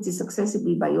something which is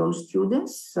accessible by all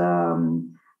students.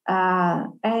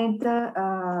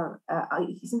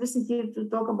 It's interesting here to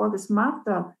talk about the smart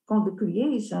content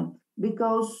creation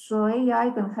because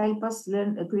AI can help us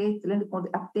create learning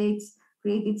content updates,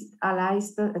 create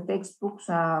digitalized textbooks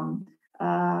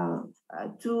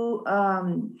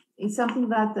it's something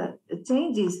that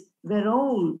changes the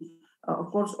role,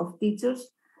 of course, of teachers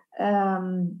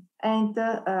and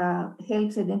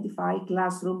helps identify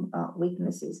classroom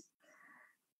weaknesses.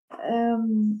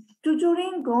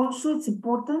 Tutoring also, it's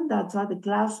important that at the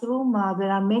classroom,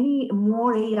 there are many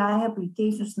more AI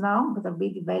applications now that are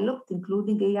being developed,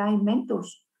 including AI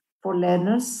mentors for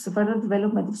learners, further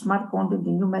development of smart content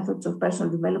and new methods of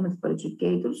personal development for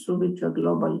educators through virtual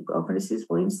global conferences,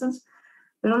 for instance.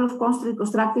 The role of constant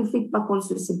constructive feedback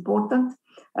also is important.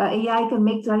 AI can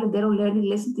make trial and error learning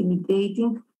less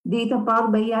intimidating. Data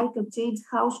powered by AI can change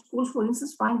how schools, for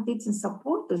instance, find, teach, and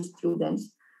support the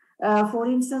students. For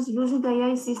instance, using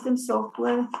AI system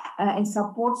software and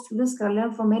support, students can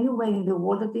learn from anywhere in the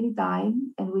world at any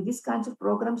time. And with these kinds of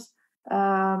programs,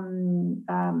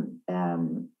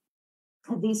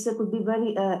 this could be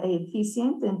very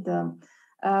efficient and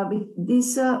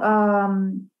this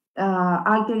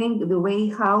altering the way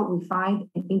how we find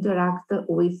and interact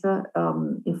with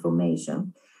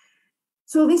information.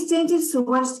 So this changes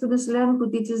where students learn,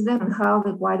 who teaches them, and how they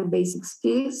acquire basic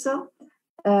skills.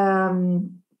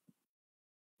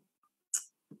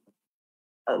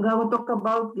 I will talk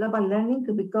about global learning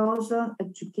because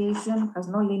education has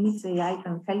no limits. AI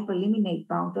can help eliminate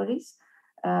boundaries.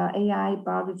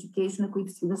 AI-powered education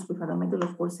equips students with fundamental,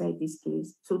 of course, IT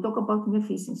skills. So talk about new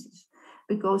efficiencies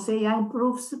because AI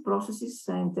improves processes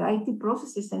and IT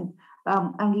processes and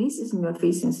unleashes new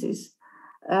efficiencies.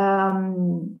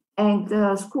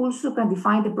 Schools can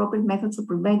define the appropriate methods of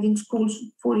preventing schools,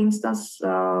 for instance,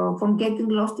 from getting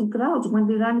lost in crowds when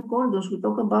they run corridors. We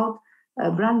talk about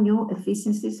brand new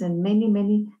efficiencies and many,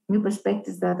 many new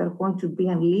perspectives that are going to be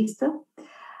unleashed.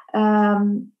 What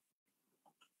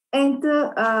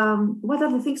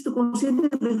are the things to consider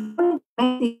before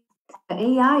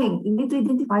AI? You need to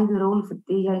identify the role of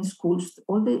AI in schools,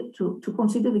 to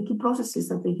consider the key processes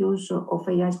that the use of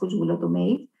AI in schools will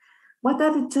automate. What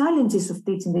are the challenges of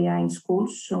teaching AI in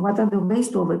schools? What are the ways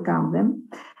to overcome them?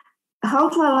 How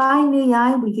to align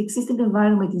AI with the existing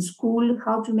environment in school,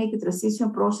 how to make the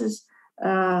transition process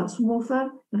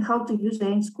smoother, and how to use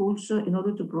AI in schools in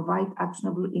order to provide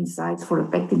actionable insights for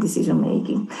effective decision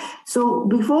making. So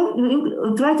before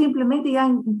you try to implement AI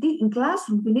in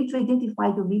classroom, we need to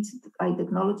identify the needs by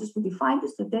technologies to define the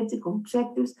strategic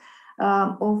objectives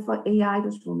of AI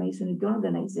transformation in the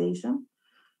organization,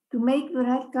 to make the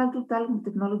right cultural talent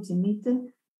technology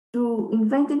needed, to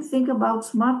invent and think about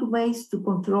smart ways to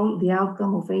control the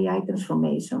outcome of AI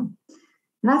transformation.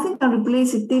 Nothing can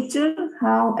replace a teacher,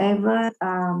 however,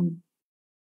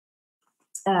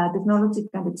 technology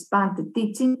can expand the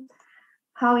teaching.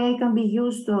 How AI can be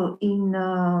used in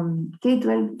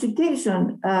K-12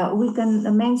 education. We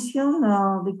can mention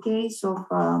the case of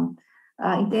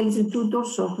intelligent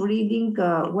tutors of reading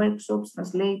workshops,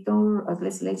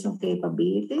 translation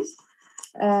capabilities,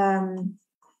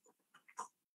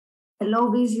 low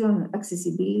vision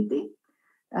accessibility,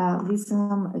 with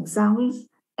some examples.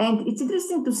 And it's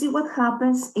interesting to see what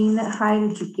happens in higher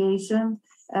education.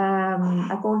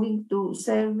 According to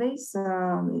surveys,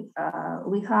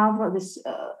 we have this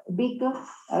big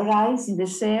rise in the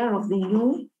share of the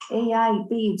new AI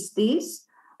PhDs.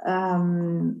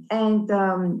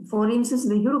 For instance, in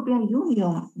the European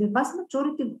Union, the vast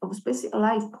majority of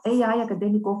specialized AI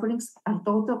academic offerings are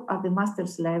taught at the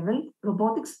master's level.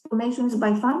 Robotics automation is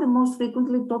by far the most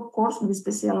frequently taught course in the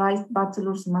specialized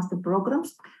bachelor's and master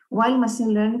programs, while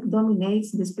machine learning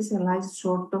dominates the specialized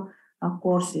short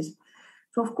courses.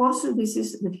 So of course, this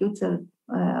is the future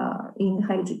in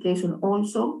higher education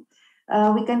also.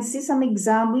 We can see some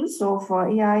examples of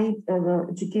AI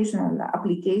educational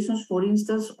applications. For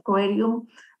instance, Aquarium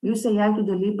use AI to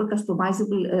deliver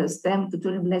customizable STEM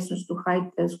tutoring lessons to high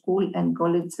school and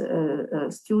college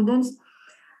students.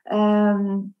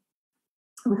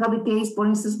 We have a case, for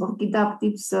instance, for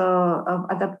Kidaptive's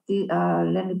Adaptive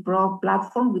Learning Pro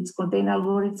platform, which contain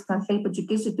algorithms can help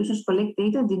education institutions collect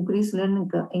data and increase learning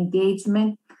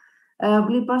engagement.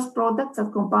 Blipar's products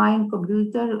that combine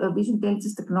computer vision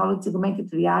intelligence technology,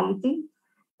 augmented reality.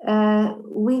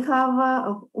 We have,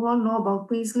 we all know about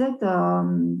Quizlet.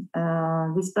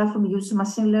 This platform uses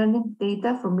machine learning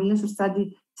data from millions of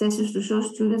study sessions to show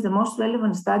students the most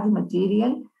relevant study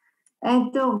material.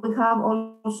 And we have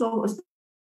also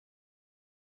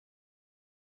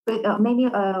many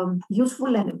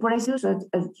useful and precious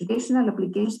educational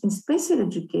applications in special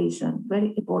education,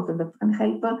 very important, that can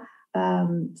help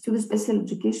students' special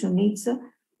education needs to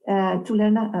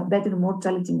learn a better, more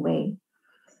challenging way.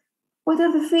 What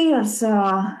are the fears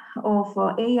of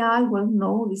AI? Well,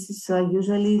 no, this is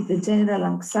usually the general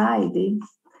anxiety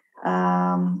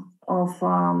of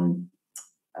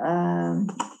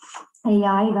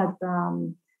AI that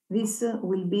this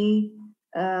will be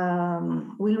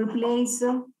will replace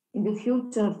in the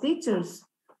future teachers.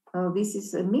 This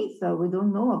is a myth. We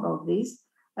don't know about this.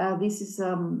 This is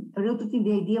rooted in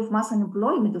the idea of mass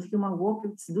unemployment of human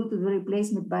workers due to the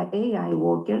replacement by AI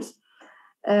workers.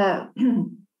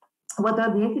 What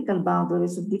are the ethical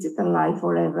boundaries of digital life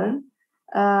forever?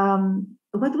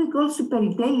 What we call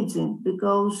superintelligent,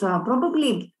 because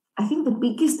probably I think the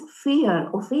biggest fear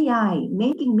of AI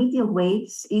making media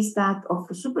waves is that of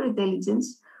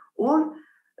superintelligence, or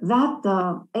that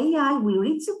AI will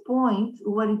reach a point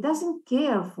where it doesn't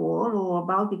care for or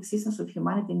about the existence of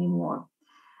humanity anymore.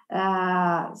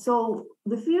 So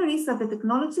the fear is that the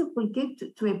technology will get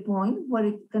to a point where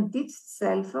it can teach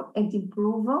itself and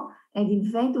improve and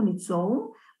invent on its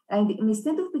own. And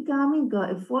instead of becoming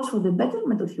a force for the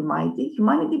betterment of humanity,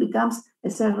 humanity becomes a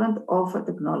servant of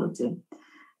technology.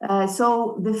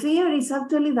 So the fear is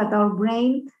actually that our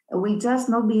brain will just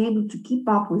not be able to keep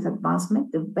up with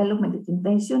advancement, development, and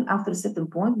invention after a certain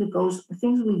point, because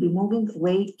things will be moving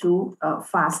way too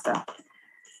faster.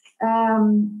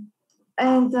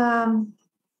 In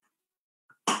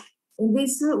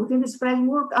this, within this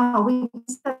framework, we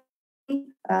study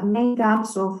main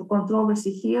camps of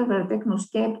controversy here. There are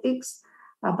techno-skeptics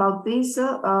about this.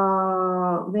 There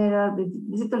are the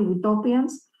digital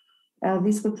utopians.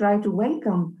 This would try to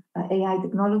welcome AI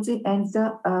technology, and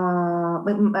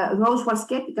those who are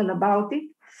skeptical about it,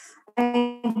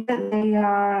 and they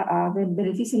are the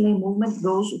beneficial aid movement,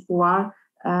 those who are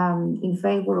in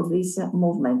favor of this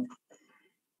movement.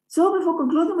 So before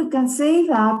concluding, we can say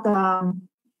that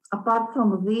apart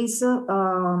from this,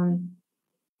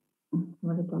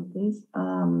 what about this?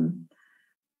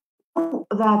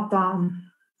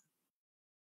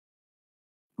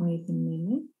 Wait a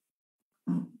minute.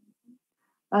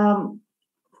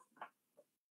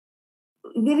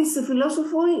 There is a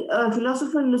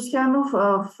philosopher Luciano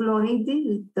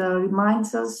Floridi that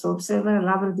reminds us of several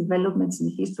other developments in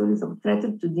history that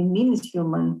threaten to diminish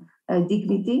human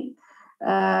dignity.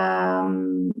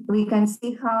 We can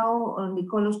see how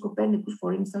Nicolaus Copernicus,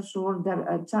 for instance, or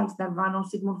Charles Darwin,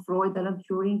 Sigmund Freud, Alan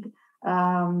Turing,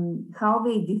 how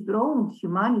they dethroned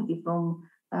humanity from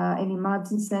an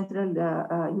imagined central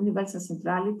universal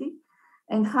centrality,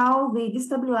 and how they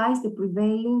destabilized the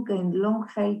prevailing and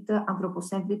long-held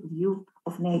anthropocentric view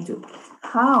of nature.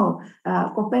 How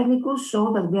Copernicus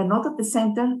showed that we are not at the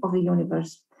center of the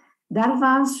universe.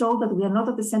 Darwin showed that we are not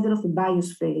at the center of the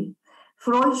biosphere.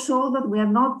 Freud showed that we are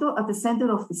not at the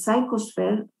center of the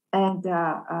psychosphere, and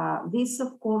this,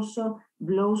 of course,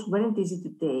 blows weren't easy to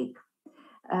take.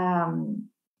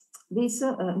 This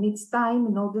needs time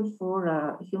in order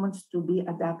for humans to be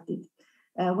adapted.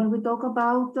 When we talk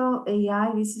about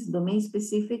AI, this is domain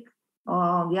specific.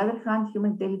 On the other hand,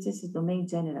 human intelligence is domain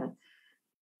general.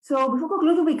 So before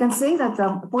concluding, we can say that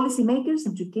policymakers,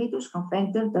 educators have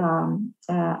entered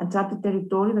uncharted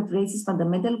territory that raises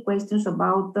fundamental questions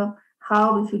about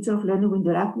how the future of learning will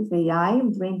interact with AI.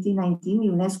 In 2019,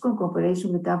 UNESCO, in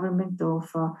cooperation with the government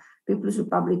of People's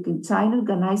Republic in China,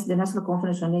 organized the National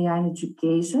Conference on AI in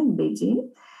Education in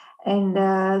Beijing. And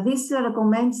this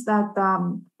recommends that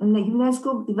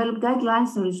UNESCO develop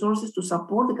guidelines and resources to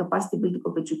support the capacity building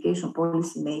of education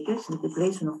policymakers,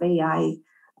 integration of AI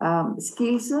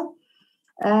skills.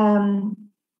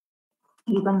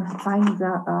 You can find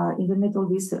the internet all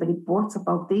these reports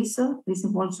about this. This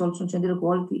involves also gender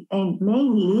equality and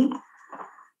mainly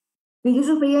The use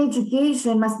of AI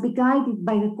education must be guided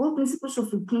by the core principles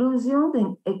of inclusion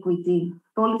and equity.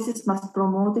 Policies must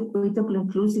promote equitable,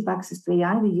 inclusive access to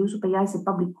AI. The use of AI as a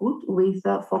public good with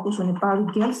focus on empowering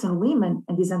girls and women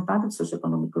and disadvantaged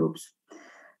socioeconomic groups.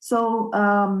 So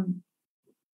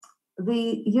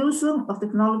the use of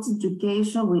technology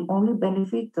education will only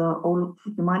benefit all of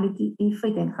humanity if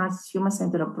it enhances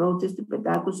human-centered approaches to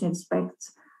pedagogy and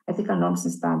respects ethical norms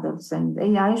and standards. And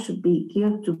AI should be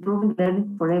geared to proven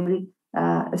learning for every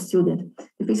student.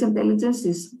 Artificial intelligence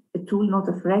is a tool, not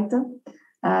a threat.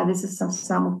 This is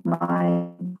some of my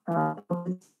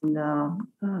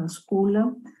in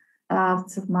school,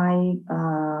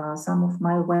 some of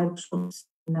my workshops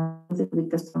in the Greek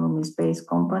Gastronomy Space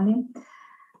Company.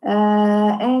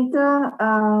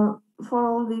 For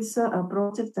all these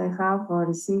projects, I have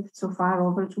received so far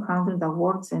over 200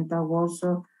 awards, and I was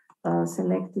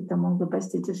selected among the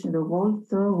best teachers in the world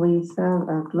with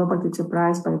a Global Teacher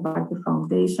Prize by Barker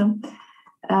Foundation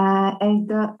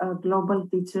and a Global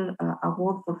Teacher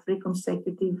Award for 3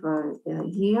 consecutive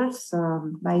years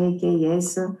by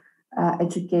AKS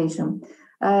Education.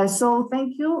 So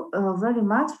thank you very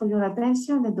much for your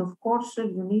attention, and of course,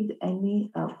 if you need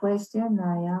any question,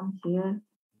 I am here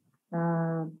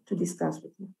to discuss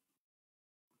with you.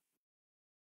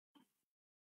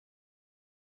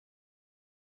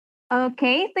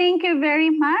 Okay, thank you very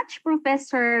much,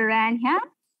 Professor Rania.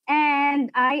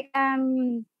 And I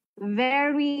am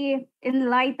very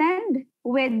enlightened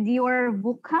with your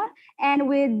VUCA and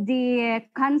with the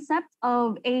concept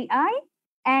of AI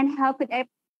and how could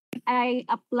I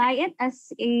apply it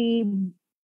as a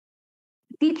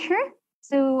teacher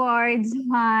towards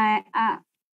my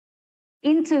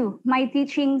into my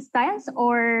teaching styles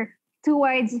or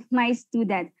towards my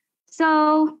student.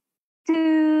 So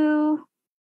to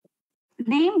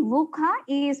name VUCA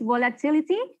is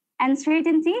volatility,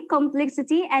 uncertainty,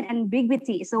 complexity, and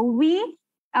ambiguity. So we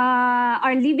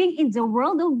are living in the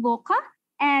world of VUCA,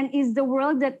 and is the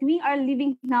world that we are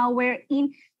living now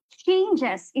wherein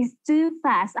changes is too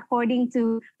fast, according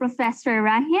to Professor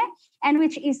Rania, and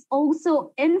which is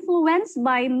also influenced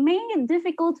by many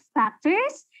difficult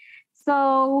factors.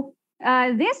 So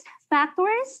these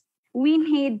factors we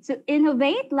need to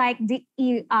innovate, like the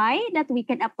AI that we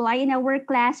can apply in our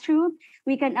classroom,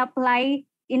 we can apply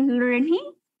in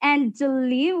learning, and to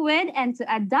live with and to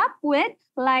adapt with,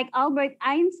 like Albert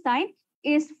Einstein,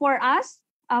 is for us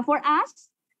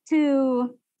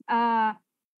to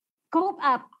cope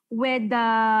up with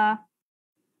the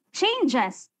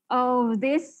changes of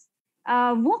this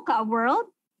VUCA world.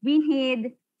 We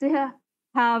need to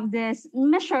have this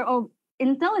measure of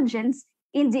intelligence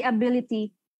in the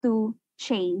ability to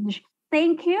change.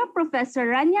 Thank you, Professor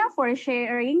Rania, for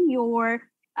sharing your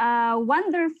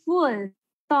wonderful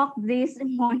talk this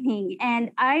morning.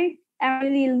 And I am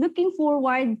really looking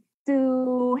forward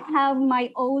to have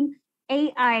my own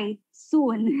AI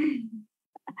soon.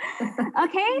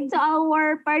 Okay, to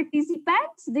our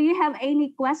participants, do you have any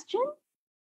question?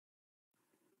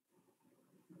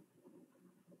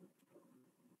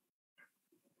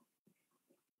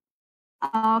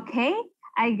 Okay,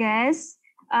 I guess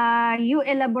you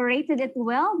elaborated it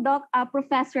well,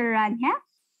 Professor Rania.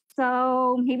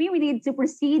 So maybe we need to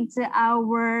proceed to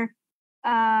our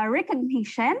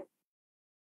recognition.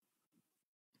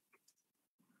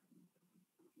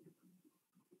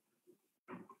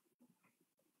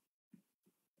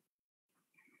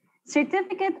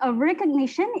 Certificate of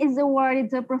recognition is awarded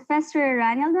to Professor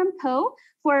Rania Lampo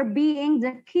for being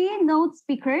the keynote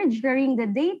speaker during the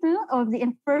day 2 of the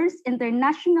first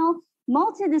International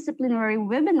Multidisciplinary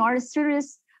Webinar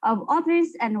Series of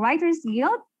Authors and Writers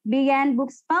Guild Beyond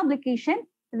Books publication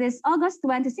this August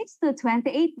 26 to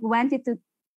 28,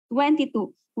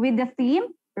 2022, with the theme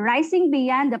Rising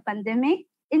Beyond the Pandemic,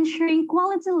 Ensuring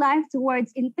Quality Life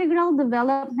Towards Integral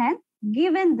Development,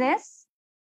 given this,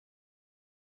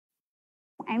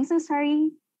 I'm so sorry,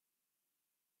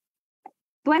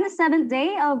 27th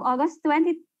day of August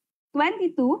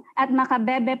 2022 at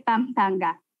Macabebe,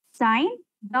 Pampanga. Signed,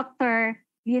 Dr.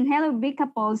 Lianhelo B.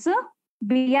 Capolso,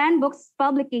 Beyond Books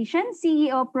Publication,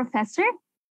 CEO Professor.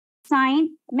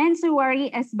 Signed, Mensuwari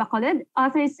S. Bacolod,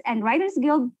 Authors and Writers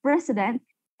Guild President.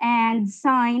 And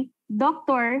signed,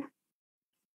 Dr.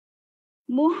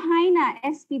 Muhaina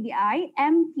SPDI,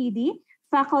 MPD,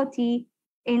 Faculty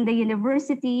in the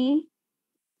University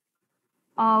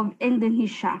of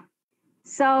Indonesia.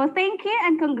 So thank you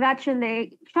and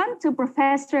congratulations to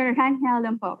Professor Rania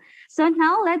Lampo. So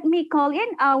now let me call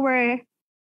in our...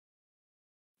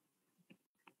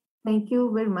 Thank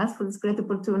you very much for this great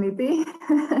opportunity.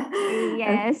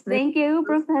 Yes, thank you,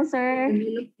 Professor.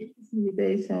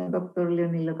 Invitation, Dr.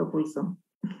 Leonilo Capulso.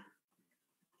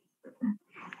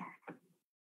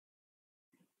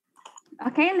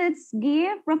 Okay, let's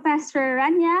give Professor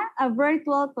Rania a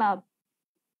virtual club.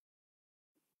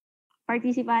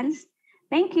 Participants,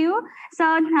 thank you.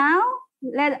 So now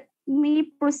let me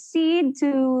proceed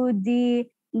to the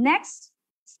next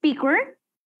speaker.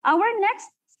 Our next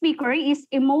speaker is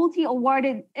a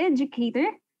multi-awarded educator,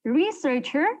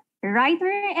 researcher,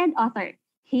 writer, and author.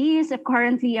 He is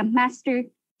currently a Master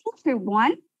Teacher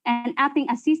 1 and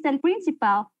acting assistant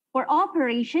principal for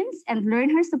operations and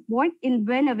learner support in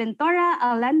Buenaventura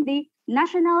Allende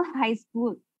National High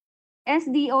School,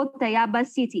 SDO Tayabas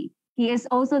City. He is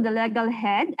also the legal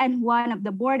head and one of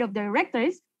the board of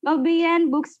directors of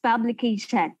BN Books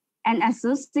Publication, an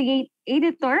associate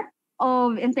editor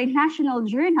of International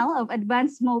Journal of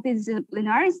Advanced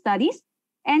Multidisciplinary Studies,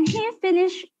 and he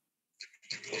finished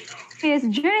his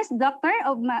Juris Doctor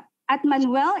at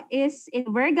Manuel is in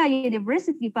Verga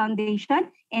University Foundation,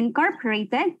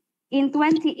 Incorporated, in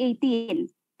 2018,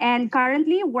 and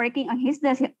currently working on his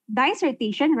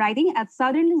dissertation writing at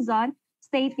Southern Luzon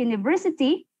State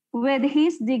University with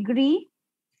his degree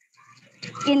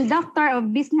in Doctor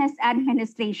of Business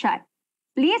Administration.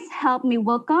 Please help me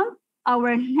welcome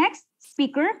our next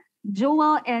speaker,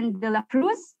 Joel N. De La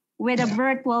Cruz, with a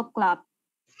virtual club.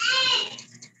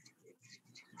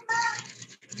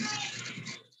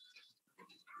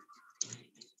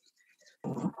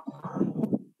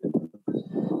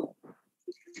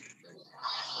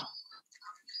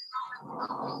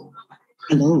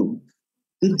 Hello,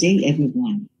 good day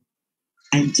everyone.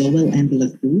 I'm Joel N. De La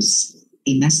Cruz,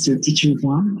 a Master Teacher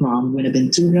 1 from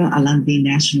Buenaventura Allende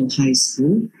National High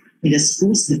School in the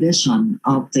Schools Division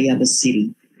of Tayabas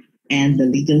City and the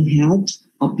legal head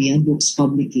of BN Books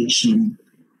Publication.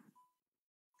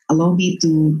 Allow me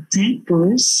to thank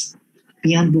first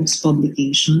BN Books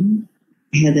Publication,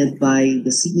 headed by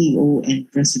the CEO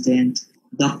and President,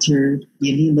 Dr.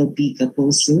 Yanilo P.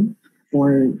 Caposo,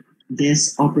 for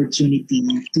this opportunity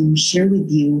to share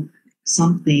with you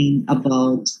something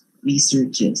about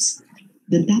researches.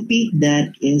 The topic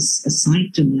that is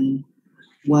assigned to me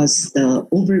was the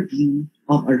overview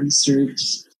of a research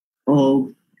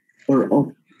of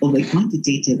a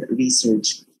quantitative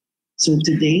research. So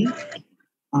today,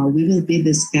 we will be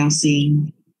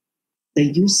discussing the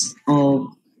use of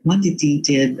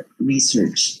quantitative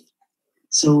research.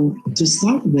 So to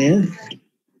start with,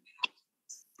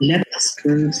 let us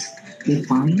first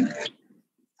define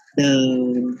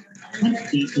the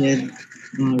quantitative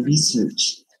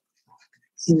research.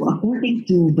 So according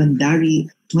to Bandari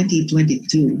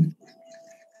 2022,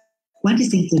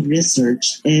 quantitative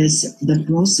research is the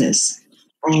process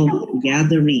of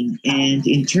gathering and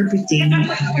interpreting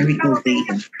numerical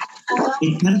data.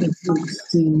 It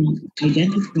contributes to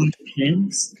identify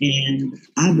trends and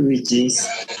averages,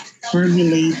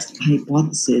 formulate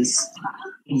hypotheses,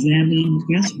 examine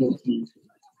causality,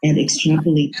 and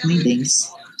extrapolate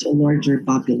findings to a larger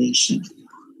population.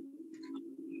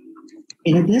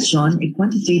 In addition, a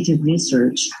quantitative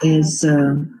research is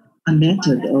a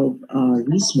method of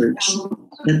research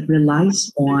that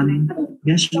relies on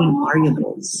measuring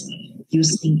variables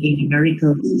using a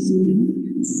numerical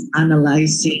system,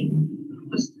 analyzing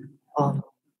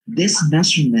this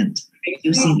measurement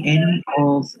using any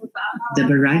of the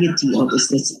variety of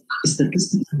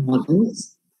statistical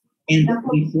models and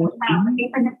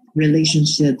reforming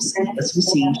relationships and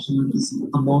associations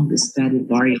among the studied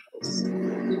variables.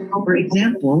 For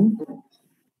example,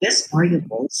 these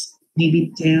variables may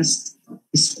be test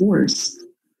scores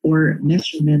or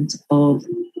measurement of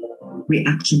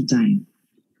reaction time.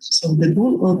 So the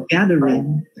goal of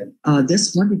gathering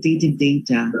this quantitative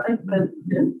data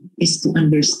is to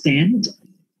understand,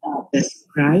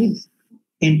 describe,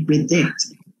 and predict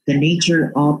the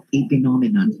nature of a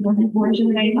phenomenon,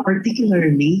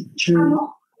 particularly through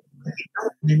the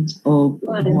development of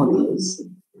models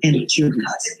and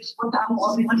theories.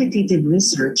 Quantitative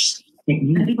research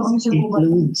techniques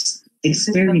includes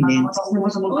experiments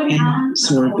and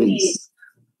surveys.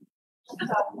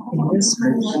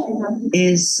 Research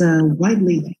is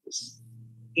widely used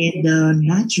in the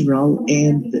natural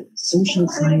and social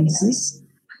sciences,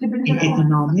 in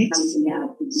economics,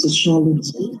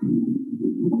 sociology,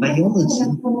 biology,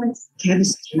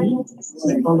 chemistry,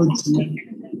 psychology,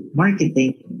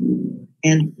 marketing,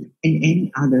 and in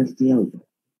any other field.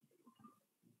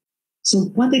 So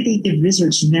quantitative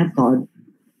research method,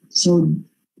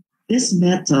 this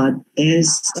method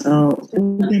is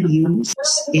often used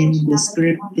in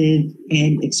descriptive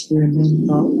and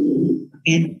experimental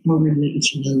and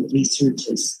correlational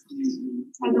researches.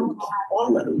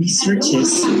 All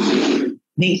researches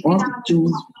may opt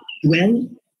to dwell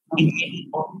in any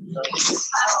of the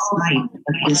side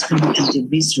of this quantitative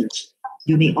research.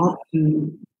 You may opt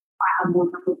to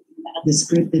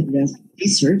descriptive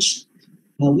research,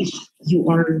 which you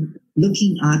are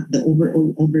looking at the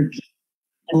overall overview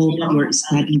of your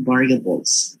study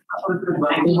variables. Or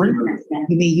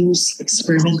you may use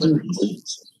experimental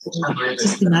research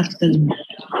systematically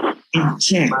and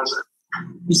check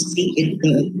to see if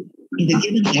in the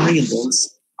given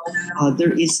variables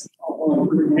there is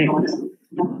effect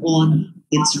on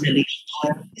its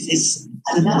relationship. This is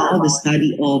somehow the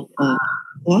study of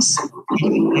cause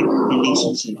and effect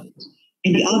relationship.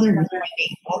 And the other one,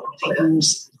 we also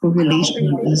use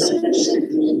correlation research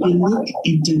to look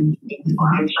into the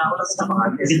connections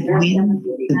between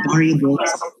the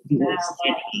variables you are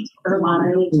studying.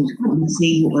 So let's say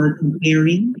you are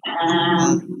comparing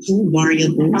two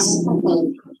variables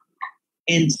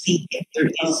and see if there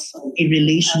is a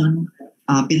relation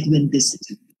between these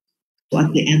two. So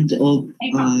at the end of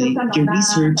your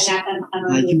research,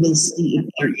 you will see if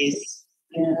there is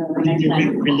a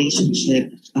direct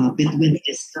relationship between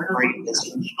these variables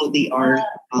and how they are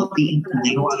being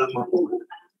connected.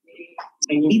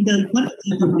 In the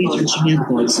quantitative research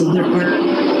method, so there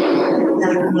are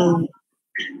several.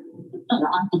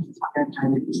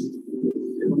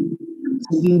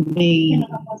 You may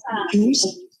choose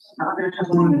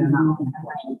to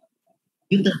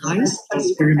utilize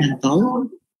experimental.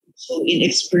 So in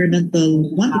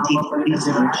experimental quantitative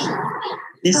research,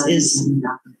 this is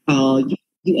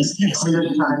you assess the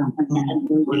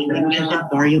dependent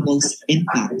variable's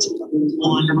impact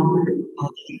on the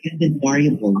dependent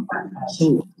variable.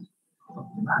 So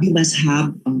you must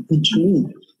have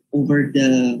control over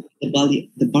the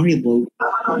variable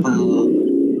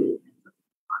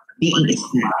being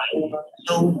experimented.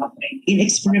 So in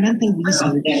experimental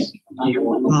research,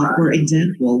 for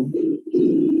example,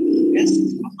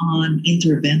 based on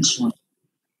intervention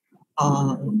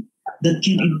that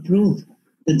can improve,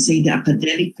 let's say, the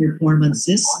academic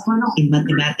performances in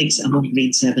mathematics among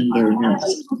grade 7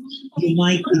 learners. You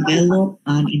might develop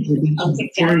an intervention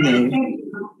material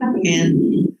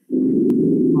and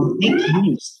make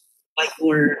use by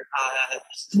your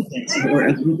students or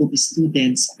a group of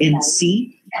students and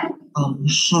see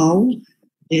how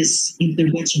this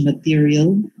intervention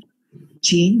material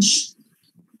change,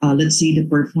 let's say, the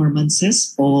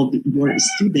performances of your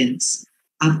students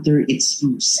after its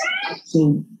use.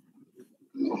 So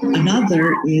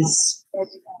another is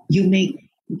you make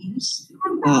use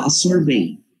a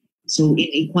survey. So in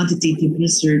a quantitative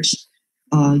research,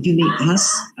 you may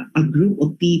ask a group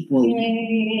of people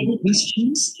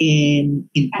questions in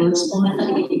person,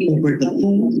 over the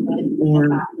phone, or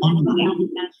online.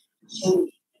 So,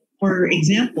 for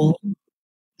example,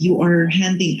 you are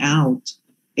handing out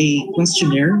a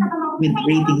questionnaire with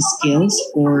rating scales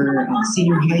for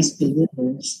senior high school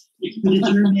learners to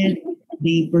determine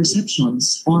the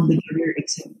perceptions on the career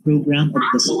exit program of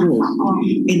the school.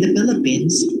 In the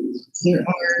Philippines, there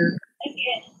are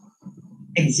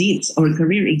exits or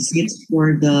career exits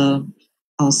for the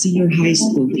senior high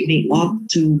school. They may opt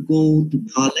to go to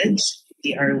college.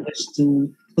 They are wish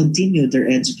to continue their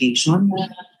education,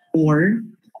 or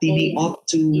they may opt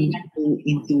to go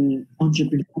into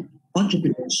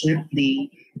entrepreneurship. They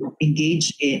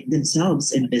engage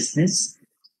themselves in business,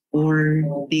 or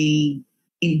they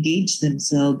engage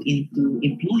themselves into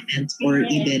employment or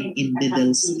even in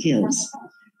middle skills.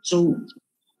 So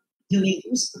you may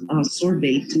use a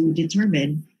survey to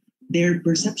determine their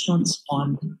perceptions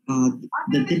on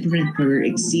the different career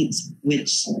exits,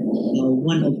 which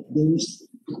one of those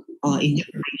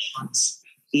enumerations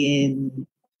in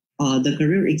the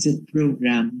career exit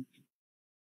program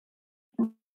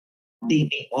they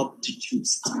may opt to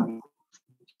choose.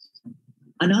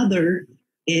 Another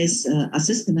is a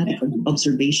systematic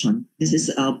observation. This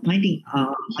is finding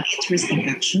an interesting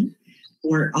action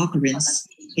or occurrence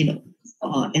and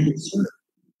observe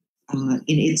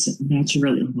in its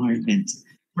natural environment.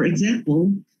 For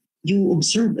example, you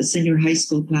observe a senior high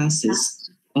school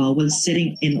classes while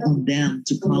sitting in on them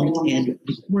to count and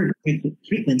record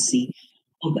frequency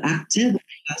of active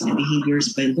and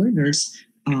behaviors by learners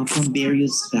from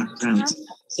various backgrounds.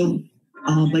 So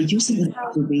by using an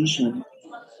observation,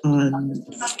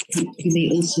 you may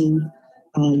also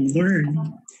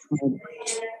learn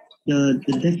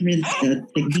the different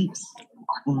techniques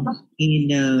in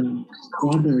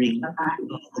gathering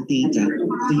the data.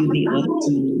 So you may opt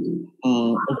to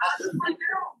observe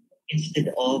instead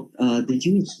of the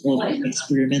use of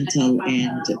experimental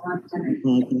and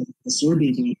the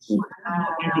survey method.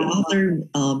 And the other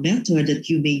method that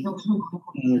you may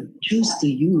choose to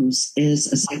use is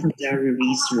a secondary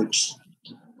research.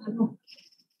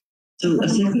 So a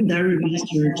secondary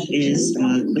research is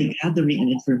by gathering an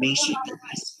information that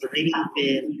has already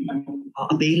been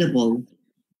available.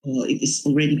 It is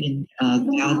already been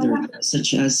gathered,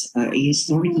 such as a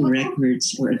historical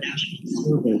records or a national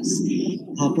surveys.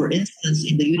 For instance,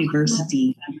 in the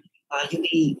university,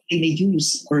 they may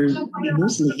use or they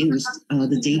mostly use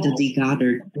the data they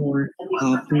gathered for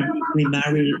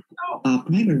primary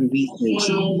research.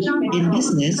 In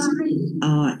business,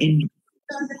 in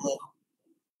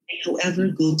however,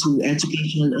 go to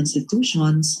educational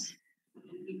institutions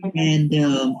and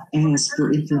ask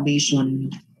for information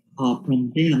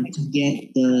from them to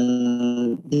get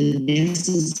the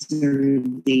necessary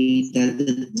data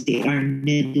that they are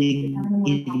needing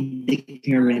in the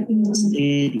current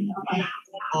study.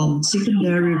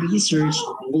 Secondary research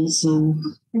also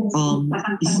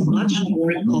is much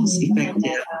more cost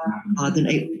effective than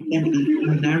a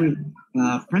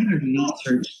primary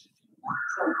research,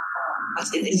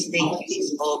 as it is making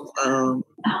use of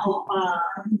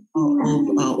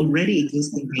already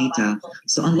existing data.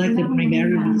 So unlike the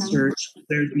primary research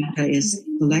where data is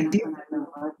collected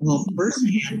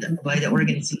firsthand by the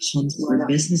organizations or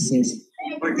businesses,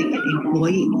 or they can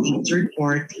employ a third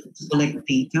party to collect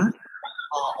data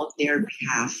on their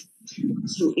behalf.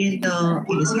 So in the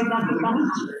secondary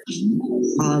research,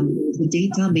 the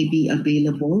data may be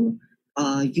available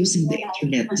using the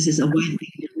internet. This is a widely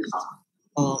used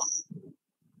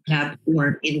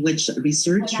platform in which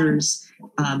researchers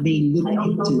may look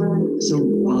into. So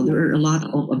there are a lot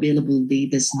of available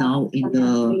data now in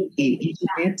the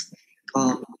internet.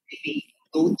 Maybe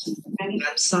go to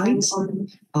websites,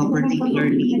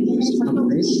 particularly those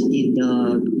published in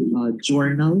the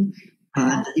journal,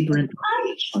 different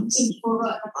publications.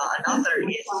 Another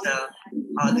is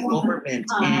the government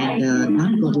and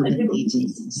non-government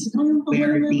agencies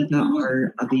where data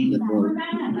are available.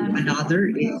 Another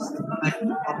is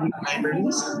public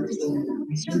libraries. So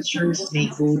researchers may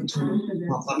go to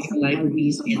public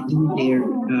libraries and do their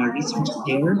research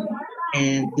there,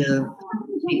 and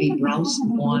they may browse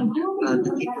on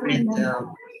the different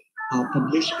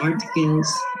published articles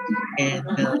and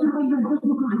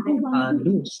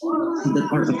news that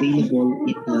are available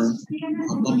in the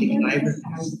public libraries.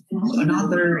 So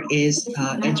another is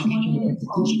educational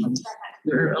institutions.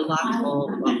 There are a lot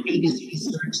of previous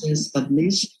researches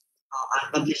published,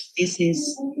 unpublished theses,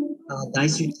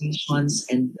 dissertations,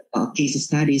 and case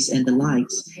studies and the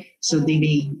likes. So they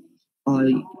may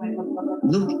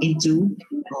look into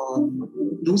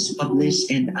those published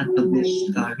and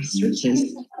unpublished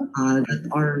researches that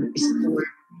are stored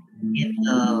in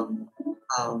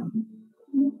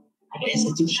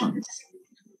institutions.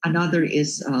 Another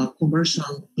is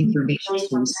commercial information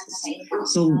sources.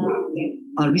 So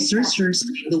researchers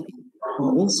look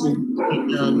also in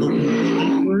local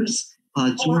newspapers,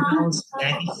 journals,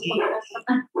 magazines,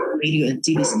 radio and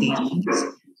TV stations,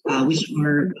 which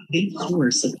are a big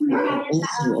source of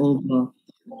also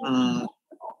of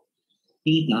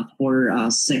data for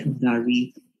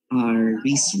secondary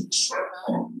research.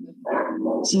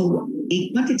 So a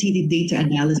quantitative data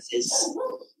analysis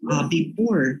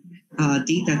before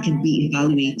data can be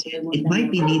evaluated, it might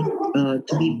be need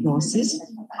to be processed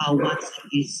once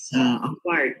it is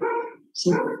acquired.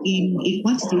 So in a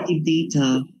quantitative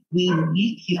data, we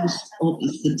make use of a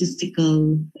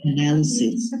statistical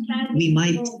analysis. We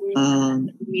might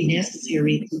be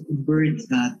necessary to convert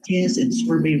test and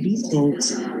survey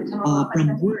results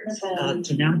from words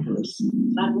to numbers.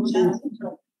 So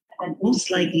most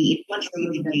likely in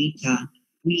quantitative data,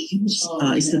 we use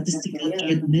a statistical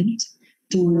treatment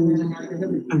to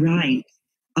arrive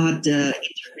at the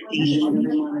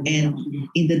interpretation and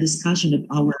in the discussion of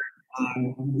our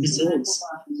results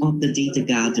of the data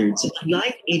gathered. So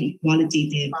unlike in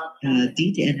qualitative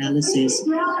data analysis,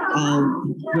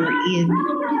 wherein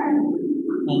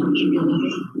we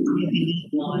rely heavily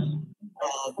on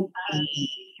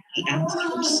the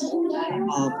answers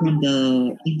from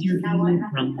the interview,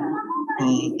 from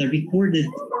the recorded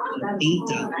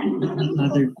data that we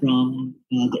gathered from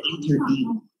the interview.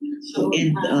 So,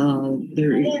 and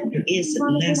there is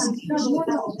less use of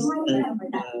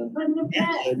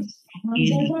methods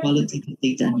in qualitative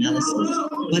data analysis.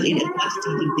 But in a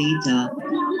quantitative data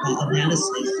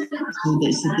analysis, so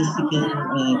the statistical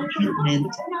treatment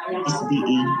is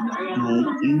being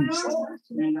used.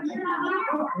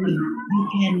 You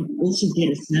can also get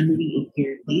a summary of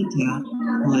your data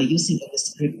using a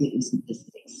descriptive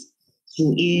statistics.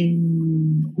 So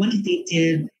in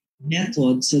quantitative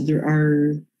methods, so there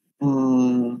are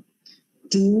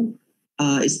two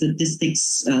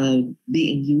statistics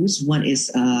being used. One is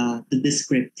the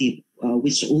descriptive,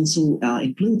 which also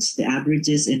includes the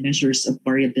averages and measures of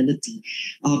variability.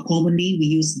 Commonly, we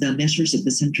use the measures of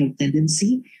the central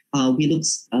tendency. We look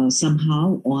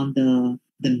somehow on the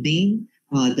mean,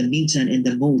 the median, and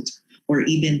the mode, or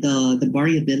even the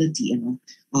variability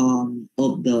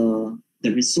of the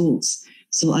results.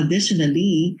 So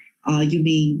additionally, you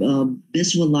may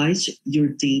visualize your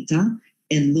data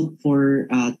and look for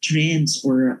trends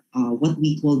or what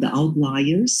we call the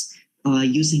outliers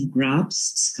using graphs,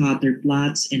 scatter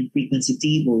plots, and frequency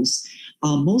tables.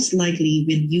 Most likely,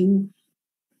 when you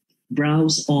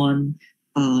browse on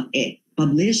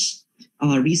published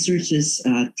researches,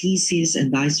 thesis,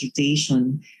 and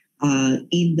dissertation,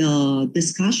 in the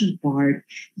discussion part,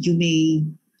 you may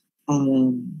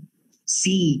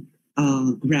see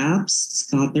graphs,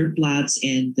 scatter plots,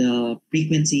 and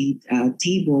frequency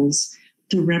tables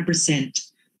to represent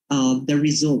the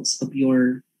results of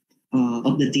your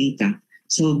of the data.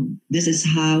 So this is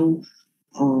how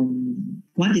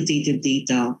quantitative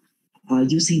data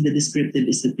using the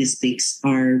descriptive statistics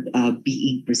are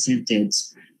being presented.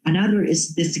 Another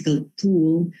statistical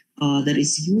tool that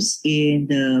is used in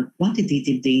the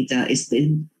quantitative data is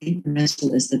the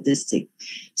inferential statistic.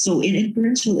 So in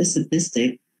inferential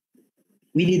statistic,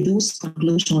 we deduce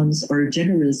conclusions or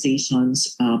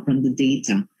generalizations from the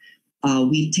data.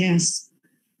 We test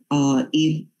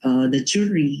if the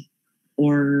jury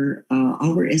or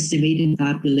our estimated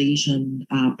population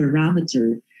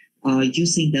parameter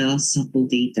using the sample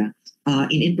data.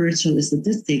 In inferential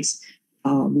statistics,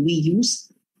 we use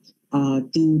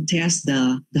to test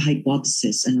the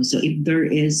hypothesis. And so if there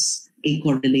is a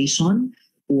correlation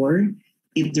or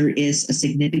if there is a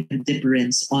significant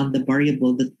difference on the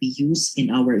variable that we use in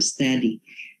our study.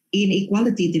 In a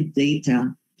qualitative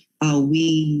data,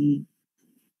 we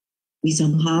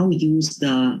somehow use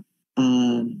the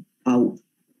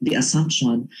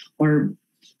assumption, or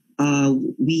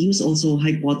we use also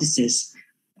hypothesis.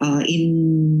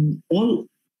 In all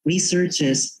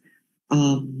researches,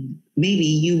 maybe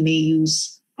you may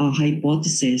use a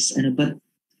hypothesis, but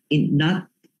in not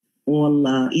all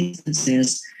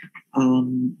instances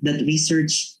that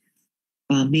research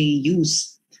may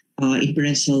use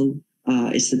inferential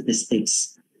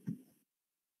statistics.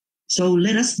 So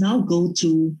let us now go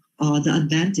to the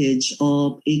advantage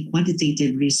of a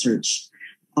quantitative research.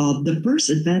 The first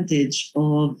advantage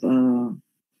of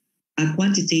a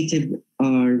quantitative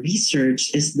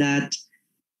research is that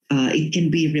it can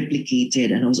be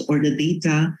replicated, and also, or the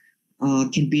data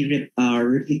can be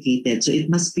replicated. So it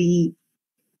must be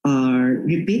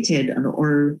repeated,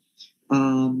 or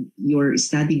your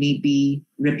study may be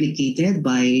replicated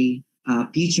by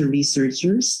future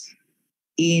researchers.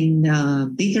 In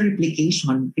data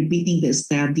replication, repeating the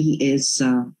study is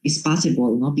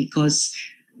possible, no? Because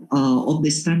of the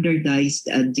standardized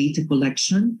data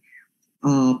collection,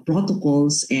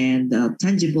 protocols, and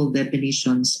tangible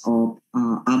definitions of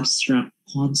abstract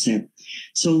concept.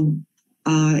 So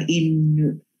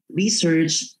in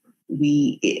research,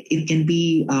 it can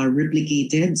be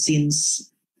replicated,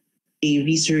 since a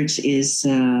research is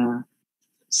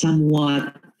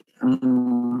somewhat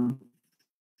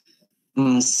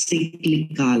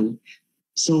cyclical.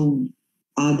 So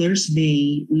others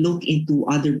may look into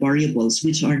other variables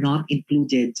which are not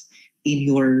included in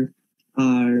your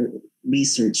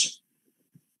research.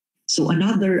 So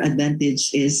another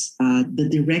advantage is the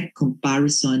direct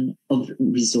comparison of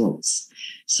results.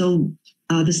 So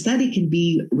the study can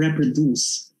be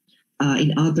reproduced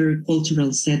in other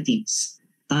cultural settings,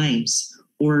 times,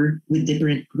 or with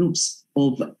different groups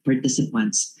of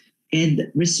participants.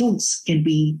 And results can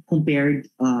be compared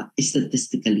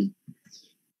statistically.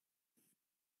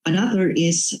 Another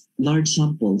is large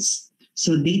samples.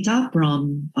 So data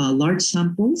from large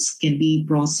samples can be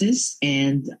processed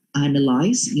and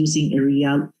analyzed using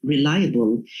a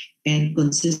reliable and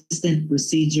consistent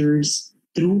procedures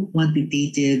through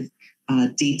quantitative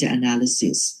data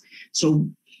analysis. So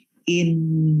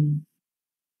in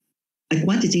a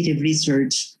quantitative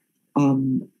research,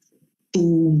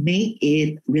 to make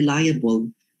it reliable,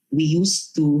 we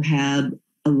used to have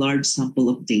a large sample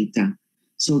of data.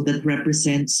 So that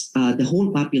represents the whole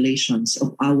populations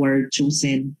of our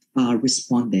chosen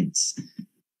respondents.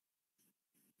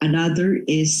 Another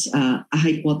is a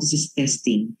hypothesis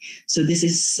testing. So this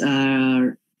is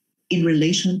in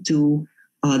relation to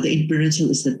the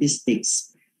inferential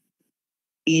statistics.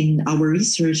 In our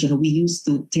research, we used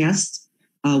to test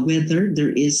whether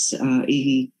there is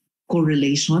a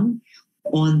correlation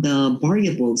on the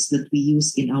variables that we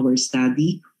use in our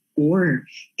study, or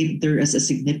if there is a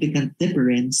significant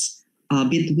difference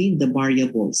between the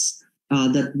variables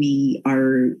that we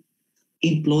are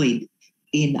employed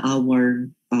in our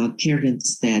current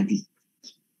study.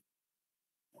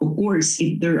 Of course,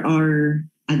 if there are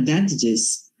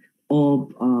advantages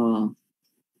of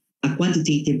a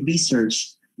quantitative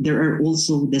research, there are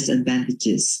also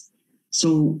disadvantages.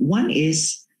 So one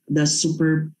is the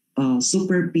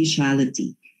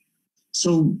superficiality.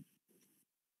 So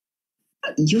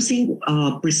using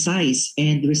precise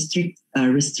and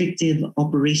restrictive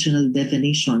operational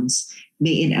definitions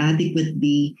may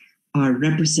inadequately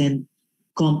represent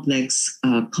complex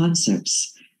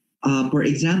concepts. For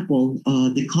example,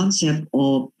 the concept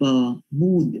of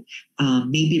mood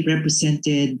may be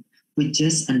represented with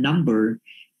just a number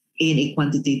in a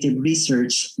quantitative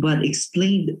research, but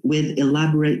explained with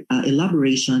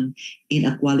elaboration in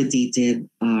a qualitative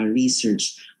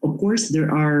research. Of course, there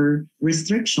are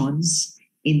restrictions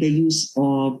in the use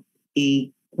of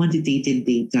a quantitative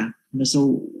data.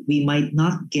 So we might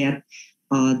not get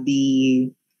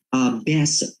the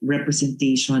best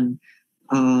representation.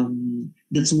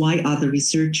 That's why other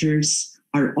researchers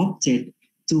are opted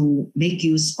to make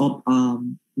use of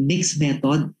mixed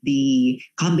method, the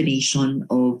combination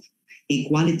of a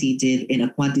qualitative and a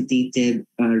quantitative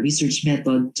research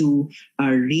method to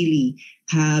really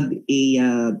have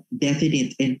a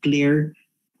definite and clear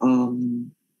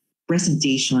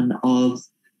presentation of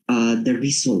the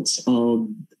results of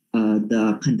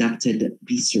the conducted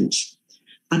research.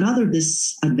 Another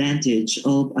disadvantage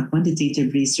of a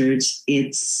quantitative research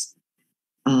is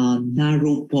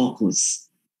narrow focus.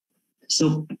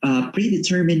 So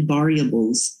predetermined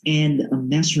variables and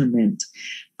measurement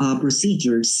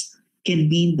procedures can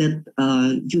mean that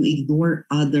you ignore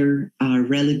other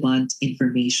relevant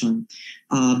information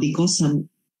because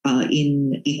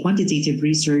in a quantitative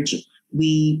research,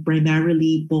 we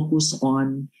primarily focus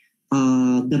on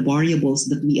the variables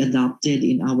that we adopted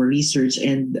in our research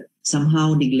and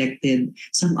somehow neglected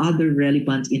some other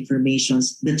relevant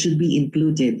informations that should be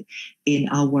included in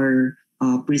our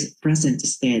present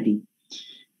study.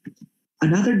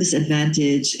 Another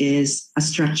disadvantage is a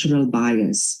structural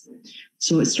bias.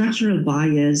 So a structural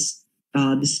bias,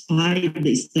 despite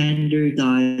the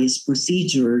standardized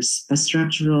procedures,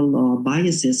 structural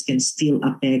biases can still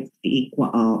affect a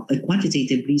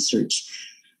quantitative research.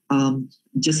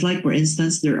 Just like, for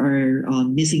instance, there are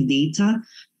missing data,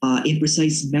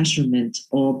 imprecise measurement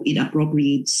of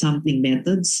inappropriate sampling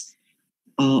methods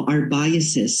are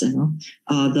biases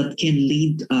that can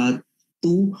lead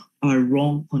to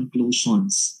wrong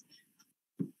conclusions.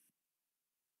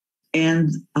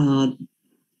 And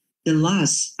the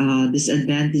last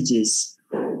disadvantages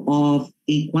of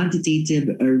a quantitative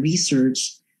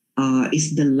research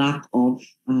is the lack of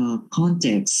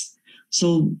context.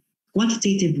 So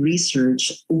quantitative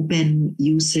research often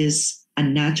uses a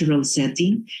natural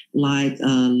setting like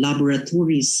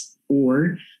laboratories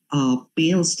or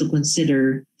fails to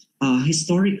consider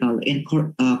historical and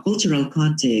cultural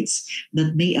context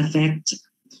that may affect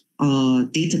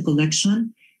data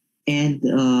collection and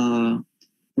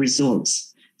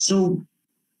results. So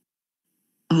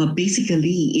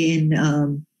basically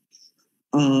in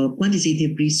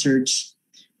quantitative research,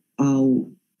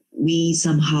 we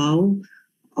somehow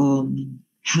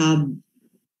have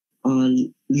a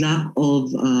lack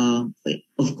of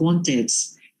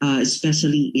context,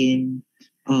 especially in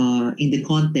the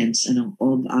contents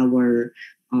of our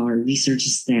research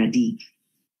study.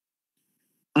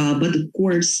 But of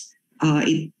course,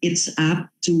 it's up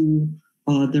to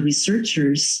the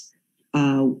researchers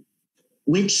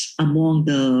which among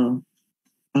the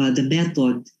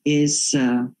method is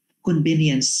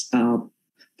convenience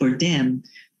for them.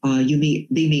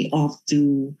 They may opt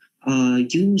to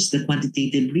use the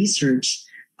quantitative research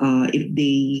if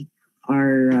they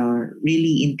are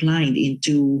really inclined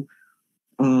into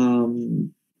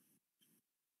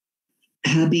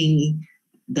having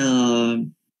the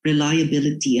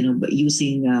reliability,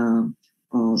 using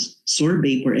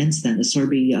survey, for instance, a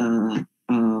survey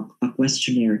a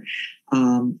questionnaire.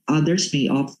 Others may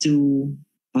opt to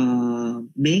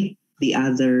make the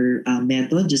other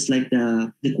method, just like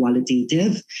the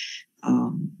qualitative,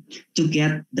 to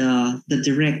get the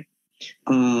direct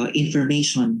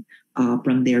information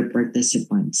from their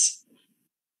participants.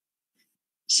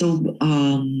 So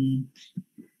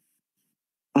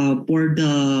for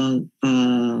the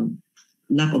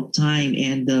lack of time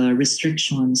and the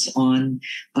restrictions on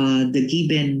the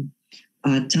given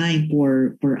time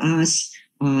for us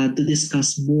to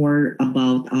discuss more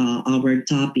about our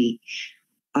topic,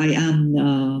 I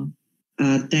am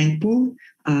thankful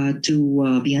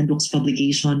to Beyond Books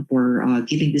Publication for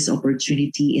giving this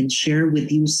opportunity and share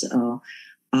with you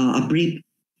a brief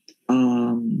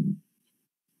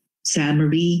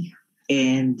summary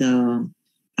and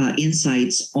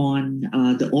insights on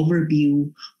the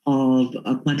overview of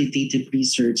quantitative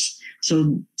research.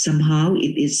 So somehow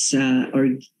it is or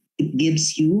it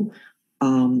gives you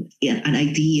an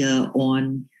idea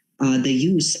on the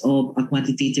use of a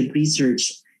quantitative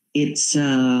research, its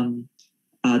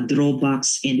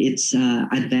drawbacks and its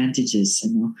advantages.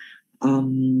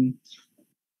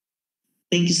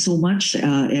 Thank you so much,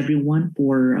 everyone,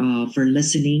 for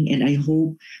listening, and I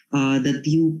hope that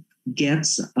you get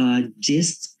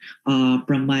gist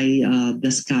from my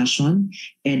discussion,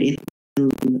 and it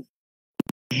will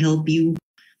help you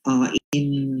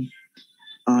in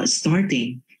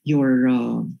starting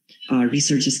your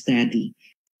research study.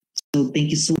 So thank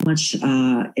you so much,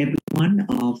 everyone,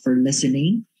 for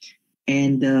listening.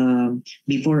 And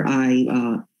before I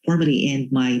formally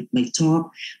end my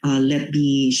talk, let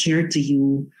me share to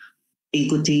you a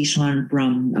quotation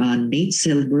from Nate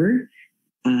Silver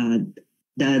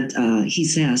that he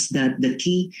says that the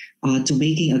key to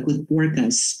making a good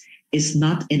forecast is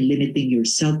not in limiting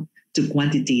yourself to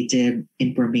quantitative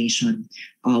information.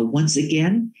 Once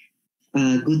again,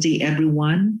 good day,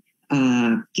 everyone.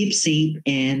 Keep safe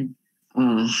and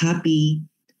happy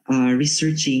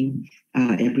researching,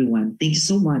 everyone. Thank you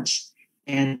so much,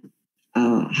 and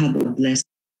have a blessed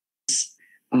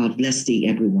day,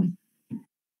 everyone.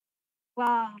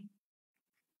 Wow.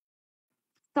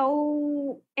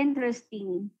 So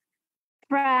interesting.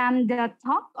 From the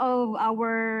talk of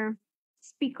our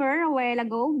speaker a while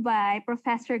ago by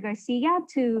Professor Garcia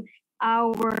to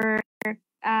our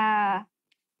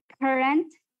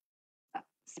current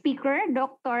speaker,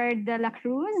 Dr. De La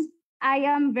Cruz, I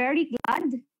am very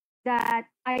glad that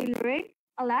I learned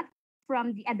a lot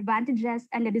from the advantages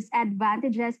and the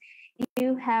disadvantages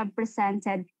you have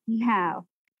presented now.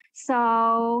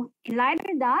 So in light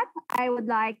of that, I would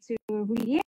like to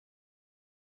read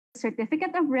a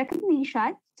certificate of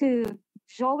recognition to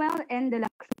Joel N. De La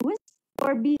Cruz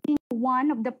for being one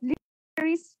of the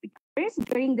plenary speakers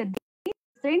during the day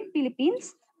Eastern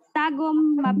Philippines,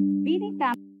 Tagum Mabini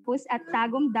Campus at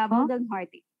Tagum, Davao del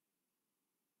Norte.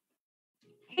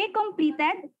 He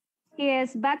completed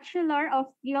his Bachelor of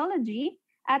Theology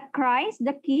at Christ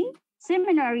the King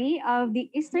Seminary of the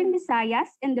Eastern Visayas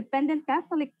Independent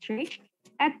Catholic Church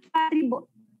at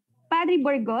Padre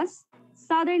Burgos,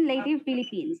 Southern Leyte,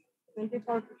 Philippines.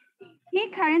 He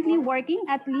currently working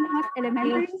at Limot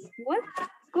Elementary School,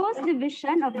 Schools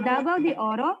Division of Davao de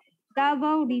Oro,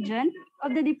 Davao Region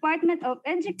of the Department of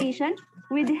Education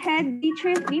with Head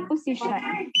Teacher 3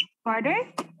 position. Further,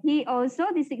 he also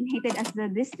designated as the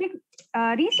District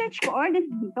Research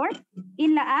Coordinator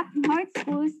in Laak North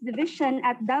Schools Division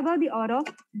at Davao de Oro,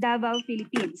 Davao,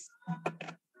 Philippines.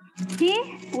 He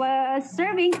was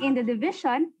serving in the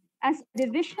division as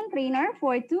division trainer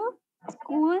for 2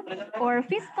 school or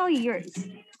fiscal years.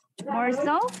 More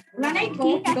so,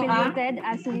 he affiliated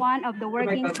as one of the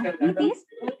working committees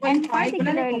and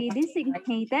particularly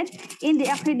designated in the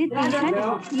accreditation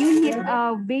unit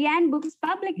of Bayan Books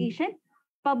publication,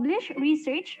 published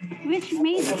research, which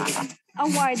made him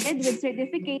awarded with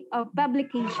certificate of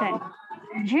publication.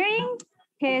 During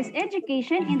his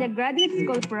education in the graduate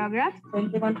school program,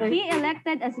 he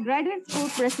elected as graduate school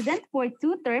president for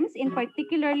 2 terms, in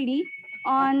particularly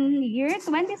on year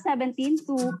 2017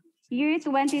 to year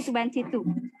 2022.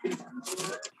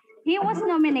 He was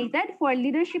nominated for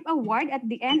Leadership Award at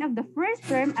the end of the first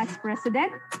term as president,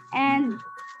 and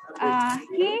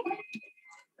he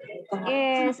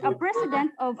is a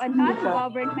president of a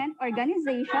non-government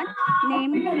organization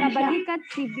named Kabalikat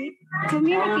Civic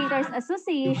Communicators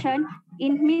Association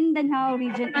in Mindanao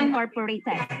Region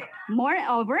Incorporated.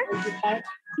 Moreover,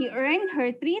 he earned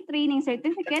her 3 training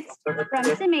certificates from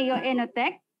CIMEO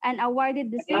Enotech and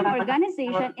awarded the same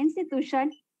organization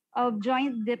institution of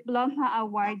Joint Diploma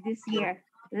Award this year.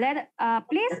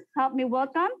 Please help me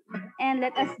welcome and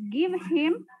let us give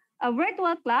him a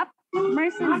virtual clap,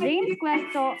 Merson James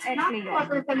Cuesto Ecleo.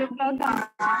 Welcome.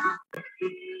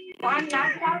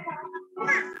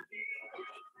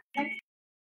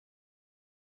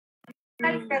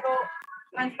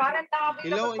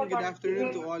 Hello and good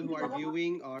afternoon to all who are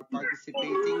viewing or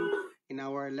participating in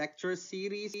our lecture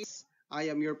series. I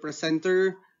am your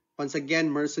presenter. Once again,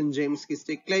 Merson James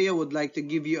Ecleo would like to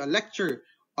give you a lecture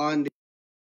on the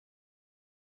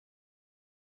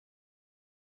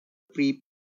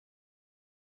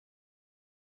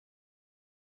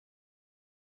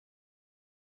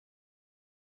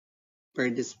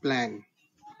this plan.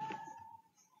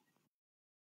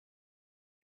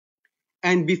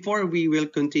 And before we will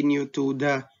continue to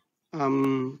the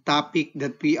topic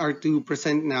that we are to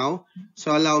present now,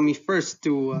 so allow me first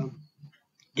to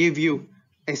give you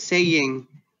a saying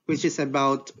which is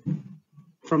about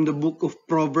from the book of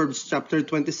Proverbs chapter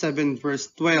 27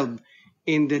 verse 12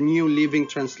 in the New Living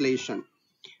Translation,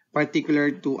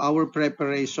 particular to our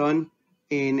preparation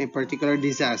in a particular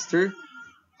disaster.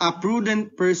 A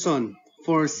prudent person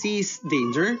foresees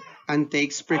danger and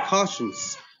takes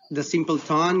precautions. The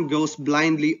simpleton goes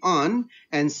blindly on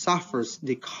and suffers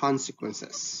the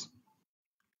consequences.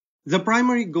 The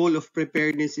primary goal of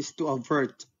preparedness is to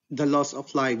avert the loss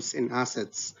of lives and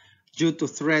assets due to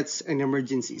threats and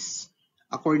emergencies.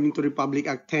 According to Republic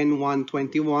Act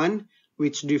 10-121,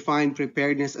 which defined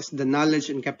preparedness as the knowledge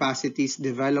and capacities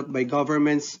developed by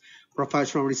governments,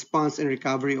 professional response and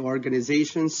recovery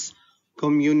organizations,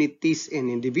 communities, and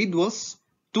individuals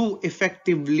to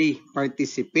effectively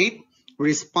participate,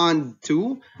 respond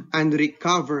to, and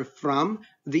recover from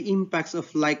the impacts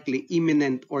of likely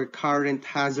imminent or current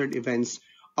hazard events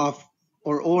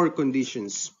or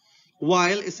conditions.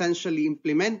 While essentially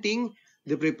implementing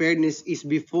the preparedness is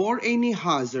before any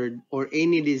hazard or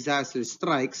any disaster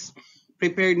strikes,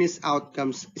 preparedness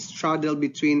outcomes straddle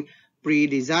between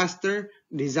pre-disaster,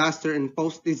 disaster, and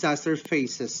post-disaster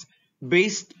phases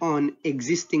based on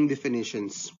existing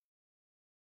definitions.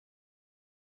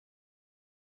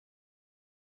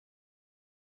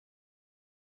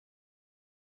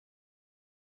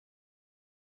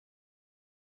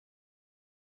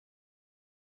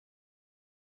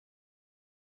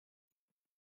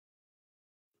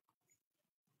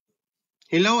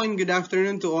 Hello and good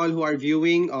afternoon to all who are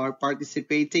viewing or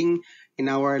participating in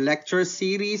our lecture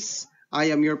series.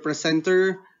 I am your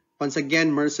presenter. Once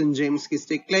again, Merson James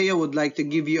Kistikleya would like to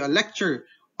give you a lecture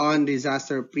on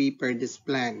disaster preparedness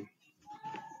plan.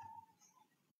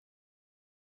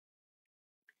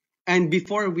 And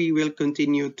before we will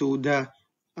continue to the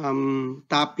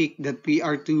topic that we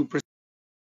are to present,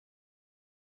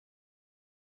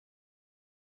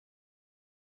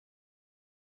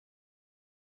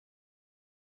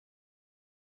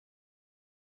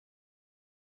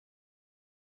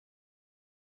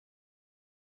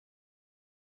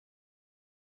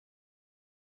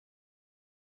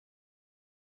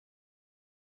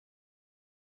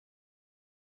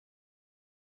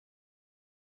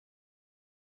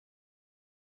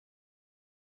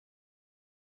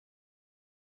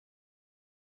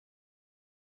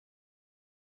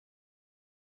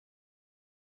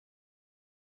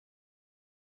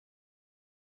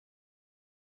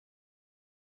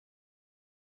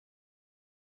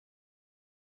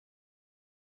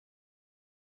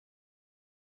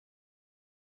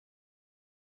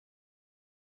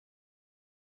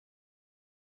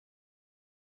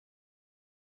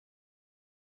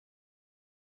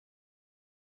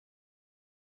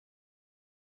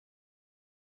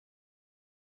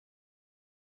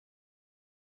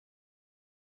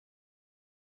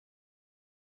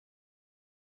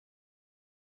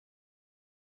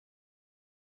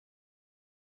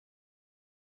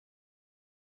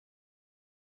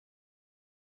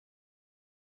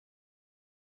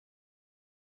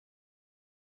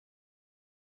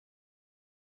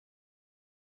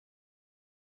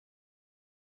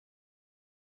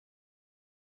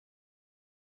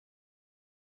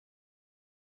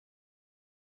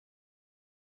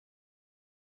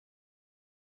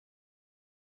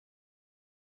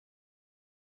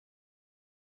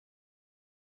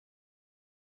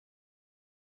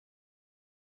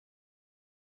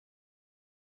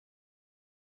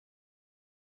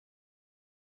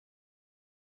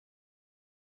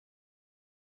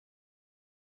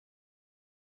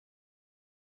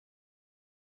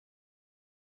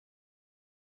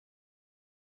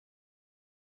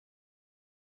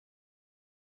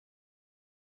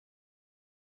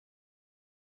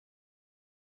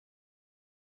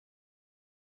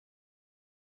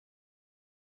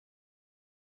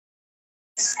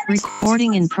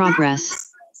 Recording in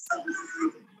progress.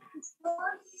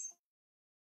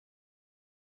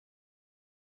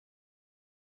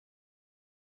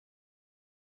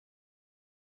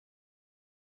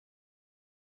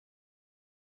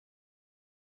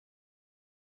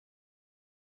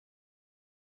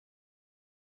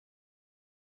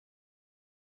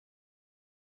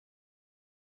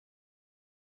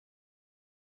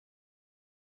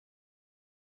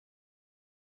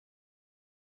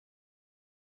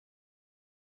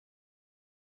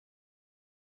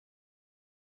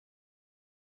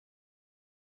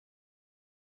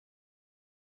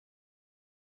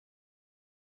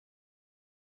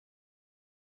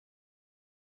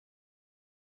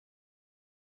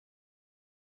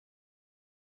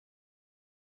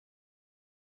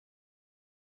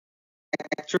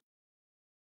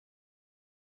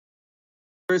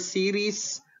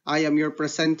 series. I am your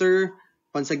presenter.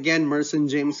 Once again, Merson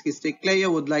James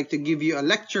Kistikleya would like to give you a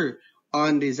lecture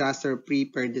on disaster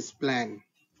preparedness plan.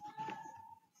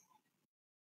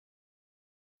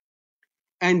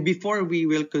 And before we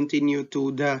will continue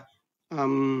to the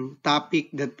topic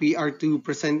that we are to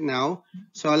present now,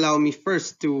 so allow me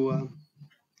first to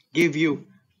give you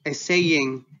a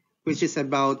saying which is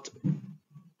about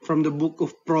from the book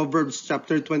of Proverbs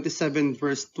chapter 27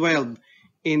 verse 12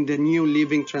 in the New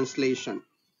Living Translation,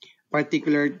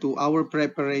 particular to our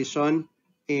preparation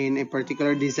in a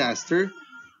particular disaster.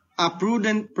 A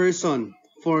prudent person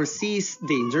foresees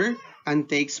danger and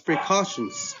takes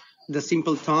precautions. The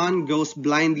simpleton goes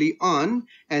blindly on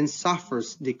and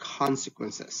suffers the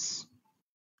consequences.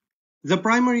 The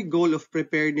primary goal of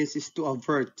preparedness is to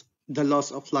avert the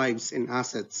loss of lives and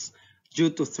assets due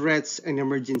to threats and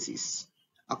emergencies.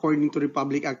 According to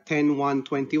Republic Act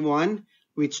 10-121,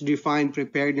 which defined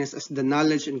preparedness as the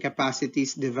knowledge and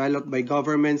capacities developed by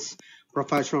governments,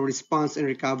 professional response and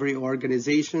recovery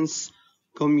organizations,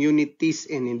 communities,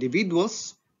 and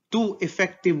individuals to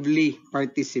effectively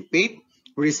participate,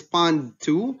 respond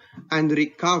to, and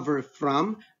recover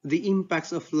from the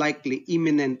impacts of likely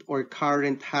imminent or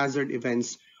current hazard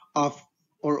events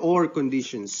or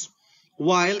conditions.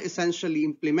 While essentially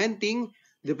implementing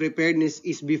the preparedness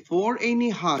is before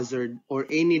any hazard or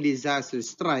any disaster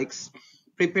strikes,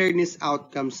 preparedness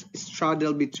outcomes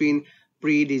straddle between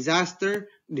pre-disaster,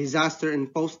 disaster,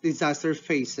 and post-disaster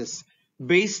phases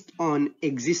based on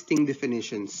existing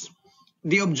definitions.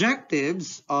 The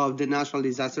objectives of the National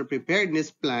Disaster Preparedness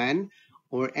Plan,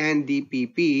 or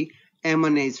NDPP,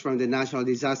 emanates from the National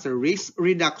Disaster Risk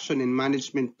Reduction and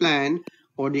Management Plan,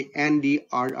 or the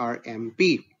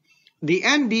NDRRMP. The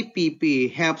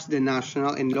NDPP helps the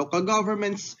national and local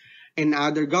governments and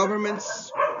other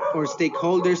governments or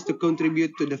stakeholders to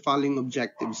contribute to the following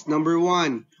objectives. Number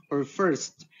one, or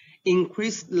first,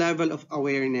 increased level of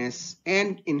awareness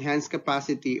and enhanced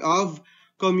capacity of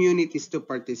communities to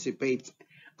participate,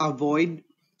 avoid,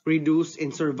 reduce,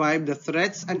 and survive the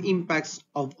threats and impacts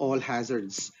of all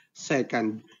hazards.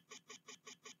 Second,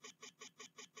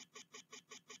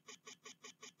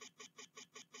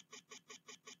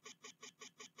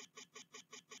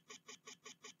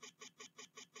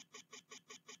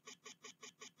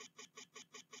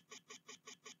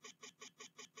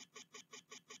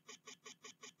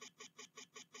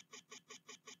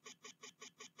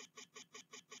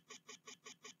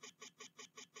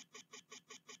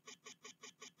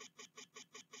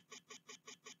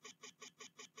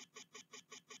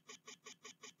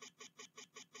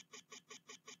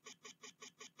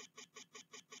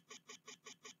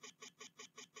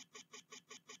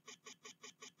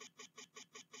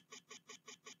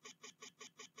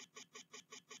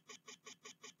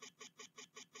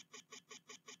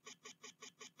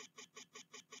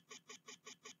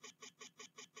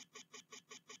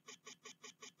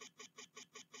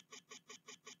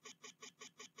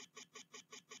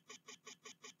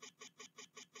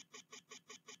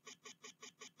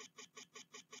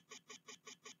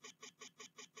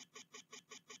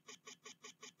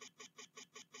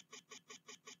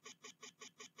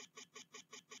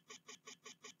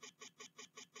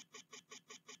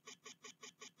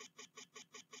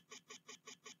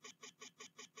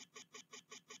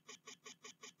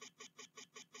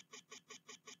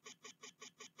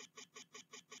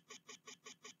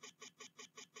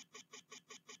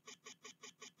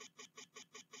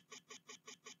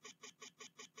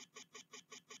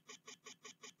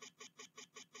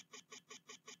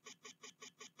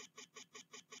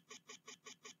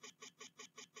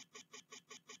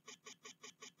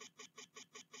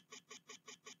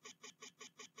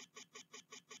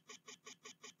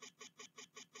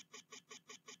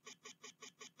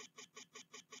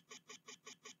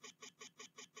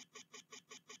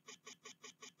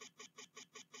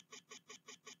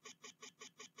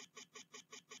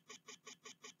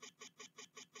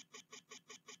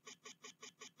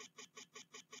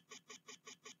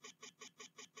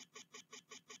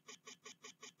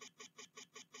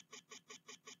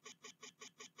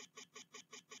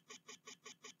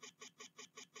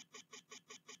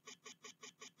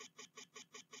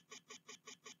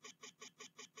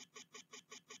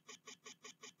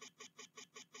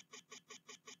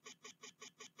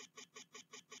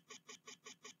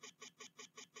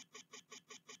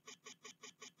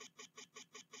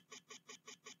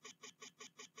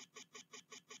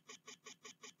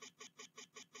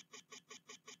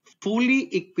 fully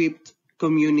equipped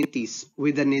communities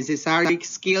with the necessary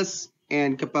skills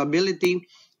and capability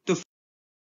to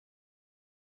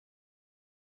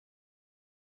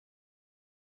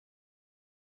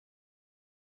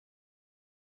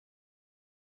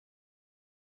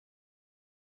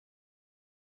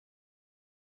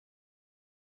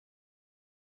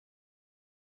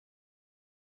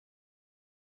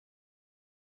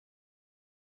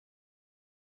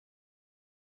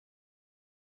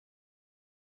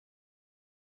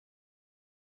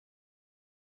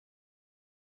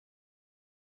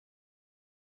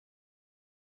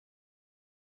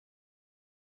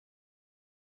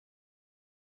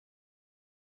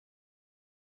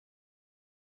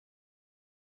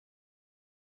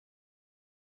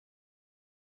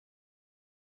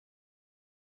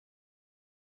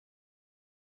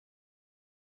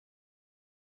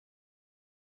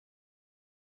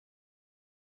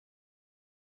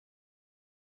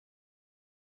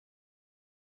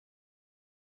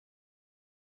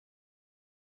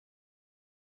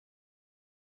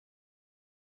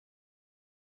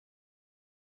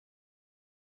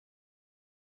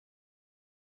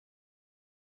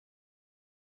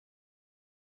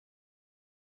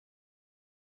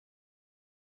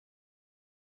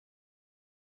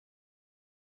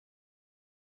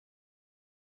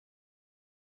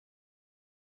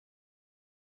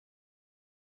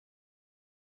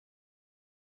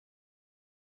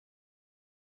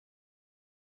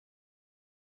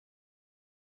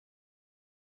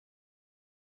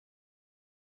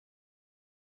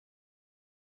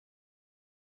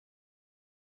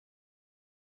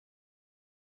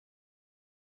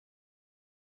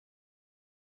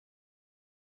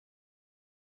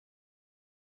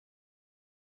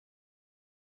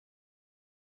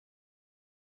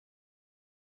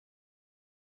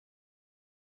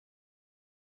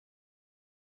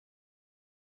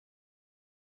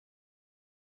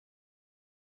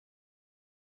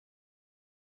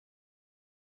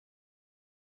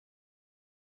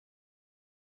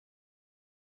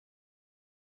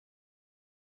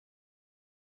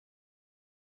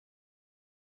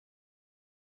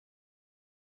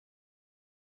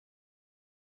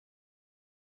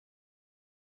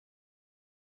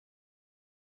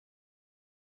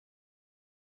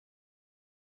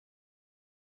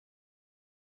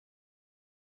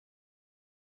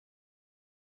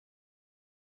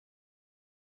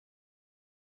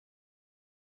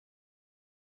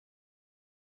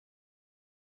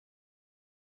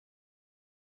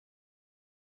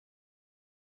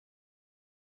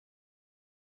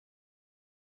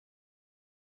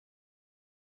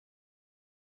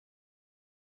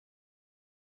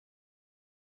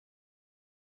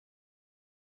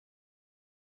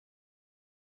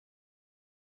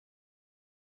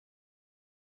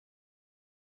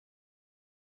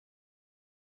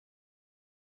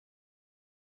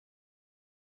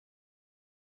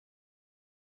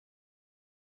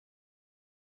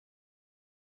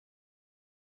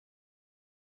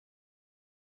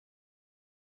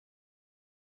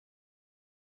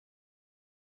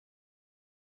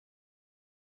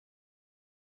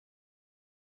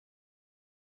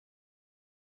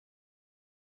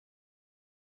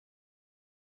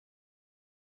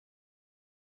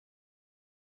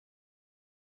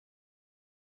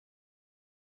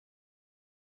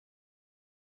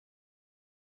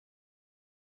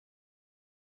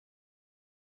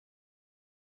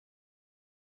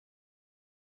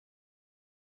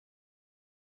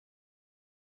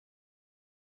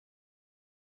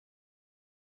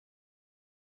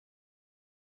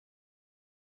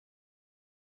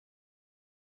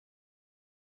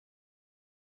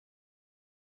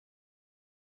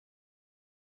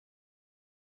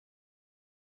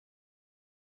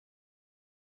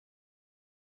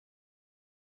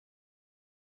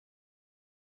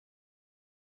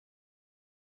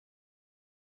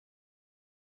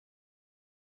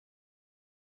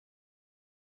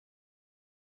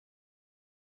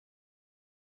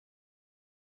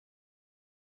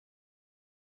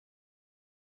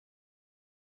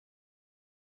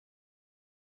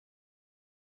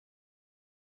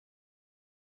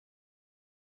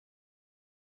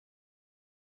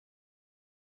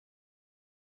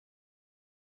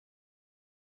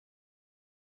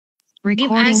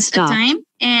Recording us a stopped. time,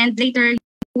 and later you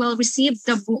will receive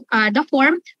the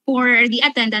form for the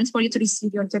attendance for you to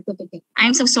receive your certificate.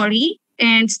 I'm so sorry,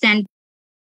 and stand.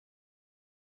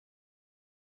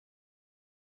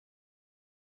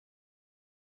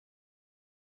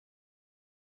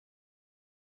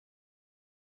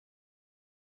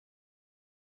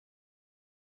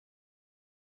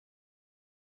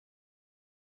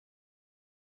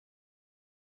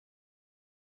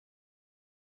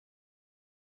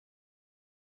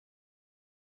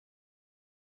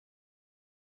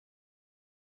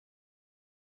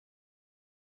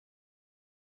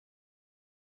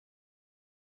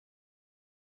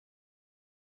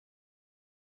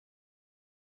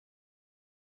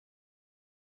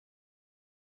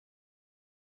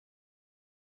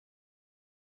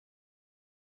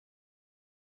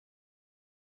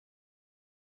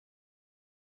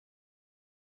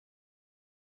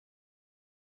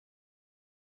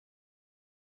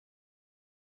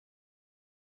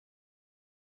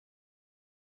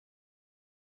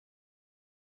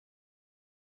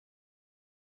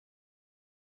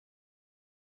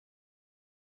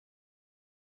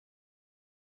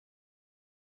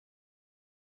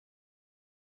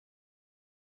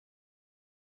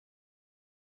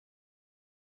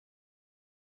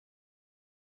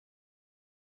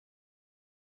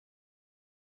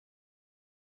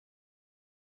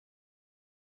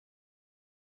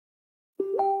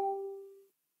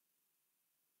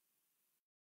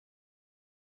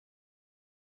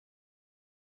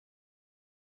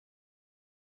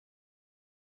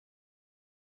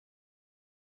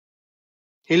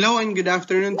 Hello and good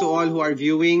afternoon to all who are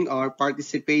viewing or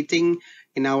participating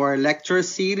in our lecture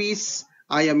series.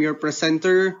 I am your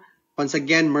presenter. Once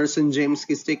again, Merson James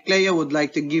Kistikleya would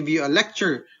like to give you a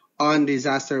lecture on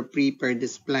disaster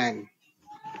preparedness plan.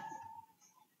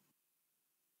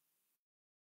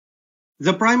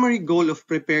 The primary goal of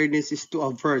preparedness is to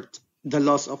avert the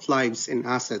loss of lives and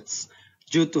assets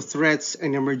due to threats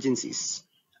and emergencies.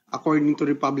 According to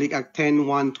Republic Act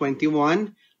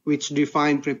 10-121, which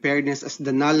defined preparedness as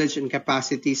the knowledge and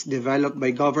capacities developed by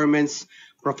governments,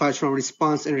 professional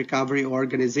response and recovery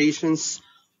organizations,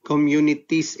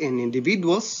 communities, and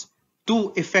individuals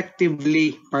to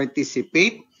effectively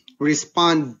participate,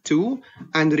 respond to,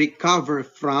 and recover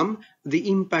from the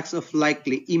impacts of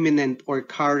likely imminent or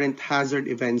current hazard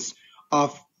events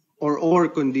of or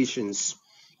conditions,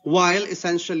 while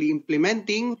essentially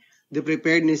implementing the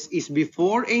preparedness is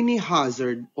before any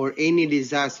hazard or any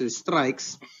disaster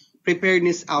strikes.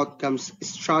 Preparedness outcomes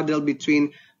straddle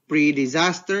between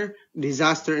pre-disaster,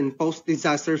 disaster, and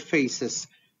post-disaster phases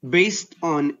based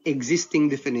on existing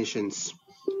definitions.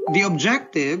 The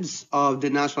objectives of the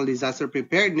National Disaster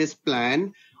Preparedness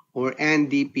Plan, or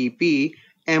NDPP,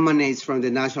 emanates from the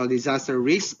National Disaster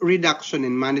Risk Reduction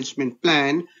and Management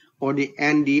Plan, or the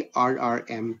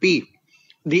NDRRMP.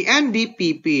 The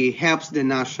NDPP helps the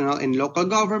national and local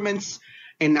governments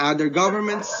and other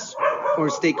governments or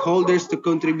stakeholders to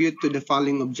contribute to the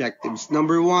following objectives.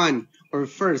 Number one, or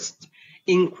first,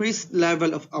 increased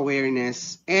level of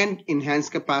awareness and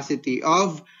enhanced capacity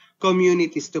of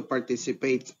communities to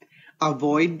participate,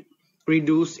 avoid,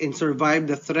 reduce, and survive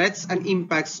the threats and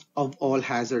impacts of all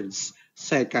hazards.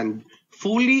 Second,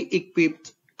 fully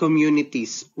equipped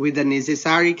communities with the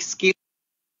necessary skills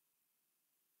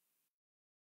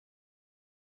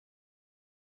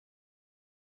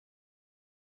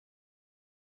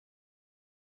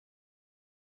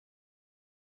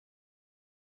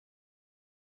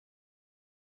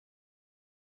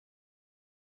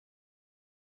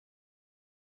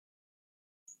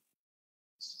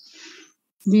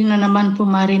Di na naman po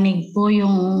marinig po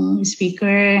yung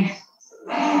speaker.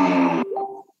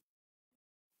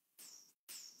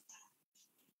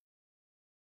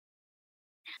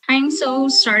 I'm so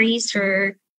sorry,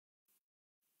 sir.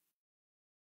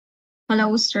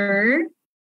 Hello, sir.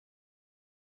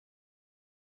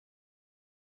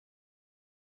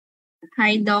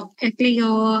 Hi, Doc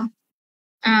Ecleo.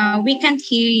 We can't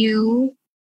hear you.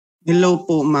 Hello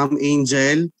po, Ma'am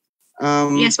Angel.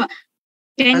 Yes, but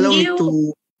can allow me you? to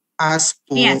ask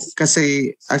po, Yes.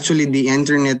 kasi actually the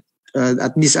internet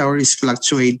at this hour is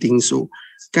fluctuating. So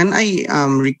can I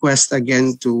request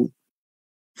again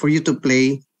for you to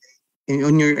play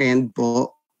on your end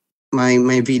po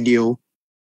my video?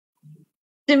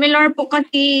 Similar po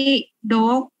kay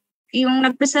Doc, yung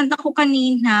nag-present ako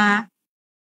kanina,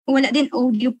 wala din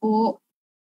audio po.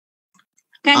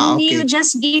 Can okay. you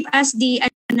just give us the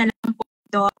ano lang po,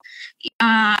 Doc,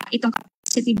 itong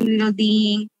capacity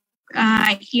building,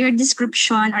 your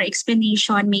description or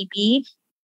explanation maybe?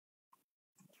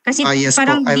 Kasi Yes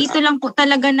parang po. dito lang po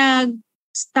talaga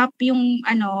stop yung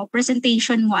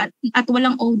presentation mo at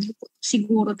walang audio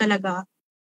siguro talaga.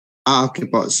 Okay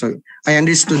po. So I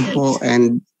understood po,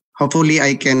 and hopefully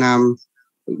I can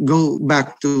go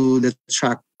back to the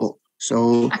track po.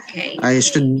 So I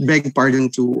should beg pardon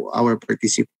to our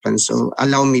participants. So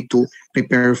allow me to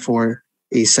prepare for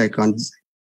a second.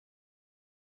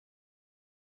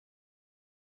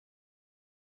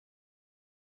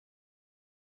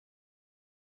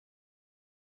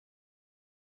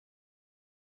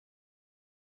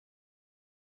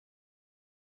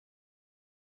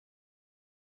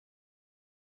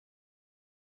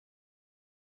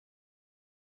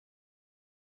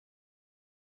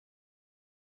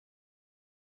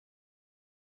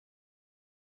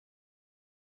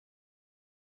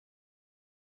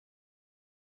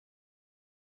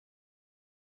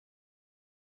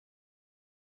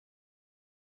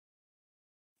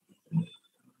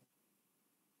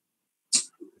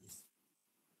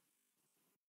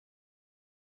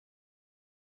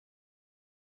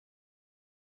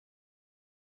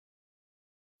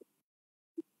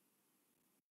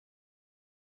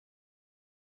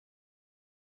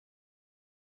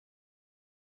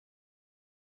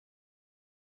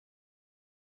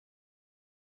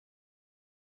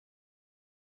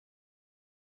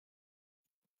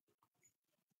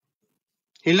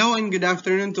 Hello and good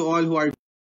afternoon to all who are.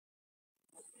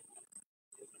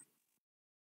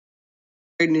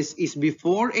 Awareness is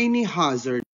before any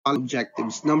hazard.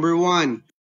 Objectives. Number 1,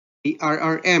 the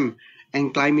RRM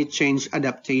and climate change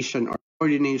adaptation or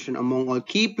coordination among all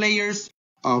key players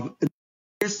of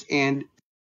and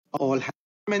all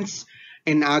governments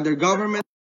and other governments.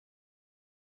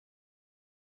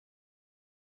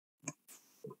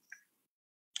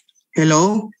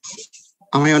 Hello?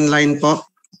 Am I online po?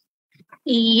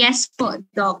 Yes po,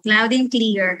 Doc. Loud and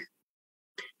clear.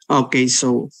 Okay,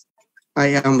 so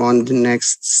I am on the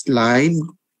next slide.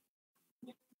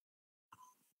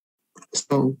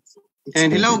 So,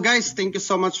 and hello guys, thank you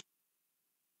so much.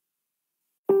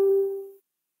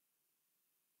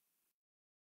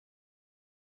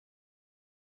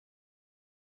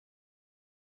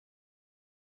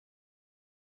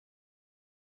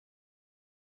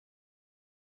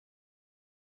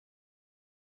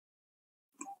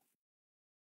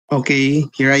 Okay,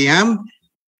 here I am.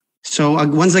 So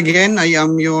once again, I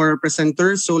am your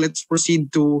presenter. So let's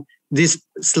proceed to this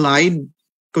slide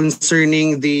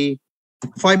concerning the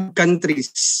 5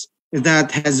 countries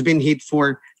that has been hit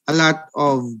for a lot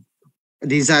of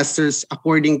disasters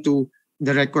according to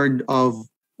the record of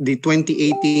the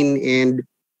 2018 and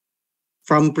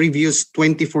from previous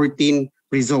 2014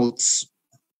 results.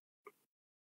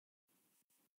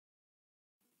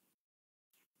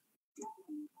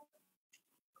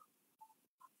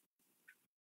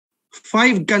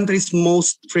 Five countries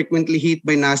most frequently hit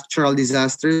by natural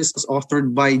disasters, as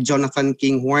authored by Jonathan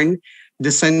Kinghorn.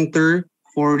 The Center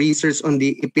for Research on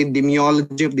the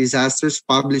Epidemiology of Disasters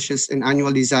publishes an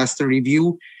annual disaster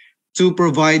review to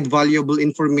provide valuable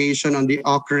information on the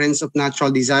occurrence of natural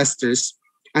disasters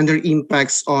and their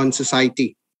impacts on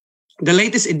society. The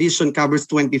latest edition covers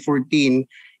 2014,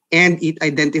 and it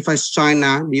identifies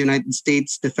China, the United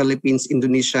States, the Philippines,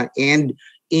 Indonesia, and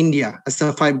India as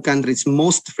the 5 countries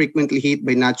most frequently hit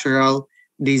by natural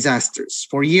disasters.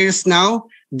 For years now,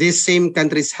 these same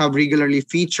countries have regularly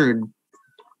featured,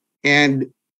 and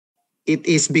it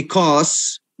is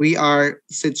because we are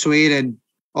situated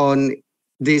on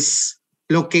this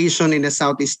location in the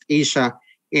Southeast Asia,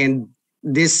 and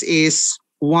this is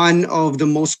one of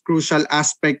the most crucial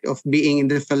aspects of being in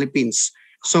the Philippines.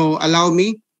 So allow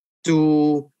me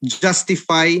to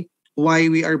justify why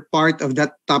we are part of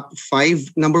that top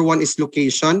 5. Number 1 is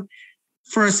location.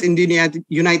 First, in the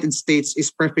United States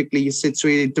is perfectly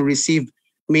situated to receive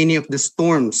many of the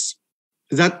storms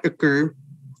that occur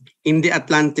in the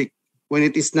Atlantic when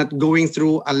it is not going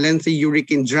through a lengthy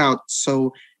hurricane drought.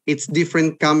 So it's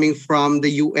different coming from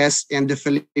the US and the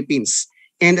Philippines.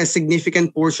 And a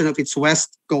significant portion of its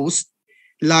west coast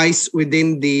lies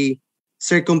within the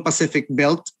Circum-Pacific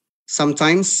Belt,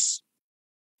 sometimes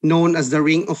known as the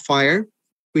Ring of Fire,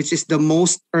 which is the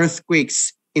most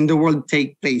earthquakes in the world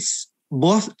take place.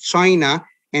 Both China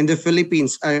and the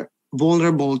Philippines are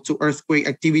vulnerable to earthquake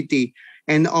activity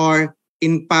and are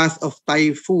in path of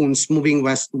typhoons moving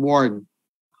westward.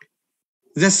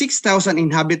 The 6,000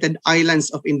 inhabited islands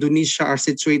of Indonesia are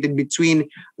situated between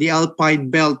the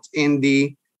Alpine Belt and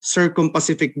the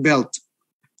Circum-Pacific Belt,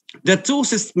 the 2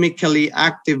 seismically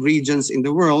active regions in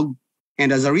the world.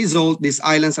 And as a result, these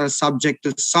islands are subject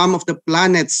to some of the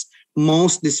planet's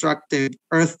most destructive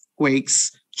earthquakes,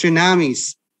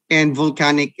 tsunamis, and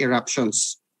volcanic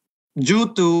eruptions.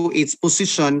 Due to its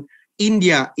position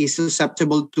India is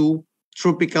susceptible to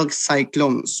tropical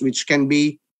cyclones, which can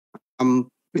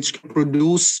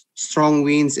produce strong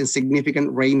winds and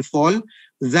significant rainfall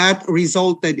that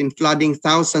resulted in flooding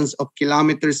thousands of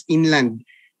kilometers inland.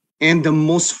 And the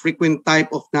most frequent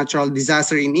type of natural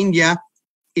disaster in India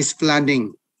is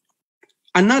flooding.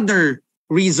 Another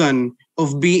reason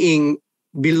of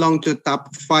belong to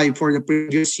top 5 for the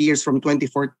previous years from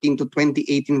 2014 to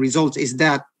 2018 results is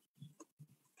that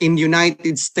in the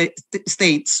United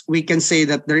States, we can say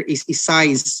that there is a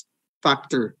size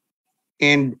factor,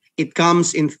 and it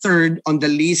comes in third on the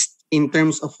list in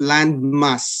terms of land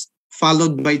mass,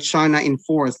 followed by China in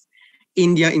fourth,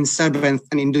 India in seventh,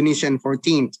 and Indonesia in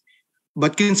 14th.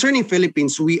 But concerning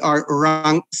Philippines, we are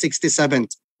ranked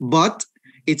 67th, but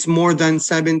it's more than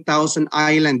 7,000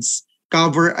 islands,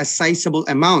 cover a sizable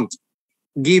amount.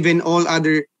 Given all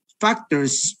other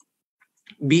factors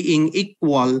being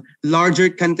equal, larger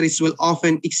countries will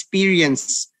often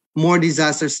experience more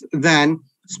disasters than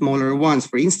smaller ones.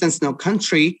 For instance, no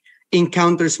country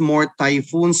encounters more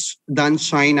typhoons than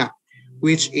China,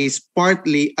 which is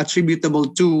partly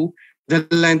attributable to the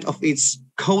length of its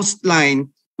coastline,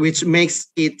 which makes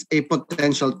it a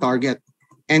potential target.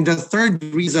 And the third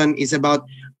reason is about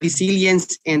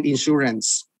resilience and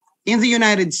insurance. In the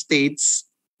United States,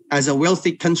 as a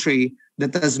wealthy country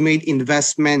that has made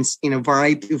investments in a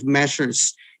variety of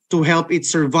measures to help it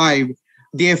survive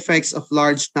the effects of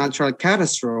large natural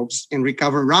catastrophes and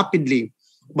recover rapidly,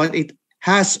 but it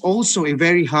has also a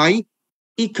very high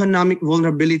economic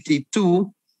vulnerability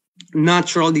to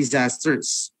natural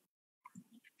disasters.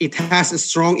 It has a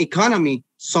strong economy,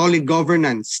 solid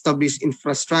governance, established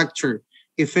infrastructure,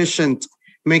 efficient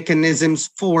mechanisms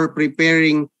for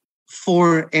preparing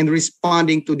for and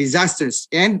responding to disasters,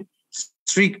 and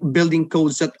strict building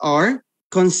codes that are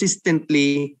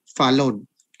consistently followed.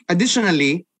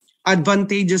 Additionally,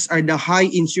 advantages are the high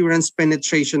insurance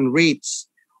penetration rates.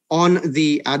 On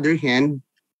the other hand,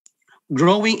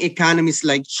 growing economies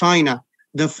like China,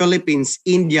 the Philippines,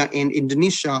 India, and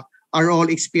Indonesia are all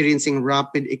experiencing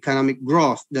rapid economic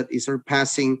growth that is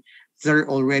surpassing their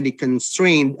already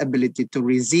constrained ability to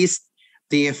resist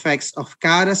the effects of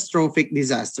catastrophic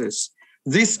disasters.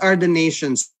 These are the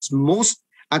nations most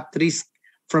at risk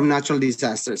from natural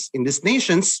disasters. In these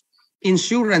nations,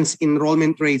 insurance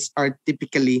enrollment rates are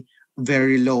typically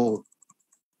very low.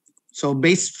 So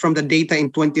based from the data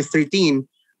in 2013,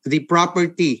 the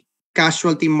property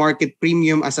casualty market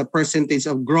premium as a percentage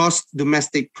of gross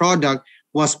domestic product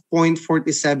was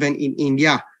 0.47 in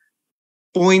India,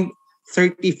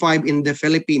 0.35 in the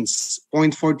Philippines,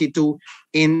 0.42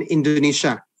 in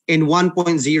Indonesia, and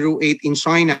 1.08 in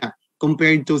China,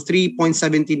 compared to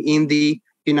 3.17 in the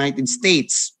United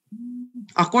States.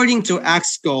 According to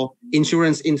AXCO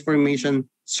Insurance Information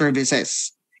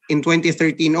Services, in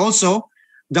 2013 also,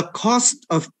 the cost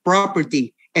of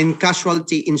property and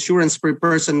casualty insurance per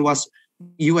person was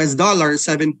US dollar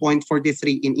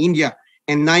 7.43 in India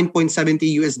and 9.70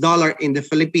 US dollar in the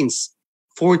Philippines,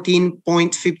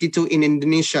 14.52 in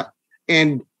Indonesia,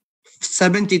 and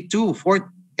 72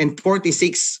 and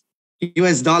 46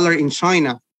 US dollar in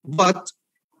China. But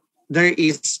there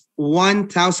is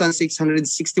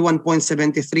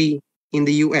 1,661.73 in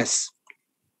the US.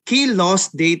 Key loss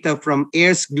data from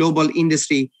AIR's Global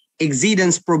Industry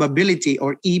Exceedance Probability,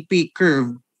 or EP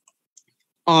curve,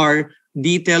 are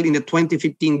detailed in the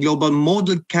 2015 Global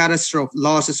Model Catastrophe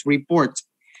Losses Report.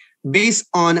 Based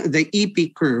on the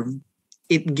EP curve,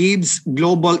 it gives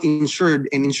global insured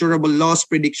and insurable loss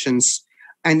predictions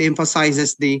and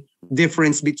emphasizes the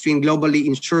difference between globally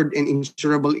insured and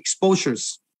insurable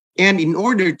exposures. And in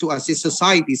order to assist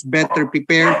societies better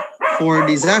prepare for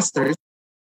disasters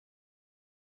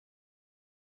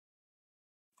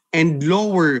and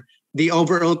lower the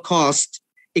overall cost,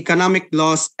 economic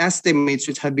loss estimates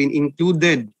which have been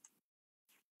included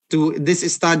to this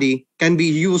study can be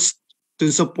used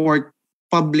to support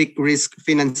public risk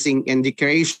financing and the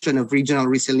creation of regional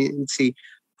resiliency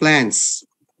plans.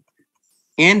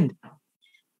 And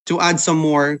to add some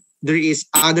more, there is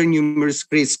other numerous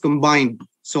risks combined.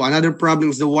 So another problem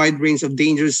is the wide range of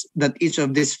dangers that each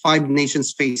of these 5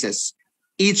 nations faces.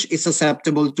 Each is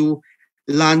susceptible to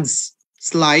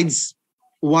landslides,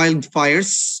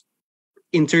 wildfires,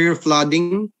 interior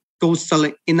flooding,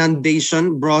 coastal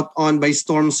inundation brought on by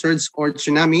storm surge or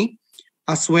tsunami,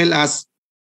 as well as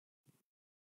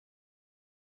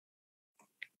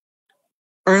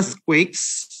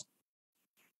earthquakes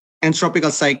and tropical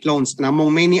cyclones, and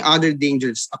among many other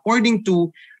dangers. According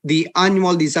to the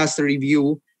annual disaster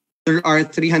review, there are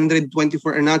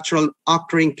 324 natural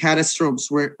occurring catastrophes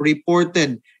were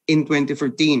reported in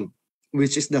 2014.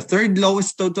 which is the third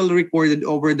lowest total recorded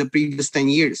over the previous 10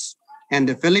 years. And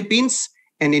the Philippines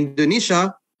and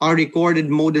Indonesia are recorded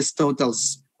modest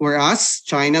totals, whereas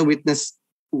China witnessed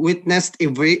a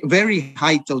very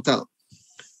high total.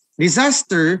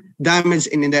 Disaster damage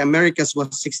in the Americas was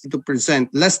 62%,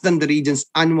 less than the region's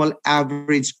annual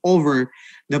average over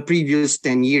the previous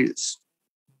 10 years.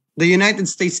 The United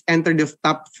States entered the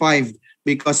top 5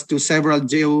 because to several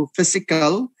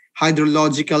geophysical,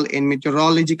 hydrological, and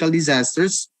meteorological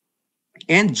disasters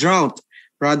and drought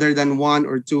rather than one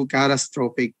or two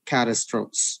catastrophic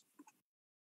catastrophes.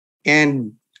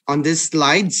 And on these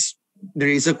slides, there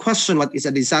is a question, what is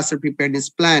a disaster preparedness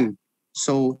plan?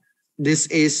 So this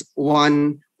is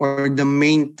one or the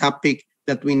main topic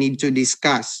that we need to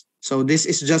discuss. So this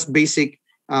is just basic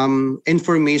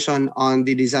information on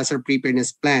the disaster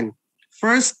preparedness plan.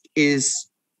 First is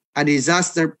a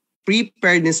disaster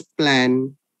preparedness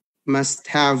plan must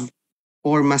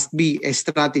be a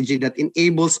strategy that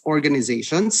enables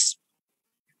organizations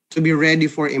to be ready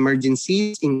for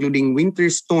emergencies, including winter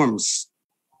storms,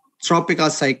 tropical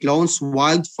cyclones,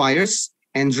 wildfires,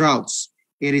 and droughts.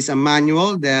 It is a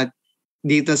manual that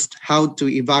details how to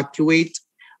evacuate,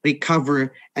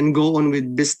 recover, and go on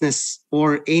with business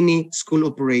or any school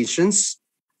operations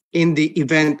in the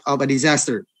event of a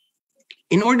disaster.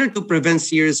 In order to prevent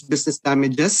serious business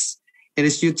damages, it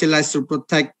is utilized to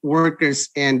protect workers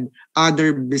and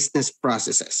other business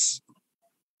processes.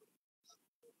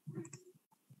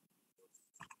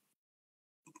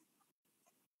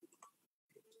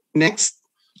 Next,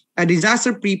 a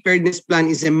disaster preparedness plan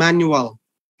is a manual,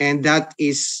 and that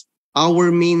is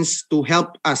our means to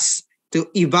help us to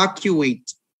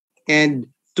evacuate and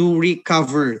to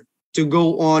recover, to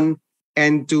go on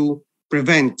and to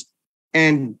prevent.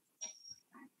 And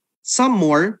some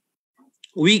more,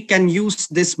 we can use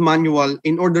this manual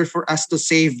in order for us to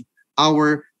save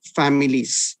our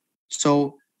families.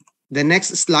 So the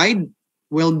next slide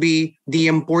will be the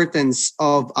importance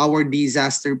of our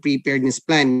disaster preparedness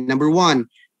plan. Number one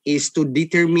is to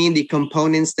determine the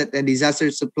components that a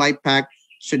disaster supply pack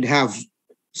should have.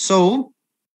 So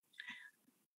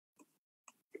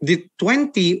the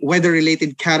 20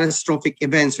 weather-related catastrophic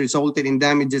events resulted in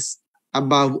damages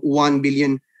above 1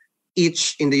 billion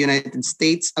each in the United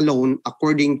States alone,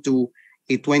 according to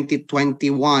a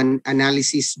 2021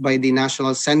 analysis by the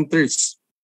National Centers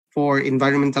for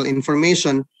Environmental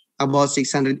Information. About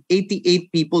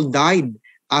 688 people died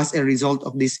as a result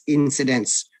of these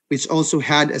incidents, which also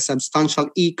had a substantial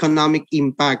economic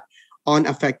impact on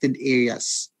affected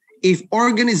areas. If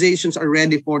organizations are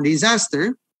ready for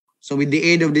disaster, so with the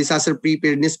aid of disaster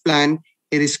preparedness plan,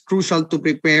 it is crucial to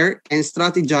prepare and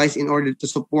strategize in order to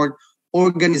support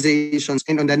organizations.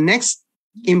 And on the next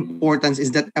importance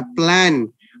is that a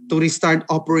plan to restart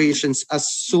operations as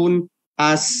soon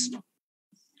as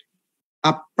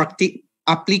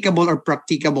applicable or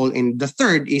practicable. And the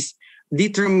third is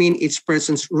determine each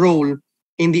person's role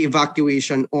in the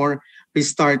evacuation or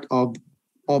restart of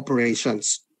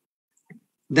operations.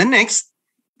 The next,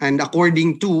 and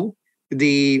according to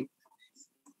the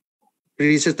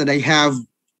research that I have,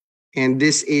 and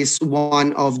this is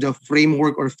one of the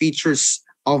framework or features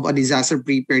of a disaster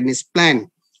preparedness plan.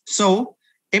 So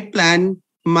a plan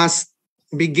must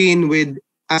begin with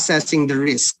assessing the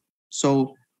risk.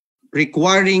 So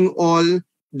requiring all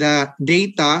the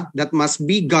data that must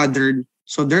be gathered.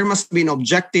 So there must be an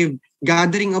objective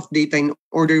gathering of data in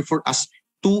order for us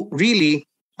to really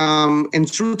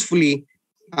and truthfully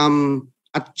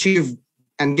achieve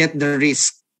and get the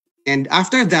risk. And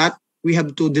after that, we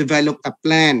have to develop a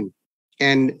plan.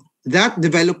 And that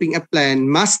developing a plan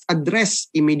must address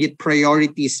immediate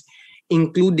priorities,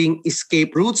 including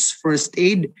escape routes, first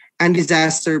aid, and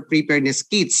disaster preparedness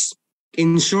kits.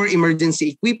 Ensure emergency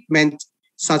equipment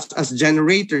such as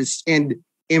generators and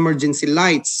emergency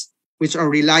lights, which are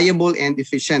reliable and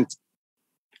efficient.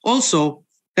 Also,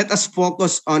 let us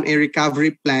focus on a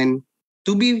recovery plan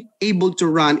to be able to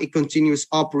run a continuous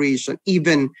operation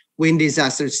even when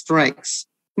disaster strikes.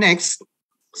 Next,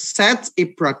 set a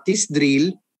practice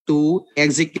drill to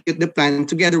execute the plan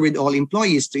together with all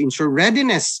employees to ensure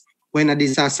readiness when a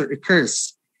disaster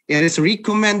occurs. It is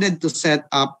recommended to set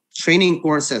up training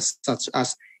courses such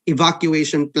as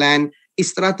evacuation plan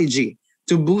strategy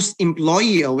to boost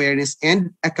employee awareness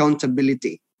and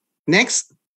accountability.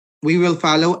 Next, we will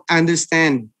follow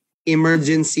understand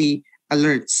emergency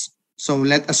alerts. So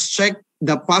let us check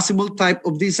the possible type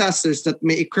of disasters that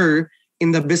may occur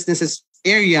in the business's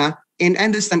area and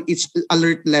understand each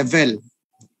alert level.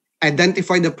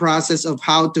 Identify the process of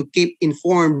how to keep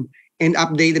informed and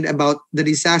updated about the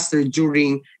disaster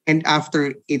during and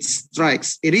after it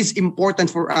strikes. It is important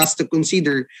for us to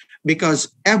consider because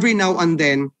every now and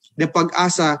then, the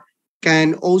Pag-asa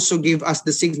can also give us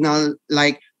the signal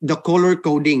like the color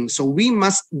coding. So we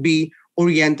must be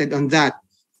oriented on that.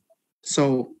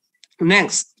 So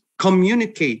next,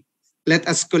 communicate. Let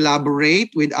us collaborate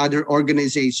with other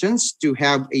organizations to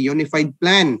have a unified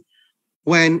plan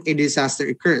when a disaster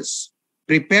occurs.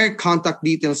 Prepare contact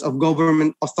details of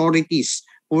government authorities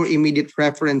for immediate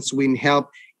reference when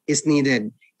help is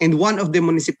needed. And one of the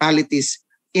municipalities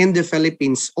in the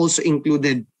Philippines also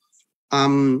included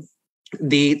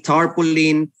the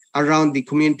tarpaulin around the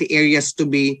community areas to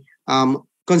be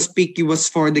conspicuous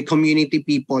for the community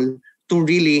people to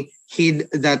really heed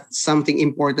that something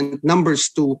important numbers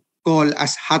to call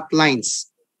as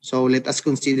hotlines. So let us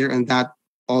consider on that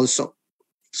also.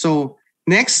 So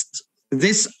next,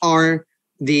 these are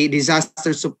the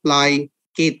disaster supply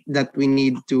kit that we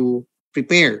need to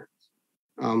prepare.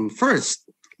 First,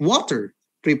 water.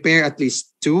 Prepare at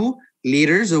least 2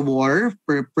 liters of water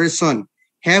per person.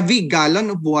 Heavy gallon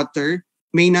of water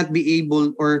may not be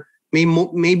able or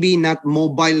may be not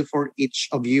mobile for each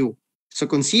of you. So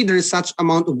consider such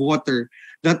amount of water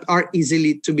that are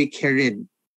easily to be carried.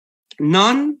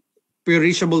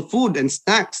 Non-perishable food and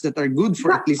snacks that are good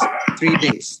for at least 3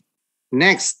 days.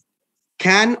 Next,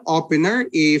 can opener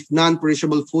if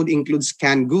non-perishable food includes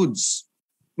canned goods.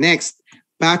 Next,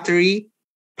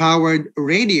 battery-powered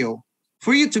radio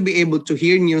for you to be able to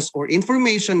hear news or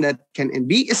information that can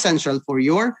be essential for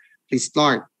your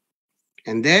restart.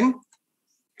 And then,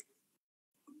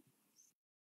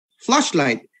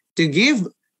 flashlight to give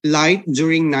light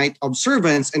during night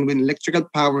observance and when electrical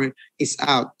power is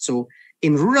out. So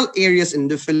in rural areas in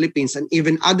the Philippines and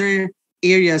even other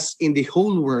areas in the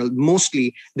whole world,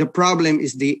 mostly the problem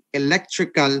is the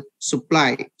electrical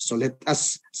supply. So let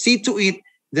us see to it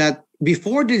that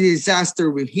before the disaster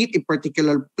will hit a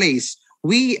particular place,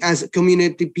 we as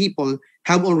community people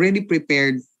have already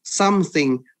prepared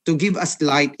something to give us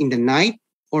light in the night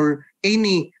or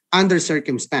any other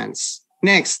circumstance.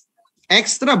 Next,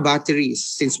 extra batteries.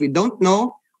 Since we don't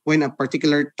know when a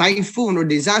particular typhoon or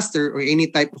disaster or any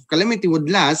type of calamity would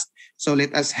last, so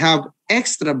let us have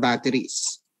extra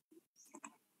batteries.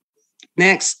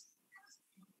 Next,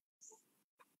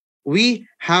 we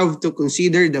have to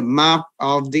consider the map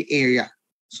of the area.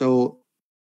 So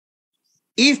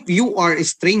if you are a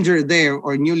stranger there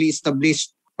or newly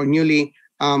established or newly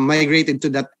migrated to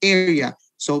that area,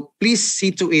 so please see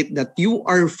to it that you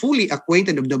are fully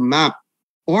acquainted of the map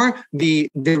or the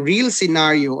real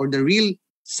scenario or the real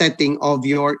setting of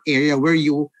your area where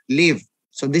you live.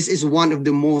 So this is one of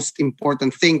the most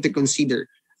important thing to consider.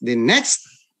 The next,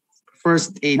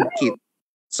 first aid kit.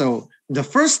 So the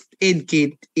first aid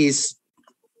kit is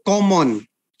common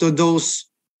to those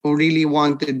who really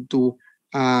wanted to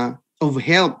of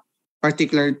help,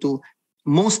 particular to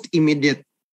most immediate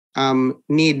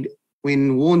need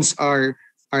when wounds are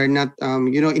not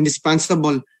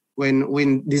indispensable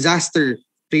when disaster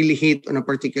really hit on a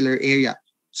particular area.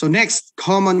 So next,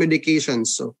 common medications.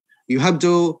 So you have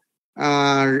to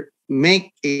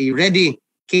make a ready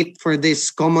kit for this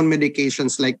common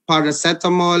medications like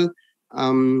paracetamol,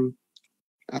 yung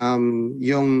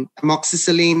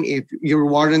amoxicillin if you're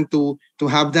warranted to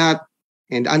have that,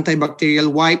 and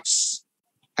antibacterial wipes,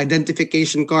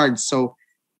 identification cards. So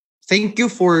thank you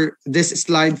for this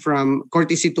slide from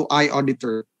courtesy to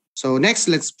iAuditor. So next,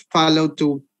 let's follow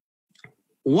to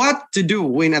what to do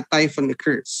when a typhoon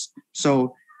occurs.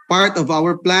 So part of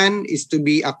our plan is to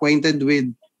be acquainted with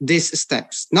these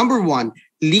steps. Number 1,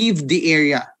 leave the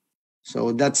area.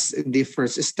 So that's the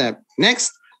first step.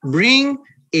 Next, bring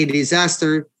a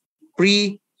disaster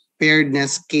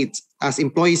preparedness kit as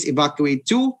employees evacuate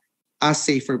to a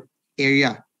safer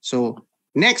area. So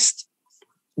next,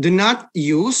 do not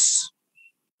use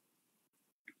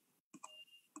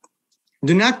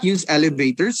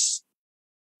elevators.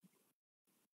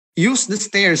 Use the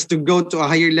stairs to go to a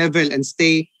higher level and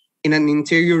stay in an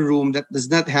interior room that does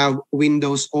not have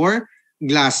windows or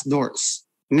glass doors.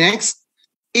 Next,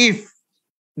 if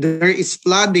there is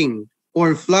flooding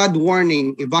or flood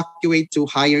warning, evacuate to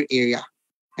higher area.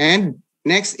 And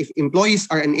next, if employees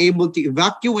are unable to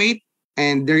evacuate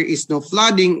and there is no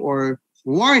flooding or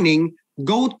warning,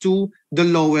 go to the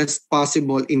lowest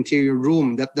possible interior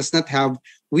room that does not have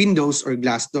windows or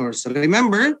glass doors. So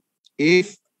remember,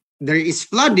 if there is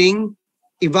flooding,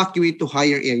 evacuate to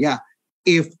higher area.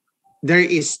 If there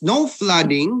is no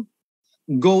flooding,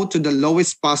 go to the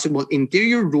lowest possible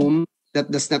interior room that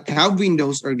does not have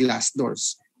windows or glass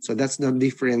doors. So that's the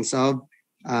difference of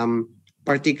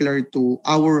particular to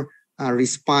our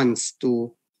response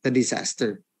to the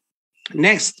disaster.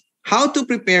 Next, how to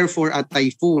prepare for a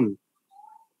typhoon.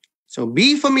 So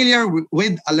be familiar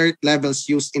with alert levels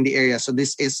used in the area. So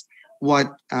this is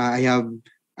what I have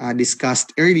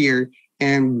discussed earlier.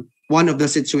 And one of the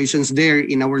situations there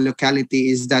in our locality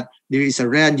is that there is a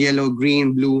red, yellow,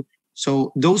 green, blue.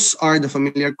 So those are the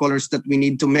familiar colors that we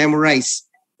need to memorize.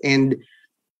 And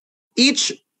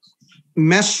each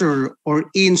measure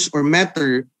or inch or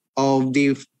meter of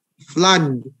the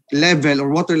flood level or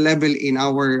water level in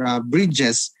our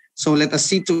bridges. So let us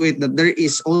see to it that there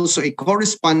is also a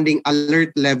corresponding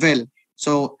alert level.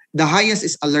 So the highest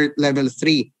is alert level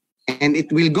 3. And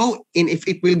it will go in, if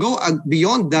it will go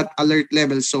beyond that alert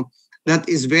level, so that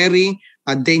is very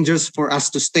dangerous for us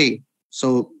to stay.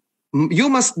 So you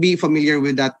must be familiar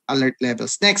with that alert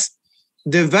levels. Next,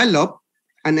 develop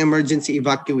an emergency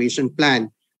evacuation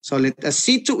plan. So let us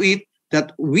see to it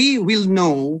that we will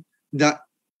know the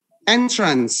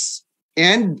entrance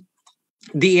and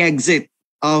the exit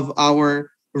of our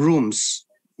rooms.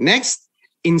 Next,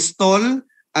 install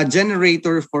a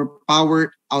generator for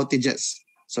power outages.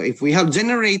 So if we have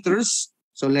generators,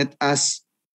 so let us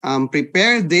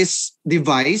prepare this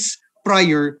device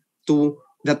prior to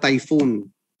the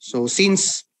typhoon. So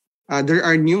since there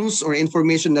are news or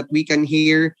information that we can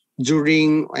hear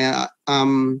during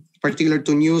particular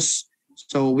to news,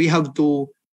 so we have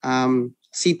to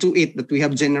see to it that we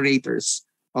have generators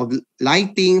of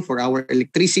lighting for our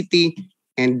electricity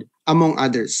and among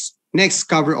others. Next,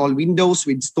 cover all windows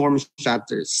with storm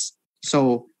shutters.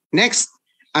 So next,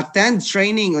 attend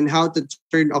training on how to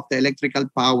turn off the electrical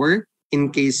power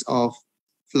in case of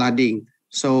flooding.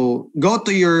 So go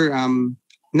to your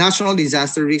National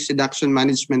Disaster Risk Reduction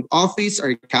Management Office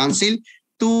or Council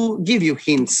to give you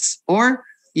hints, or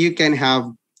you can have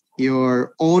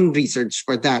your own research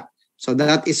for that. So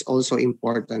that is also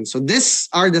important. So these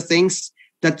are the things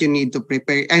that you need to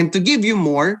prepare. And to give you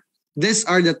more, these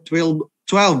are the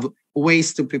 12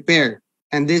 ways to prepare.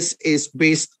 And this is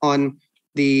based on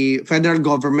the federal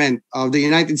government of the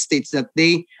United States that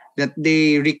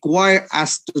they require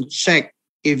us to check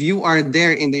if you are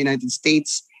there in the United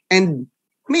States, and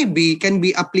maybe can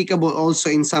be applicable also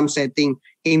in some setting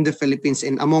in the Philippines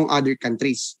and among other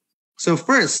countries. So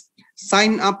first,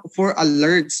 sign up for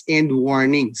alerts and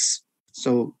warnings.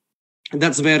 So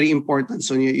that's very important.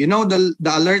 So you know the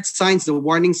alert signs, the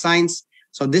warning signs.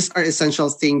 So these are essential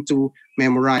things to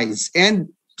memorize and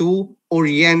to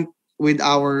orient with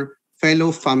our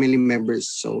fellow family members.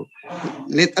 So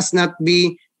let us not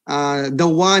be the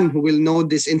one who will know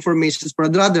this information,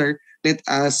 but rather let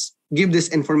us give this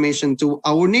information to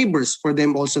our neighbors for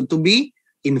them also to be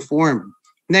informed.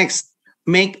 Next,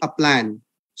 make a plan.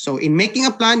 So in making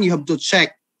a plan, you have to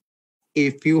check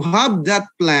if you have that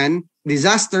plan,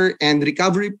 disaster and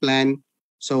recovery plan.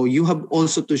 So you have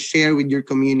also to share with your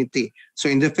community. So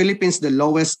in the Philippines, the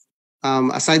lowest,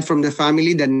 aside from the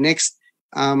family, the next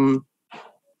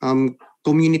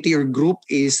community or group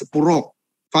is Purok,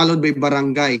 followed by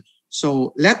Barangay.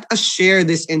 So let us share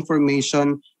this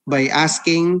information by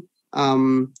asking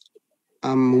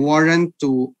Warren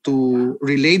to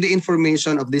relay the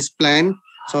information of this plan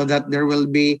so that there will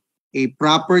be a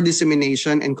proper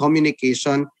dissemination and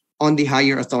communication on the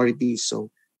higher authorities.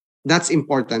 So that's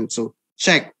important. So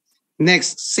check.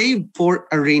 Next, save for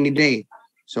a rainy day.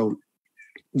 So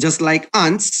just like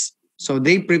ants, so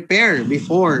they prepare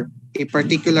before a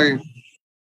particular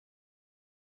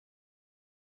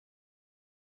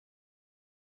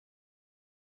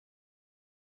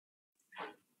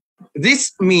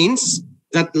This means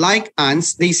that like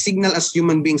ants, they signal as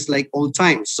human beings like old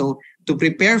times. So to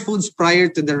prepare foods prior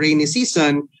to the rainy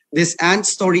season, this ant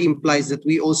story implies that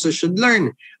we also should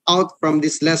learn out from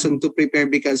this lesson to prepare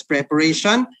because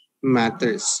preparation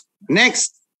matters.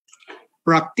 Next,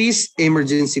 practice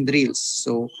emergency drills.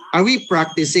 So are we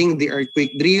practicing the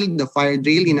earthquake drill, the fire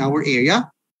drill in our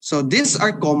area? So these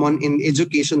are common in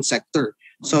education sector.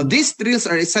 So these drills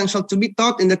are essential to be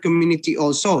taught in the community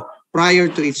also prior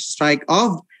to each strike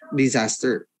of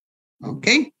disaster.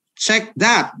 Okay, check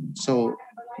that. So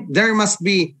there must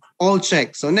be all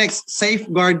check. So next,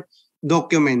 safeguard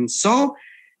documents. So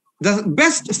the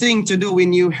best thing to do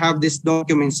when you have these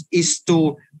documents is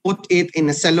to put it in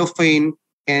a cellophane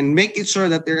and make it sure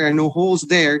that there are no holes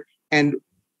there. And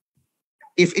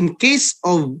if in case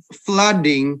of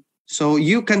flooding, so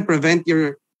you can prevent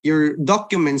your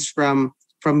documents from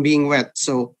being wet.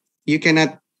 So you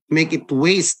cannot make it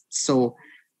waste. So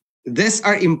these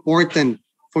are important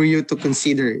for you to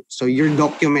consider. So your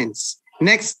documents.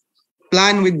 Next,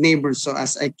 plan with neighbors. So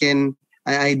as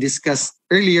I discussed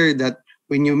earlier that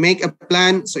when you make a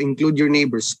plan, so include your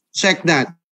neighbors. Check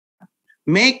that.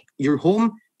 Make your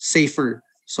home safer.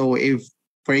 So if,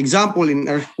 for example, in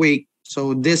earthquake,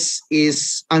 so this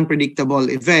is unpredictable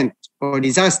event or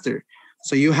disaster.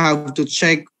 So you have to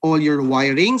check all your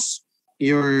wirings,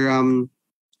 your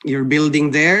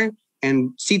building there,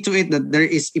 and see to it that there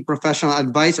is a professional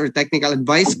advice or technical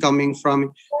advice coming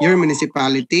from your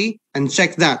municipality, and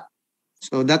check that.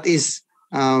 So that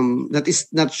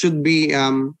should be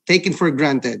taken for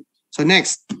granted. So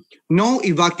next, no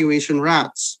evacuation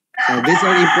routes. So these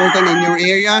are important in your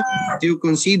area to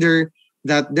consider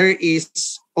that there is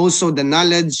also the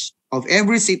knowledge of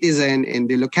every citizen in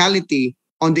the locality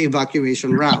on the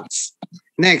evacuation routes.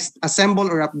 Next, assemble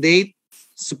or update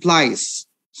supplies.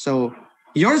 So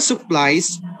your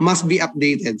supplies must be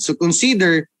updated. So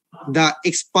consider the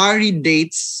expiry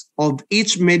dates of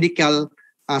each medical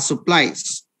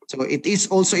supplies. So it is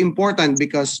also important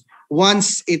because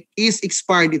once it is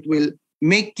expired, it will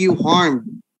make you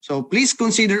harmed. So please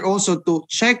consider also to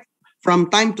check from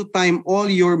time to time all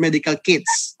your medical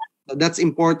kits. So that's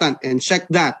important, and check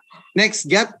that. Next,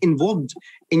 get involved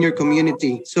in your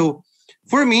community. So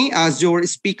for me, as your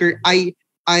speaker, I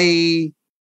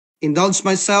indulge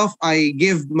myself. I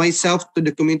give myself to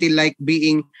the community like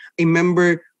being a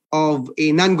member of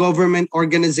a non-government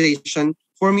organization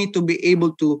for me to be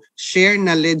able to share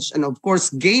knowledge and of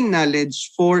course gain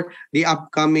knowledge for the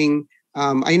upcoming.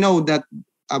 I know that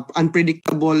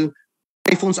unpredictable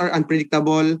typhoons are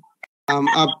unpredictable.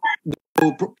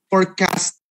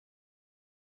 Forecasted.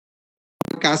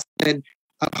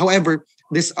 However,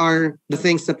 these are the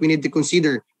things that we need to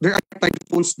consider. There are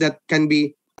typhoons that can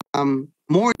be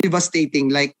more devastating,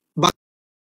 like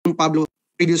Pablo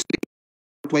previously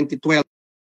 2012,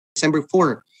 December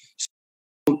 4.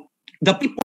 So the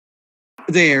people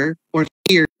there or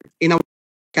here in our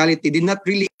locality did not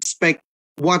really expect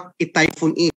what a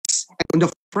typhoon is. And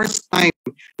the first time,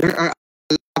 there are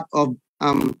a lot of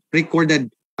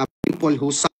recorded people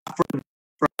who suffered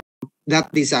from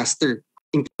that disaster,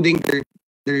 including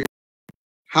their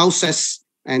houses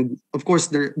and of course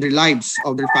their lives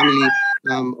of their family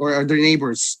or their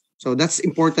neighbors. So that's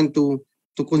important to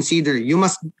consider. You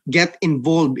must get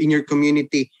involved in your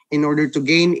community in order to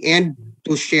gain and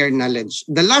to share knowledge.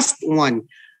 The last one,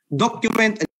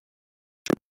 document and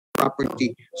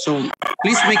property. So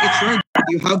please make it sure that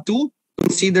you have to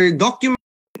consider documenting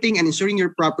and ensuring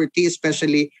your property,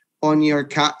 especially on your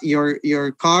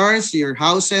cars, your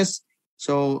houses.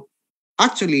 So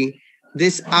actually,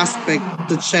 this aspect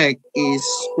to check is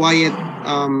quite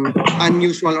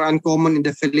unusual or uncommon in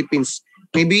the Philippines.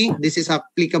 Maybe this is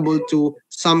applicable to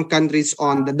some countries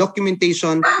on the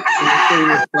documentation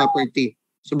and property.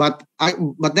 So, but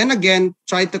then again,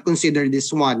 try to consider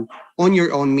this one on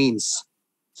your own means.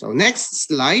 So next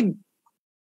slide.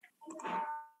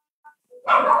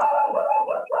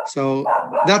 So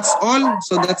that's all.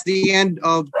 So that's the end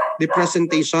of the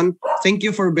presentation. Thank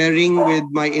you for bearing with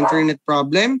my internet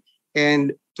problem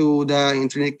and to the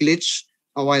internet glitch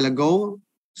a while ago.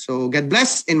 So God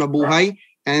bless and mabuhay,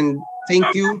 and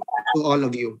thank you to all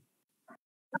of you.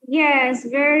 Yes,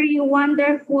 very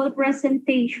wonderful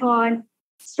presentation,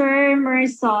 Sir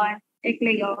Merson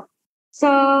Ecleo.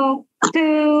 So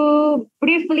to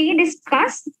briefly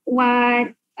discuss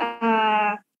what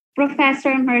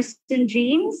Professor Merson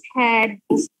James had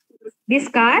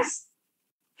discussed,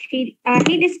 he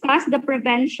discussed the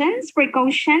preventions,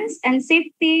 precautions, and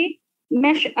safety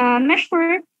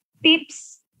measure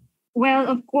tips. Well,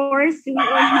 of course, we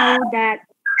all know that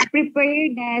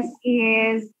preparedness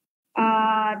is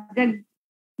the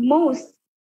most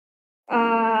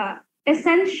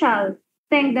essential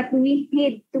thing that we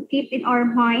need to keep in our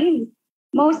mind,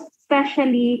 most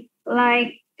especially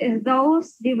like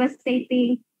those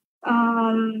devastating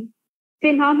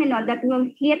phenomena that will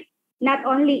hit not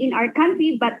only in our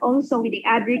country but also with the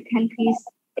other countries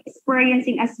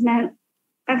experiencing as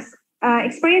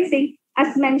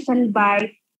mentioned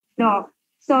by Doc.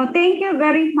 So thank you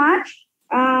very much,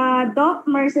 Doc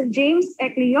Merson James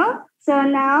Ecleo. So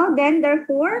now, then,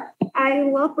 therefore, I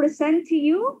will present to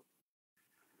you.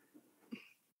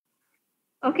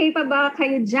 Okay pa ba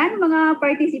kayo dyan, mga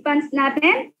participants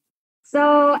natin?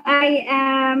 So I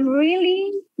am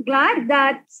really glad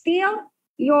that still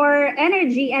your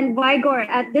energy and vigor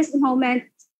at this moment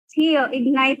still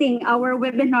igniting our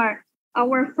webinar,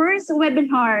 our first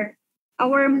webinar,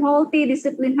 our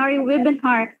multidisciplinary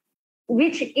webinar,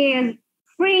 which is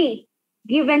free,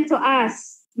 given to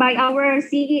us by our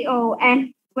CEO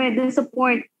and with the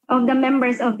support of the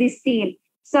members of this team.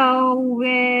 So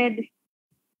with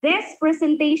this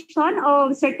presentation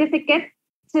of certificate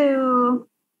to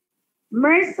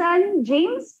Merson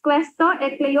James Clesto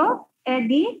Ecleo,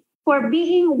 Eddie, for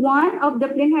being one of the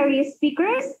plenary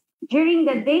speakers during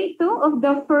the day 2 of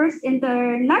the first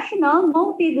International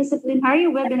Multidisciplinary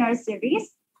Webinar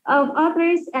Series of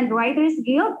Authors and Writers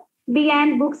Guild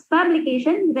Beyond Books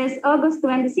publication this August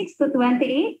 26 to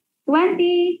 28,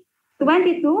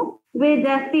 2022 with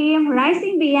the theme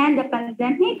Rising Beyond the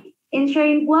Pandemic,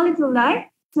 Ensuring Quality Life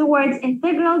Towards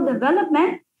Integral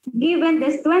Development, given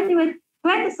this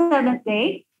 27th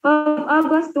day of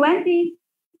August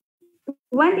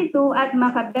 2022 at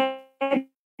Macabebe,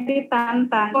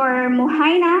 Pampanga for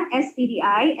Muhaina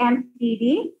SPDI,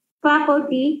 MPD,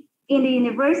 faculty in the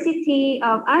University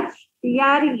of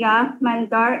Aryarya,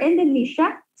 Mandar,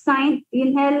 Indonesia, signed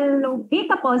Yunhelo B.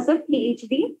 Kaposo,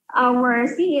 PhD, our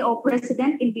CEO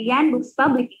President in Beyond Books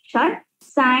Publication,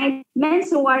 signed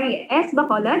Mensuwari S.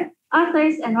 Bacolod,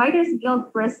 Authors and Writers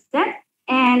Guild President,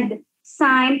 and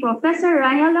signed Professor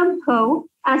Rania Lampo,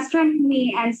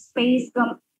 Astronomy and Space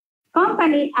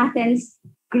Company, Athens,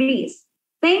 Greece.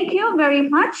 Thank you very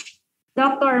much,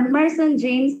 Dr. Merson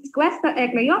James Cuesta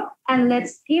Ecleo, and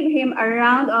let's give him a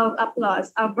round of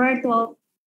applause, a virtual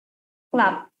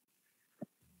clap.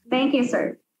 Thank you,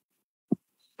 sir.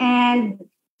 And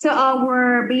to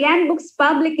our Beyond Books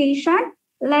publication,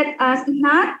 let us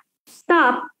not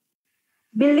stop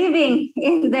believing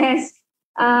in this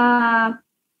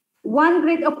one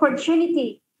great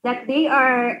opportunity that they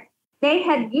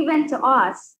had given to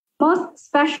us, most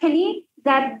especially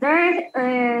that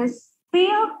there is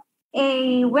still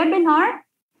a webinar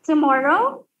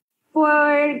tomorrow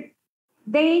for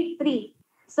day 3.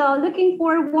 So looking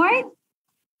forward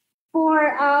for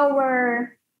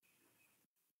our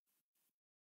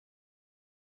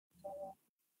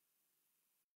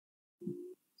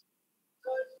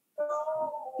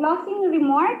closing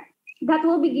remark that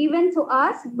will be given to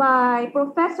us by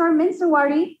Professor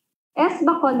Mensuwari S.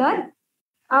 Bacolod,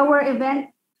 our event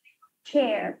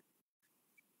chair.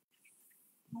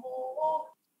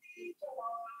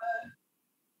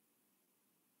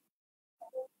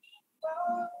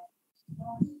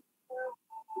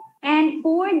 And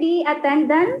for the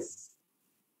attendance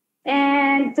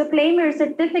and to claim your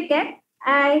certificate,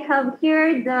 I have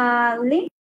here the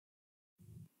link.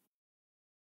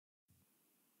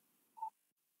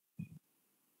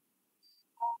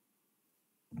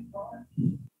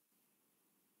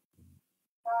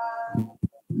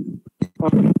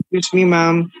 Excuse me,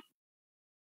 ma'am.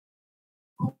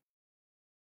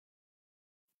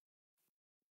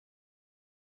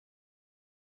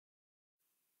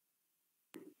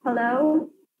 Hello.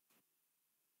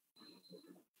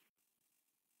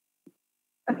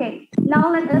 Okay,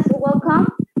 now let us welcome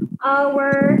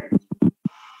our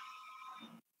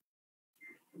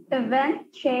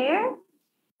event chair,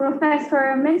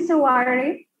 Professor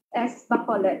Mensuwari S.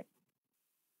 Bacolod.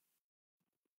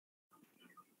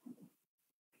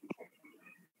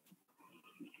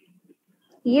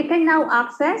 You can now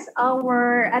access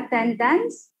our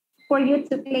attendance for you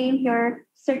to claim your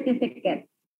certificate.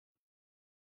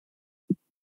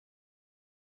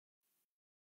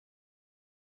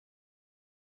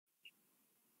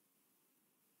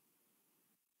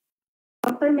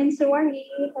 Dr. Mensuwari,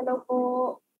 hello po.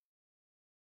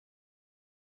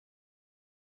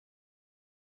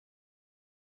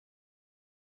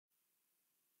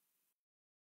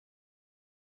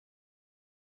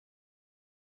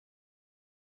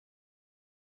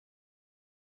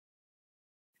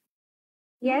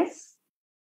 Yes,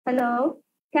 hello.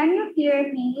 Can you hear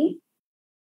me?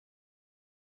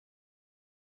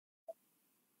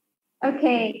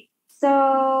 Okay,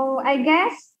 so I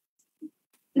guess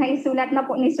naisulat na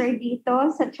po ni Sir dito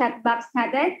sa chat box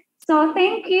natin. So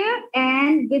thank you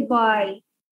and goodbye.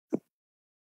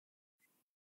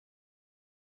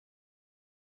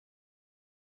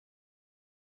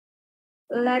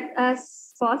 Let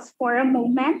us pause for a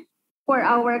moment for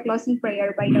our closing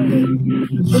prayer, by the way.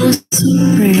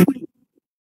 Closing prayer.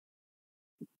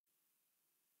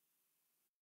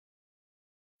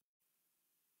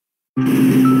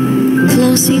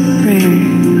 Closing prayer.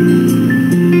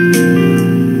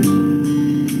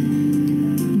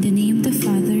 In the name of the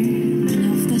Father,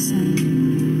 and of the Son,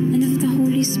 and of the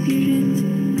Holy Spirit.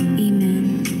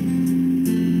 Amen.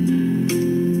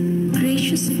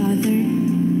 Gracious Father,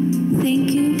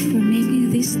 thank you for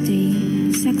making this day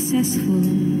successful.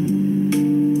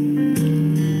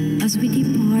 As we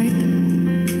depart,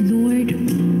 Lord,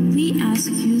 we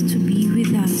ask you to be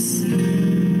with us.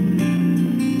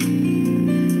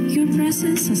 Your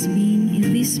presence has been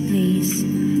in this place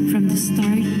from the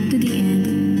start to the end,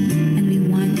 and we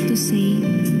want to say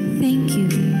thank you.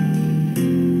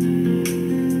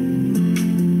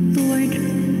 Lord,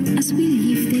 as we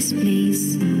leave this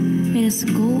place, let us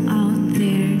go out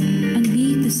there and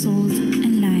be the salt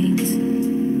and light.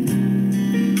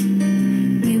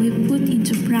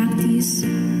 practice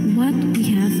what we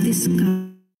have discussed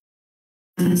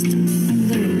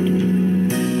and learned.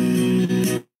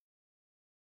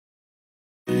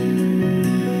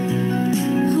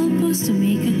 Help us to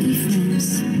make a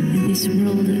difference in this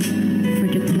world for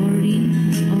the glory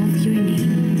of your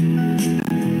name.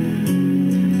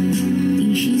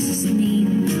 In Jesus'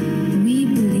 name, we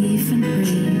believe and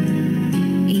pray.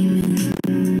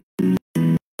 Amen.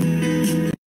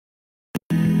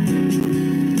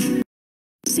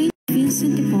 Saint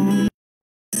Vincent de Paul,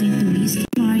 Saint Louis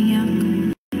de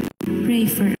Marillac, pray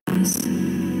for